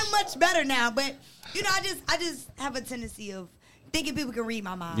selfish. I'm much better now, but you know, I just have a tendency of thinking people can read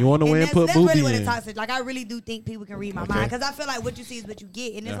my mind. You wanna And win, put that's really booby what in. it's toxic. Like I really do think people can read my mind because I feel like what you see is what you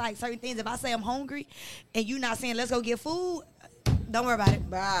get, and it's like certain things. If I say I'm hungry, and you not saying let's go get food, don't worry about it.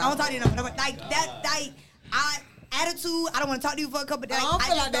 Wow. I don't talk to you no more. Like that, attitude. I don't want to talk to you for a couple days. I don't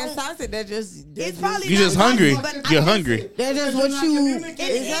feel like just that's toxic. That just It's probably You not just hungry. toxic, but You're I hungry. that's just what you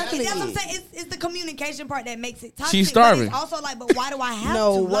exactly. That's what I'm saying. It's the communication part that makes it toxic. She's starving. But it's also like, but why do I have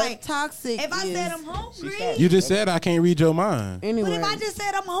know to? what Like, toxic if I is. said I'm hungry, You just said I can't read your mind. Anyway, but if I just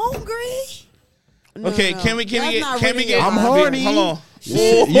said I'm hungry, Okay, can we That's not can we really get? your I'm mind. horny. Hold on. You-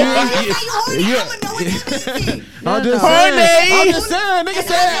 if I say horny, Yeah. I'm gonna know what that means. I'm just Horny. saying. I'm just saying. Nigga And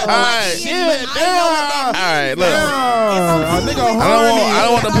said. I know All what right. it is, Shit, but I know what that All right, look. A nigga I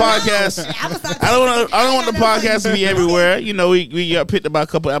don't want the means. podcast. I'ma start I don't want the podcast to be everywhere. You know, we got picked about a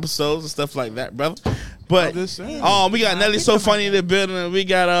couple episodes and stuff like that, brother. But I'm just saying. we got Nelly So Funny in the building. We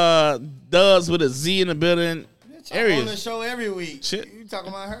got Dubs with a Z in the building. On the Areas. show every week. Shit. You talking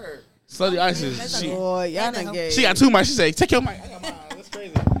about her? Slutty Isis. Boy, y'all done gave. She got too much. She said, "Take your mic." I got mine. That's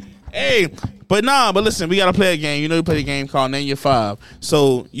crazy. Hey, but listen, we gotta play a game. You know, we play a game called Name Your Five.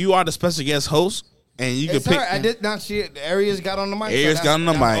 So you are the special guest host, and you It's can pick. her. I did not see it. Areas got on the mic. Aries got on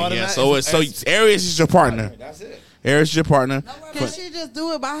the mic. Yeah. automatic. So Aries is your partner. That's it. Aries is your partner. Can she just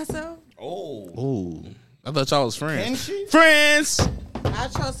do it by herself? Ooh, I thought y'all was friends. Can she? Friends. I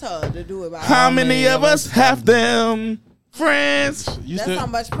trust her to do it by How herself. many of us have them? Friends. You That's still, how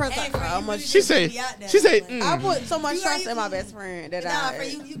much pressure. Hey, friend, How you much? really She said. be out there, She said. like- I put so much You trust are- in my best friend that Nah, I. for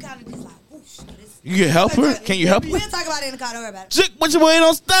you kind of just like, whoosh. This. You can help her. Can you help her? We'll talk about it in the car. Don't worry about it. Chick, what your boy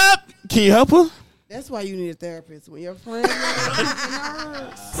don't stop? Can you help her? That's why you need a therapist. When your friend, so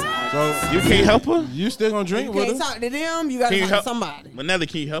You can't help her. you still gonna drink you with can't her? talk to them. You gotta Can you talk help to somebody. But Nelly,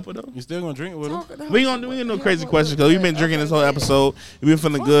 can you help her though? You still gonna drink with her? We gonna do crazy questions because we've been drinking this whole episode. We've been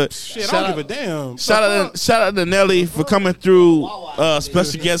feeling good. Shit, I don't give a damn. Shout out to Nelly for coming through.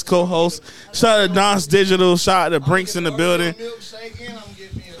 Special guest co-host. Shout out to Don's Digital. Shout out to Brinks in the building. Milkshake and I'm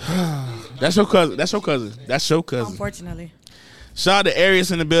getting me a That's your cousin. That's your cousin. That's your cousin. Unfortunately. Shout out to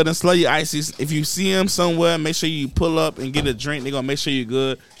Arius in the building. Slow your ices. If you see him somewhere, make sure you pull up and get a drink. They're gonna make sure you're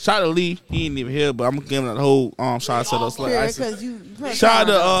good. Shout out to Lee. He ain't even here, but I'm gonna give him that whole shout out to those slow ices. Shout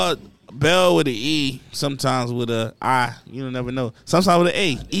out to Bell with an E. Sometimes with a I. You don't never know. Sometimes with an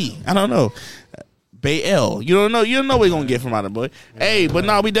A. E. I don't know. Bay L. You don't know. You don't know what you're gonna get from out of boy. Hey, but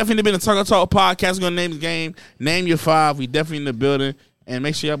no, we definitely been a Talk podcast. We're gonna name the game. Name your 5. We definitely in the building. And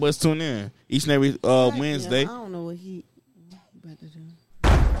make sure y'all boys tune in each and every Wednesday. I don't know what he about to do.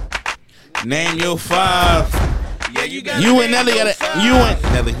 Name your 5. Yeah, you got. You and Nelly got to. You and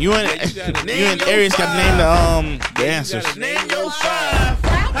Nelly. You and Aries got to name the answers. Name your 5.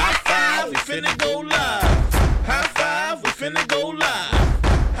 High 5. We finna go live. High 5. We finna go live.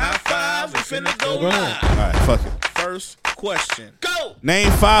 High 5. We finna go live. All right, fuck it. First question. Go.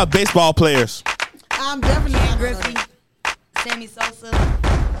 Name 5 baseball players. I'm definitely Ken Griffey, Sammy Sosa,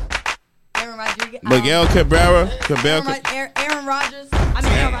 Aaron Rodriguez, Miguel Cabrera. Aaron Rodgers.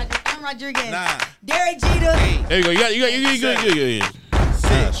 Aaron Rodriguez. 9. Derek Jeter. 8. There you go. You got. You.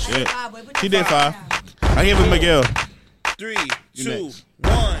 6. Shit. Put He your did 5. down. I gave him Miguel. 3, You 2, next.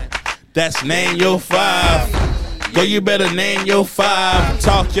 1. That's name your 5. Go, you better name your 5.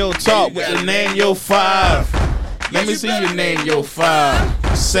 Talk your talk with the name your 5. Let me see you name your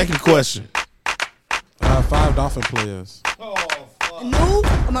 5. Second question. 5 Dolphin players. New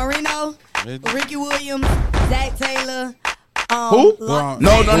Marino, Ricky Williams, Zach Taylor. Who? Well,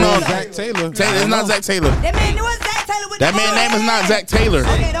 No. Zach Taylor. It's not Zach Taylor. That man, it was Zach Taylor with That man's name is not Zach Taylor.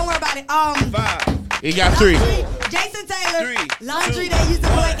 Okay, don't worry about it. 5. He got 3. Jason Taylor, 3, Laundry that used to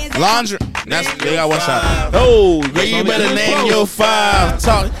play against Laundry. They got one shot. Oh, girl, you better name your 5.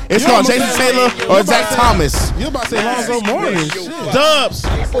 Talk. It's called Jason Taylor or Zach Thomas. You about to say Lonzo Mourning? Dubs.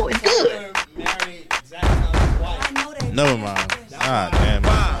 I know that. Never mind. God damn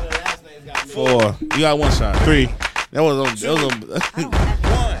it. 4. You got one shot. 3. That was on.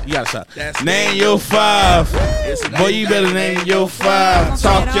 You got a shot. Name your 5. Boy, you better name your 5.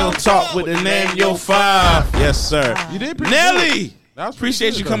 Talk your talk with the name your 5. Yes, sir. You did pretty Nelly. good. That was pretty Appreciate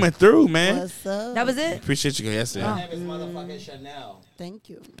good, you though. coming through, man. What's up? That was it? Appreciate you. Yes, sir. Motherfucking Chanel. Thank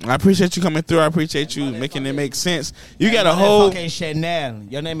you. I appreciate you coming through. I appreciate you making it make sense. You got a whole. Fucking Chanel.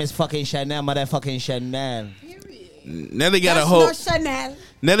 Your name is fucking Chanel, motherfucking Chanel. Nelly got a That's whole. not Chanel.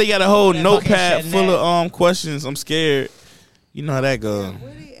 Nelly got a whole That notepad fucking full Chanel. of questions. I'm scared. You know how that goes.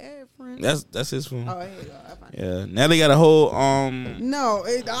 Where they at, friend? That's his phone. Oh, here you go. I found it. Yeah, Nelly got a whole No,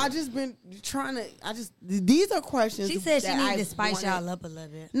 I just been trying to. These are questions. She said she that needed I to spice wanted- y'all up a little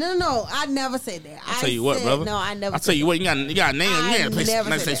bit. No, I never said that. I'll tell you what, said- brother. No, I never. I'll tell you what. You got a name. I You ain't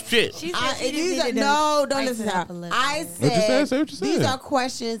never say said that. shit. She I, said she these just are, needed to no, don't spice listen it to up a her. little I bit. What you said? said Say what you these said. are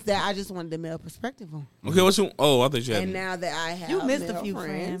questions that I just wanted the male perspective on. Okay, what's you? Oh, I thought you had. And now that I have You missed a male few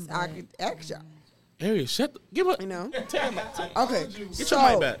friends, friends, I but- could extra. Ariel, shut. Give up. You know. Tell me. Okay. Get your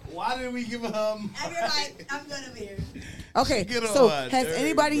mic back. Why did we give him? I'm gonna be here. Okay. Get So on has dirty,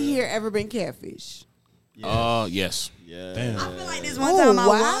 anybody here ever been catfish? Yes. Damn. I feel like this one Oh time I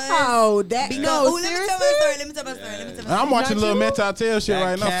was. wow! That Because, no, let me tell my seriously. story. Let me tell my story. I'm watching Not little you? mental tell shit That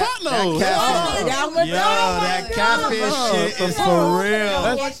right now. cat- Fuck no. that catfish- That was Yo, that catfish shit is for real.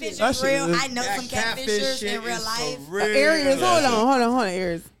 Catfish that is shit real. is- I know That some catfish catfishers shit in real is life. for real. Aries, hold on,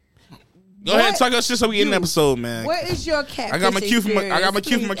 Aries. Go ahead, What? talk your shit so we get in the episode, man. What is your catfish? I got my cue from my- I got my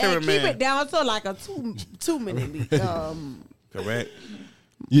cue from my experience? And cameraman. Keep it down to like a 2 minute. Correct.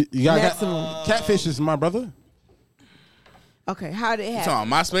 You got Maximum. catfish is my brother. Okay, how did it You happen?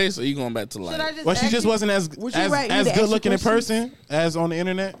 talking about MySpace or you going back to Should like? I just Well, she ask just you- wasn't as Would you rate me to ask good you looking in questions? person as on the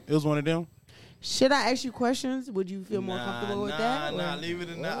internet. It was one of them. Should I ask you questions? Would you feel more comfortable with that? Nah, or- leave it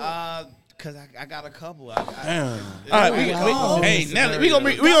in the. Cause I got a couple. I Damn. All right, hey Nelly, we gonna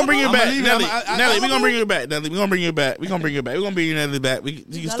bring you I'ma back, leave it. Nelly. I- Nelly, we gonna bring you back, Nelly. We gonna bring you back. We gonna bring you back. We gonna bring you Nelly back. You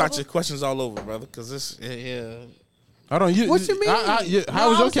can start gullible? your questions all over, brother. Cause this, yeah. Hold on. What you mean? How No, was I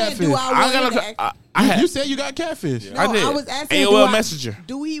your saying, catfish? do I want got him a. to ask- I had. You said you got catfish. No, I did. I was asking. AOL do I- Messenger.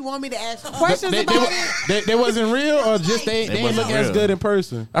 Do he want me to ask questions They, about it? they wasn't real, or just they didn't wasn't look as real. good in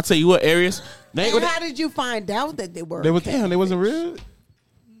person. I tell you what, Aries. They And how did you find out that they were? they was damn. They wasn't real.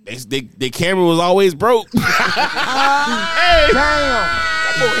 They camera was always broke.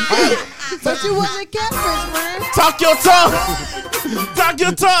 But you wasn't catfish, man. Talk your talk. Talk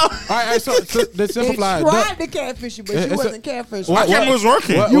your talk. All right, so the They simplified. tried to catfish you, but you it's a- wasn't catfish. What- My camera was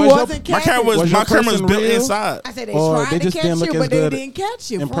working. what- You was your- wasn't My camera catfish. Was my your camera was person built real? inside. I said they Or tried they to just catch didn't look you, as but they good didn't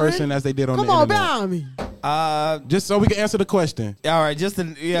catch you. in friend. person as they did on Come the on, internet. bound me. Just so we can answer the question. All right, just to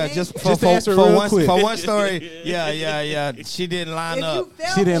Just to answer real quick. for one story. Yeah. She didn't line If up. you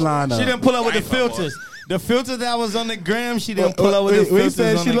felt She didn't line up. She didn't pull up with the filters. The filter that was on the gram, she didn't pull up with the We filters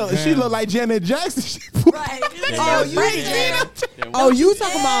said on she the looked. gram. She looked like Janet Jackson. She Right. You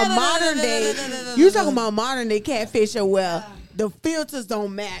talking about modern day? You talking about modern day catfish? Well, the filters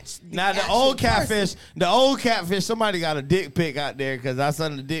don't match. Now the old catfish, somebody got a dick pic out there because I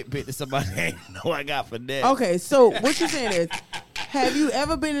sent a dick pic to somebody I ain't know I got for that. Okay, so what you saying is, have you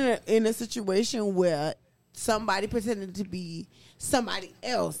ever been in a situation where somebody pretended to be somebody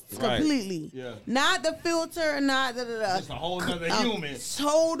else completely? Yeah. Not the filter, not just a whole other human.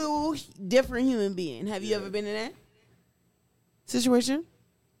 Total different human being. Have you ever been in that situation?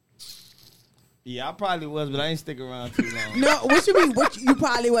 Yeah, I probably was, but I ain't stick around too long. No, what you mean? What you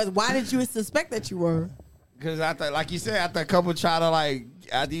probably was? Why did you suspect that you were? Because after, like you said, after a couple try to like,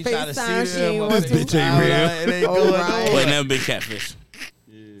 after you try to FaceTime, see she them, ain't want This bitch ain't real. It ain't going right. on. But never been catfish.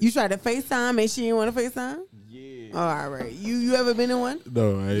 You tried to FaceTime and she didn't want to FaceTime? Yeah. All right. You ever been in one?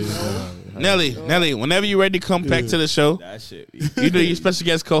 No, I ain't. Nelly, whenever you ready to come back to the show, That shit. you know your special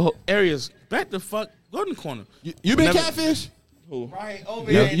guest co-host Areas. Back the fuck, go in the corner. You been catfish? Right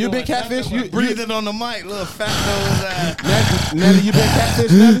over Yeah, here. you been catfish? You breathing on the mic, little fat nose ass. Nelly, you been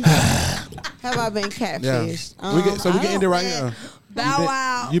catfish, Nelly? Have I been catfished? We can end it right here. Bow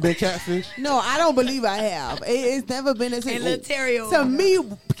Wow. You been catfish? No, I don't believe I have. It's never been a And thing. Letario. To me,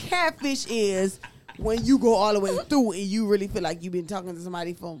 catfish is when you go all the way through and you really feel like you've been talking to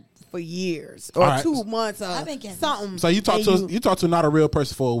somebody for years or All right. 2 months or I've been catfished. something. So you talk to not a real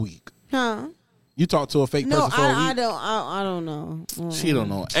person for a week. Huh? You talk to a fake No, person for a week. I don't know. She don't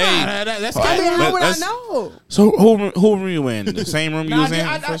know. Hey, That's I mean, how would I let's- know? So who room you in? The same room you Nah, was in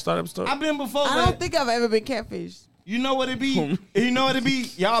I- when you first started episode? I've been before. I don't think I've ever been catfished. You know what it be? You know what it be?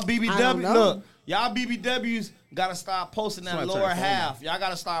 Y'all I don't BBW. know. Look, y'all BBWs gotta start posting that Somebody lower turn the phone half. Y'all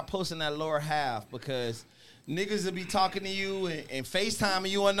gotta start posting that lower half because niggas will be talking to you and FaceTiming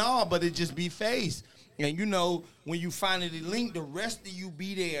you and all, but it just be face. And you know, when you finally link, the rest of you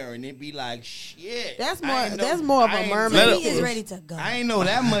be there and it be like, shit. That's I ain't more. know- That's more of I a ain't- mermaid. He is ready to go. I ain't know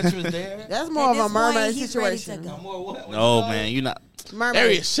that much was there. That's more At of a this mermaid point, he's ready to situation. go. More what? No, man, you not. Mermaid.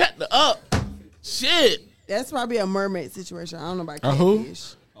 Areas, shut the up. Shit. That's probably a mermaid situation. I don't know about A who?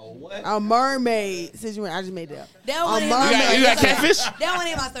 catfish. Oh, what? A mermaid situation. I just made that up. That A one mermaid. You got catfish? That one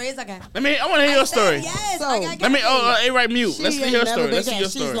ain't my story. It's okay. I want to hear your story. Yes, So, I got Let me. catfish. Hey, right, mute. Let's She hear ain't your never story. been Let's hear your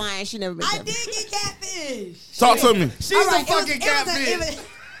catfished. She's story. lying. She never been I catfished. did get catfish. Talk to me. She's All a right, fucking catfish.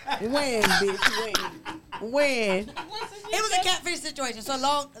 When, bitch? When? It was a catfish situation. So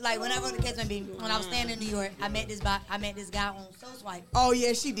long, like whenever the case may be, when I was staying in New York, I met this guy on SoulSwipe. Oh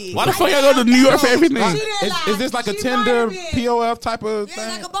yeah, she did. Why the fuck y'all go to New York for everything? She didn't lie. Is this like a She Tinder, might have been. POF type of Yeah, thing?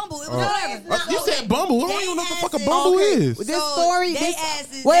 like a Bumble. It was whatever. You said Bumble. I don't even know what the fuck a They Bumble asses- is. This So story. they This,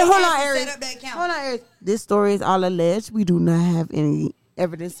 asses- wait, they hold on, asses Eric. set up that account. Hold on, Eric. This story is all alleged. We do not have any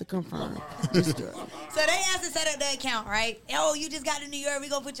evidence to confirm this story. So they asked to set up the account, right? Oh, you just got to New York. We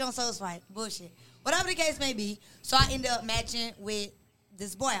gonna put you on SoulSwipe. Bullshit. Whatever the case may be. So I ended up matching with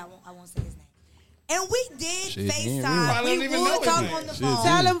this boy. I won't say his name. And we did Shit, FaceTime. I don't We even know would his talk name. on the Shit, phone.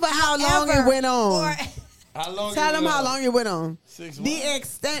 Tell him for how long it However, went on. How long? Tell him how long it went on. 6 months. The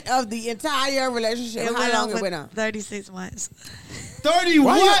extent of the entire relationship. How long it went on. 36 months. 30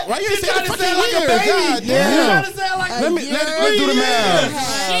 Why you- what? why you You say trying the to sound fucking like a years? baby? God You damn. trying to sound like Let's do the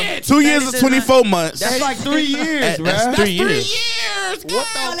math. 2 years and 24 months. That's like 3 years, bro. That's 3 years. So let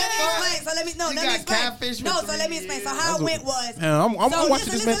me explain. So let me You let me got explain. catfish for No, so 3 let me explain. So how it went was. Man, I'm So watching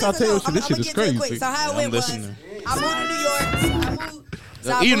this man try to tell you shit. This shit is crazy. So how it I'm went was, listening. I moved to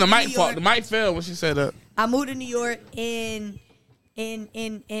New York. Even the mic fault. The mic fell when she said that. I moved to New York in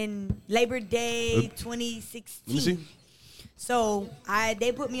Labor Day 2016. Let me see. So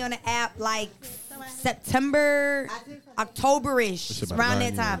they put me on the app like September, October-ish, about around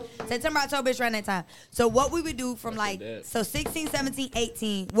 9 that time. September, October-ish, around that time. So what we would do from like, so 16, 17,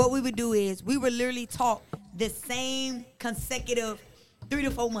 18, what we would do is we would literally talk the same consecutive 3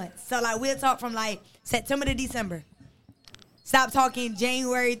 to 4 months. So like we'll talk from like September to December. Stop talking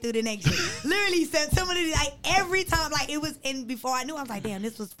January through the next year. Literally September to like every time, like it was in before I knew, I was like, damn,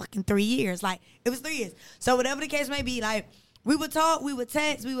 this was fucking 3 years. Like it was 3 years. So whatever the case may be, like we would talk, we would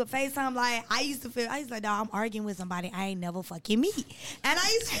text, we would FaceTime. Like I used to like, dog, I'm arguing with somebody I ain't never fucking meet. And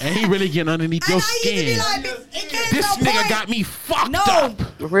I used to, And he really getting underneath your and I used to be skin. like, it came This to the nigga point, got me fucked no, up.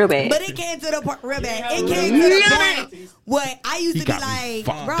 Real bad. but it came to the point, real bad. It came to the point where I used He to be got me like,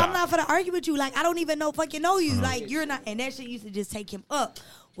 fucked bro, I'm up. not finna argue with you. Like, I don't even fucking know you. Like, you're not. And that shit used to just take him up.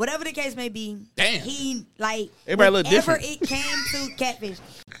 Whatever the case may be, Damn. he, like, Everybody look whenever different. it came to catfish,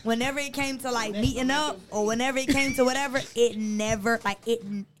 whenever it came to, like, meeting up or whenever it came to whatever, it never, like, it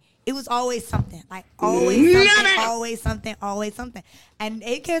was always something. Like, always something. And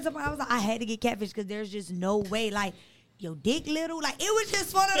it came to the point, I was like, I had to get catfish because there's just no way. Like, your dick little? Like, it was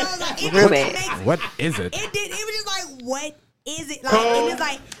just one of those, like, it didn't make, What is it? it was just like, what is it? Like, and it's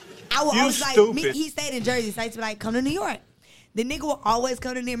like, I was like, he stayed in Jersey, so I used to be like, come to New York. The nigga will always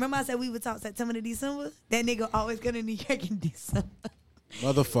come to New York. Remember I said we would talk September to December? That nigga always come to New York in December.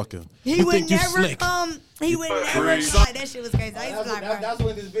 Motherfucker. He would never come. He would never like that shit was crazy. I used to be like, that's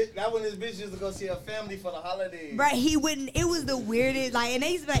when this bitch used to go see her family for the holidays. Right, he wouldn't. It was the weirdest. Like, and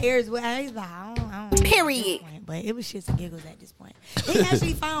they used to be like, Aries, and I used to be like, I don't. Period. But it was shits and giggles at this point. They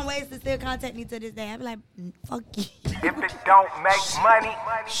actually found ways to still contact me to this day. I'd be like, fuck you. If it don't make money,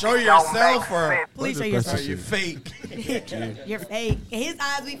 show yourself or please show yourself. You're fake. You're fake. In his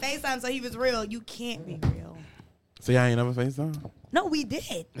eyes, we FaceTime, so he was real. You can't be real. So y'all ain't never FaceTime? No, we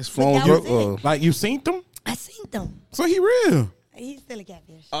did. His phone broke. Like, you seen them? I seen them. So he real. He's still a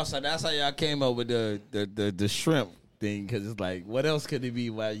catfish. Oh, so that's how y'all came up with the shrimp thing, because it's like, what else could it be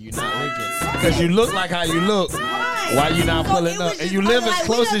while you not looking? Because you look like how you look. Why you not pulling up? And you live as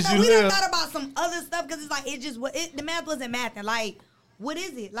close as you live. We thought about some other stuff, because it's like, the math wasn't mathing. Like, what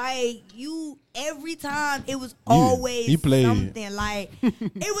is it? Like, every time it was always something. Like,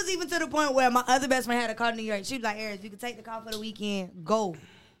 it was even to the point where my other best friend had a car in New York. She was like, Aries, you can take the car for the weekend. Go.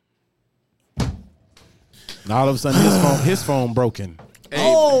 And all of a sudden, his phone broken. Hey,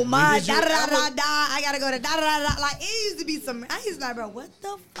 oh my, I gotta go to Like, it used to be some, I used to be like, bro, what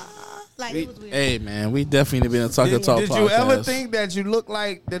the fuck? Like, it was weird. Hey, man, we definitely been a Talk Your Talk podcast. Did you ever think that you look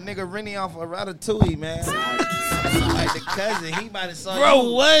like the nigga Rennie off of Ratatouille, man? Like the cousin, he might have saw you.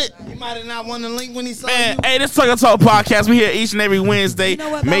 Bro, what? He might have not won the link when he saw man, you. Hey, this Talk Your Talk podcast. We here each and every Wednesday. You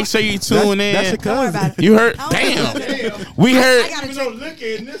know what, make sure you tune in. That's your cousin. You heard? Damn. We heard.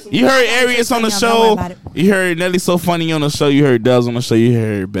 You heard Aries on the show. You heard Nelly So Funny on the show. You heard Dubs on the show. You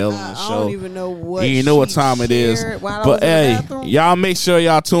heard Bell on the show. I don't even know what. You know what time it is. But hey, y'all make sure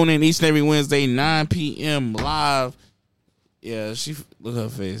y'all tune in each and every Wednesday, 9 p.m. live. Yeah, look at her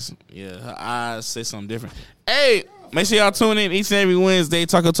face. Yeah, her eyes say something different. Hey, make sure y'all tune in each and every Wednesday,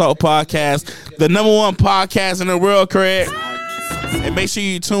 Talk Your Talk podcast, the #1 podcast in the world, Craig. And make sure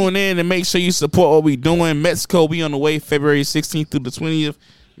you tune in and make sure you support what we doing. Mexico, we on the way February 16th through the 20th.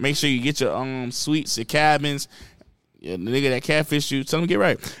 Make sure you get your suites, your cabins. Yeah, the nigga that catfish you, tell him to get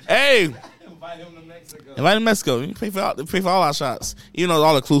right. Hey, invite him to Mexico. Invite him to Mexico. You pay for all our shots. You know,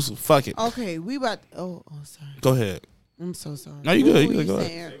 all inclusive. Fuck it. Okay, we about. Oh, sorry. Go ahead. I'm so sorry. No, you good. You good. Go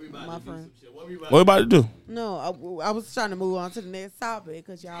ahead. My friend. What we about to do? No, I was trying to move on to the next topic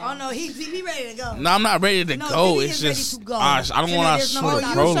because y'all. Oh no, he ready to go. No, I'm not ready to go. It's just I don't want to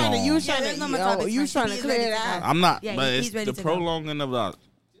prolong. You trying to clear it out. I'm not, but it's the prolonging of the.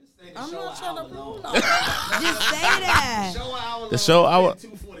 I'm not trying to prolong. Just say that. The show hour.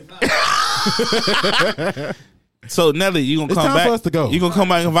 So Nelly, you gonna come back? It's time for us to go. You gonna come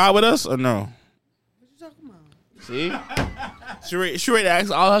back and vibe with us or no? What you talking about? See, she ready to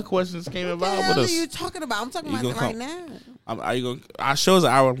ask all her questions. Came and vibe with us. What are you talking about? I'm talking about it right now. Are you gonna? Our show's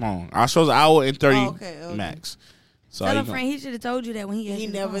an hour long. Our show's an hour and 30 max. So tell a friend he should have told you that when he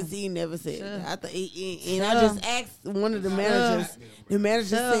never said. Sure. I just asked one of the managers. The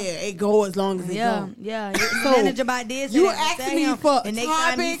manager said it go as long as it go. Yeah. So manager about this. You asked me for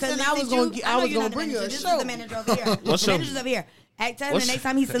topics, and I was gonna bring you a show. This is the manager over here. The manager's over here. Tell him the next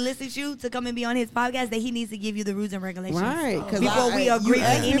time he solicits you to come and be on his podcast that he needs to give you the rules and regulations. Right. Before we agree to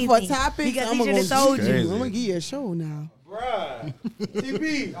anything. For topics, because he should have told you. I'm gonna give you a show now. Bruh.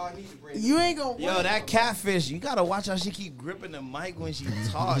 TB. You ain't gonna. Yo, that catfish, you gotta watch how she keep gripping the mic when she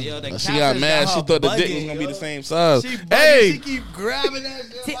talk. Yo, that she got mad. She thought the dick was gonna be the same size. She keep grabbing that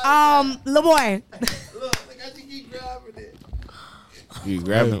shit. LeBoy. Look how she keep grabbing it. You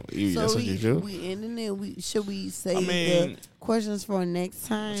grabbing? That's what you do. We ending it. Should we say the questions for next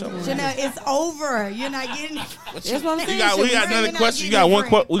time? Janelle, it's over. You're not getting it. That's what I'm saying. We got another question. You got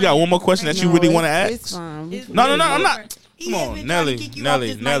one. We got one more question that you really want to ask. It's fine. No, I'm not. Come on, Nelly.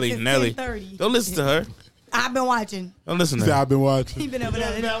 Don't listen to her. I've been watching. Don't listen to her. I've been watching. He been over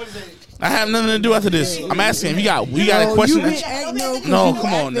there. I have nothing to do after this. I'm asking him. We got a question. No,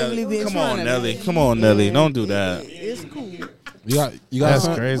 come on, Nelly. Come on, Nelly. Don't do that. It's cool. You got That's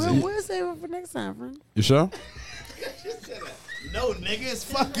something? crazy. We'll save it for next time, friend. You sure? No, niggas,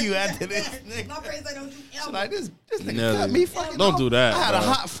 fuck you after this, nigga. My friends say don't you ever. Like this nigga Nelly. cut me fucking Don't off. do that. I had bro. a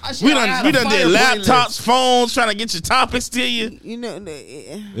hot. We done did laptops, phones, trying to get your topics to you. You know.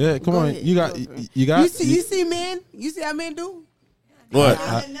 Yeah, come on. Ahead, You got. You see, man. You see how men do? What?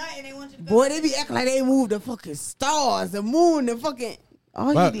 Boy, they be acting like they moved the fucking stars, the moon, the fucking.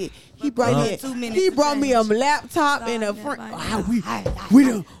 All he did, he brought me a laptop and a front. We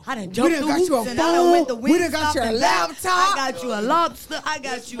done got your phone. We done got your laptop. I got you a lobster. I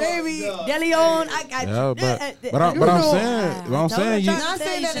got you, baby, DeLeon. I got you. But I'm saying, you're not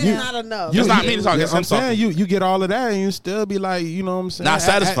saying that it's not enough. It's not me to talk. I'm saying you get all of that and you still be like, you know what I'm saying? Not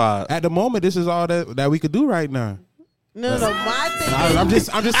satisfied. At the moment, this is all that we could do right now. No, my thing. I'm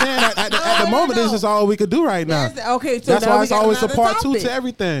just saying at the moment, this is all we could do right now. Okay, so that's why it's always a part two to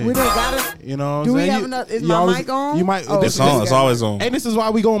everything. We don't gotta. You know what I'm do saying? We have another? Is my mic on? You might. It's on. It's always on. And this is why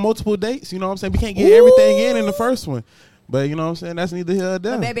we go on multiple dates. You know what I'm saying? We can't get everything in the first one. But you know what I'm saying? That's neither here nor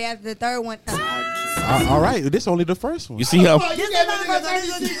there. Maybe after the third one. All right, this only the first one. You see how? First of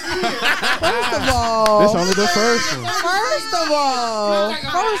all, this only the first one.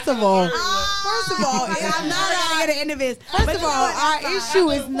 First of all, it's not at the end of this. First of all, our issue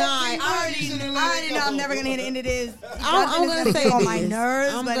is not. I already know I'm never gonna hit the end of this. I'm gonna say on this. my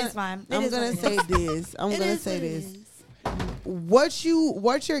nerves, but it's fine. I'm gonna say this. What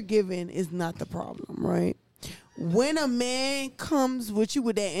you're giving is not the problem, right? When a man comes with you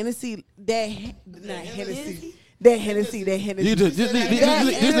with that Hennessy, that Hennessy. You just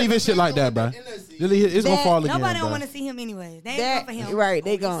leave his shit like that, bro. It's gonna fall again. Nobody don't want to see him anyways. They ain't for him. Right,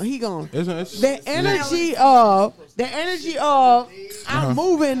 they gone. He gone. The energy of I'm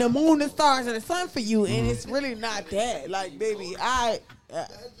moving the moon, the stars, and the sun for you, and it's really not that. Like, baby,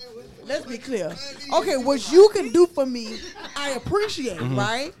 let's be clear. Okay, what you can do for me, I appreciate,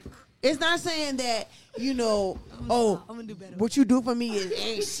 right? It's not saying that, you know, what you do for me is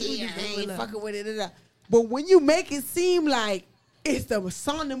ain't shit, I ain't fucking with it. But when you make it seem like it's the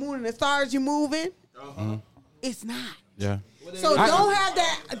sun, the moon, and the stars you're moving, it's not. Yeah. So don't have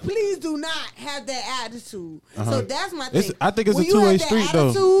that. Please do not have that attitude. So that's my thing. I think it's a two-way street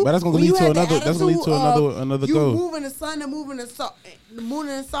though. But that's gonna lead to another. That's gonna lead to another you goal. You moving the sun, the moon, the moon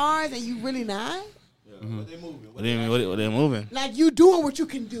and the stars, and you really not. What they moving? Like you doing what you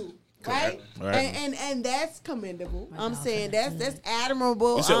can do. Right? Right. And that's commendable. I'm saying that's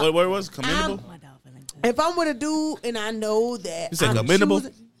admirable. You said what word was commendable? If I'm with a dude and I know that you said commendable.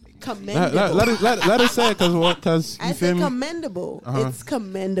 Commendable. Let us say it because you feel me. Commendable. It's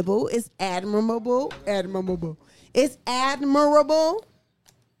commendable. It's admirable. It's admirable.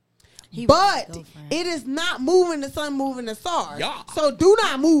 But it is not moving the sun, moving the stars. Yeah. So do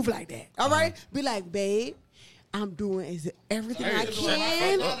not move like that. All right? Be like, babe, I'm doing everything I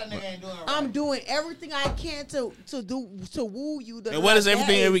can. I'm doing everything I can to woo you. And what is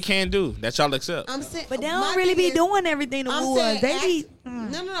everything that we can do that y'all accept? I'm saying, but they don't really be doing everything to woo us. They be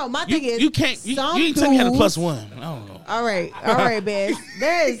no. My thing is you can't. You ain't tell me how to plus one. I don't know. All right,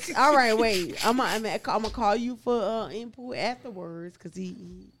 Bez. All right, wait. I'm gonna call you for input afterwards because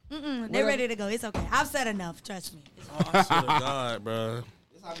they're ready to go. It's okay. I've said enough. Trust me. Oh, I swear to God, bro.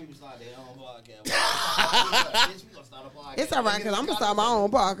 How people start their own podcast. It's all right because I'm gonna start my own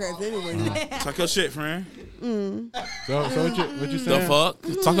podcast anyway. Talk your shit, friend. So what you saying? The fuck?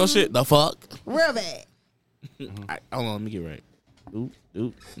 Talk your shit. The fuck? Real bad. Hold on, let me get right.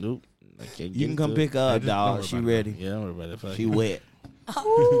 Nope. You can come pick her up, dog. She ready. Yeah, I'm ready. She wet.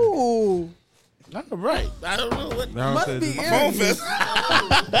 Ooh. All right. I don't know what. Must be my phone fest.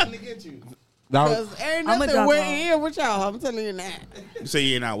 Because ain't nothing wet in here with y'all. I'm telling you that. You say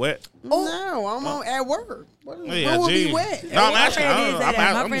you're not wet? No, I'm at work. What would be wet? No, I'm asking.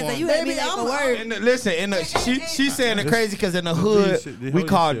 My friend said you had me for work. Listen, she's saying it crazy because in the hood we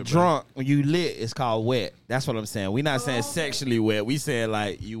call drunk when you lit. It's called wet. That's what I'm saying. We not saying sexually wet. We saying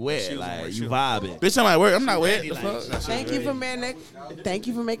like you wet, like you vibing. Bitch, I'm at work. I'm not wet. Thank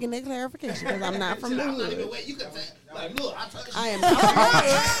you for making that clarification because I'm not from the hood. I am not.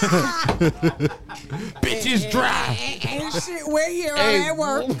 Bitch is dry. Ain't shit wet here at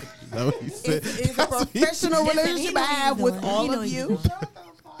work. It's a professional relationship I have with all of you.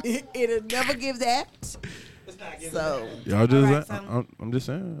 It'll never give that. So y'all just, I'm just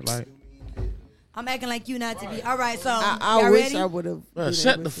saying, like, I'm acting like you not to be. All right, so I wish ready? I would have.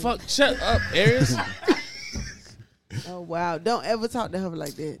 Shut up, Aries. Oh wow! Don't ever talk to her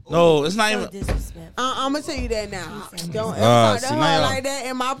like that. No, it's not even. I'm gonna tell you that now. Don't ever talk to her like that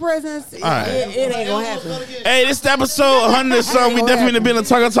in my presence. It ain't gonna happen. Hey, this is episode 100 or something. We definitely been a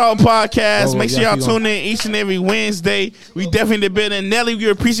Talk podcast. Make sure y'all tune in each and every Wednesday. We definitely been in. Nelly, we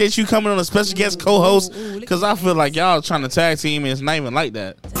appreciate you coming on a special guest co-host because I feel like y'all trying to tag team and it's not even like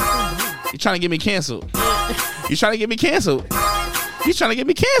that. You trying to get me canceled. You trying to get me canceled.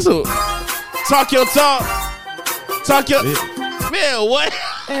 Talk your talk. Man, what?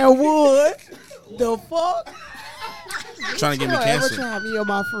 And what? The fuck? Trying to get me canceled. Ever try me or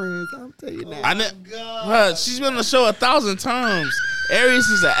my friends? I'm telling you now. She's been on the show 1,000 times. Aries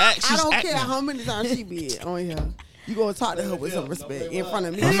is an act. I don't care how many times she be on here. You gonna talk to her with some respect in front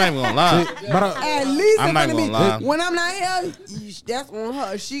of me. I'm not even gonna lie. At least I'm in not front of me. gonna lie. When I'm not here, that's on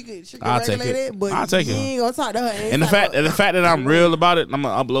her. She can I'll regulate take it. but I'll take you it. ain't gonna talk to her. And the fact that I'm real about it, I'm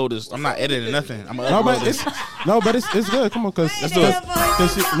gonna upload this. I'm not editing nothing. I'm gonna upload this. But it's good. Come on, cause let's do it.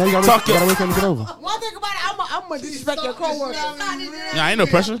 You gotta wait for him to get over. One thing about it, I'm gonna disrespect your coworker. Nah, ain't no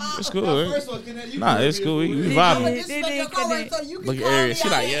pressure. It's cool. Right? Nah, it's cool. We I'm vibing. gonna disrespect your coworker so you can Look at call Aries. me She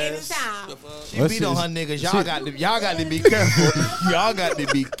out like, at yes. any time. She beat on her niggas. Y'all got to be careful. Y'all got to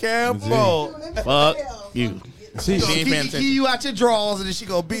be careful. Fuck you. She ain't paying attention. You out your drawers and then she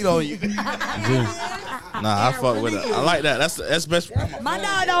gonna beat on you. Nah, I fuck with it. I like that. That's best. My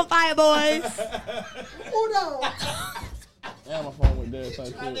dog don't fight, boys. Who don't? Yeah, my phone went dead. It's a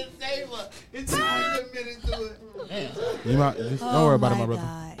minute to it. Don't worry about it, my brother.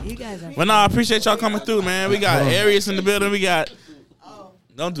 God. You guys are. But nah, I appreciate y'all coming through, man. We got Aries in the building. We got.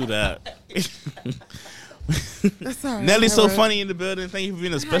 Don't do that. Nelly's so funny in the building. Thank you for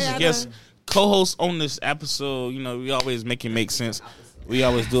being a special guest co-host on this episode. You know, we always make it make sense. We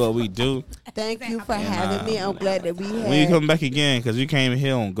always do what we do. Thank you for having me. I'm glad that we had. When you come back again, because you came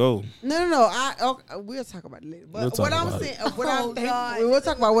here on go. No. We'll talk about it later. But what I'm saying, we'll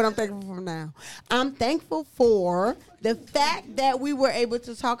talk about what I'm thankful for now. I'm thankful for the fact that we were able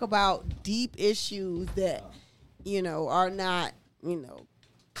to talk about deep issues that, are not,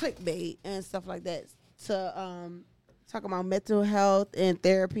 clickbait and stuff like that. To talk about mental health and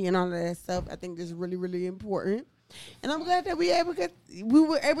therapy and all of that stuff, I think is really, really important. And I'm glad that we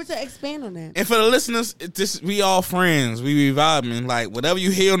were able to expand on that. And for the listeners, we all friends. We be vibing. Like, whatever you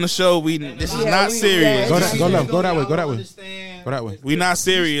hear on the show, this is not serious. Go that way. We not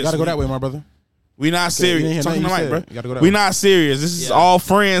serious. Gotta go that way, my brother. We not serious. Talking to Mike, bro. We We not serious. This is all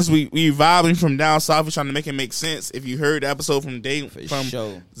friends. We vibing from down south. We trying to make it make sense. If you heard the episode from 0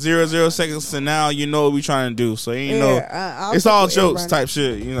 seconds to now, you know what we trying to do. So it's all jokes type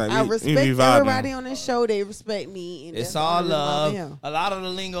shit. I respect everybody on this show. They respect me. And it's all love. A lot of the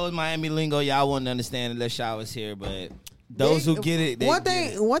lingo is Miami lingo. Y'all wouldn't understand unless y'all was here, but those who get it,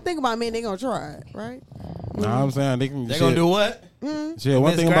 one thing about men, they gonna try it, right? Nah, I'm saying they gonna do what? Shit,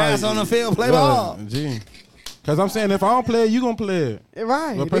 one thing about on the field, play ball. Because I'm saying if I don't play it, you gonna play it.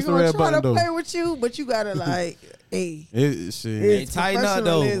 Right. They're gonna try to play with you, but you gotta hey, tighten up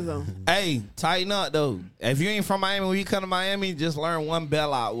though. Hey, tighten up though. If you ain't from Miami, when you come to Miami, just learn one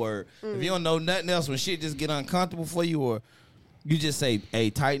bailout word. If you don't know nothing else, when shit just get uncomfortable for you, or you just say,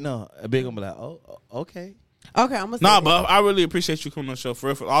 "Hey, tighten up," a big one be like, "Oh, okay." Okay, I'm gonna say but I really appreciate you coming on the show.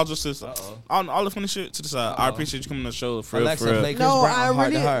 For real, all just this, all the funny shit to the side. I appreciate you coming on the show. For real, for real. No, I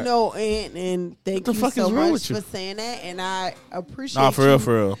really and thank you so much for saying that, and I appreciate for real,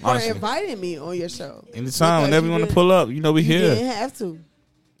 for inviting me on your show. Anytime, whenever you want to pull up, we here. You didn't have to.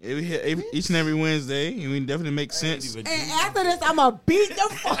 We here each and every Wednesday, and we definitely make sense. And after this, I'm gonna beat the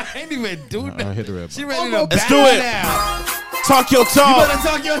fuck. I ain't even do that. Hit the red. She ready to Let's do it. Now. Talk your talk. You better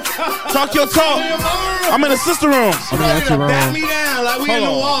talk your talk. Talk your talk. I'm in the sister room. She ready to bat me down like we in New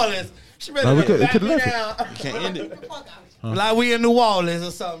Orleans. She ready to bat me down. Can't end it. Like we in New Orleans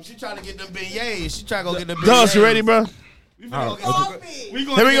or something. She trying to get them beignets. She trying to go get them beignets. Does you ready, bro? Here we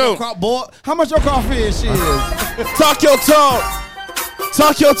go. How much your crawfish is? Talk your talk.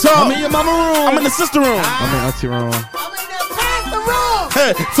 Talk your talk. I'm in your mama room. I'm in the sister room. I'm in auntie room. I'm in the pastor room.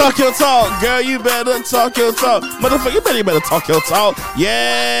 Hey, talk your talk, girl. You better talk your talk, motherfucker. You better talk your talk.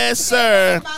 Yes, sir.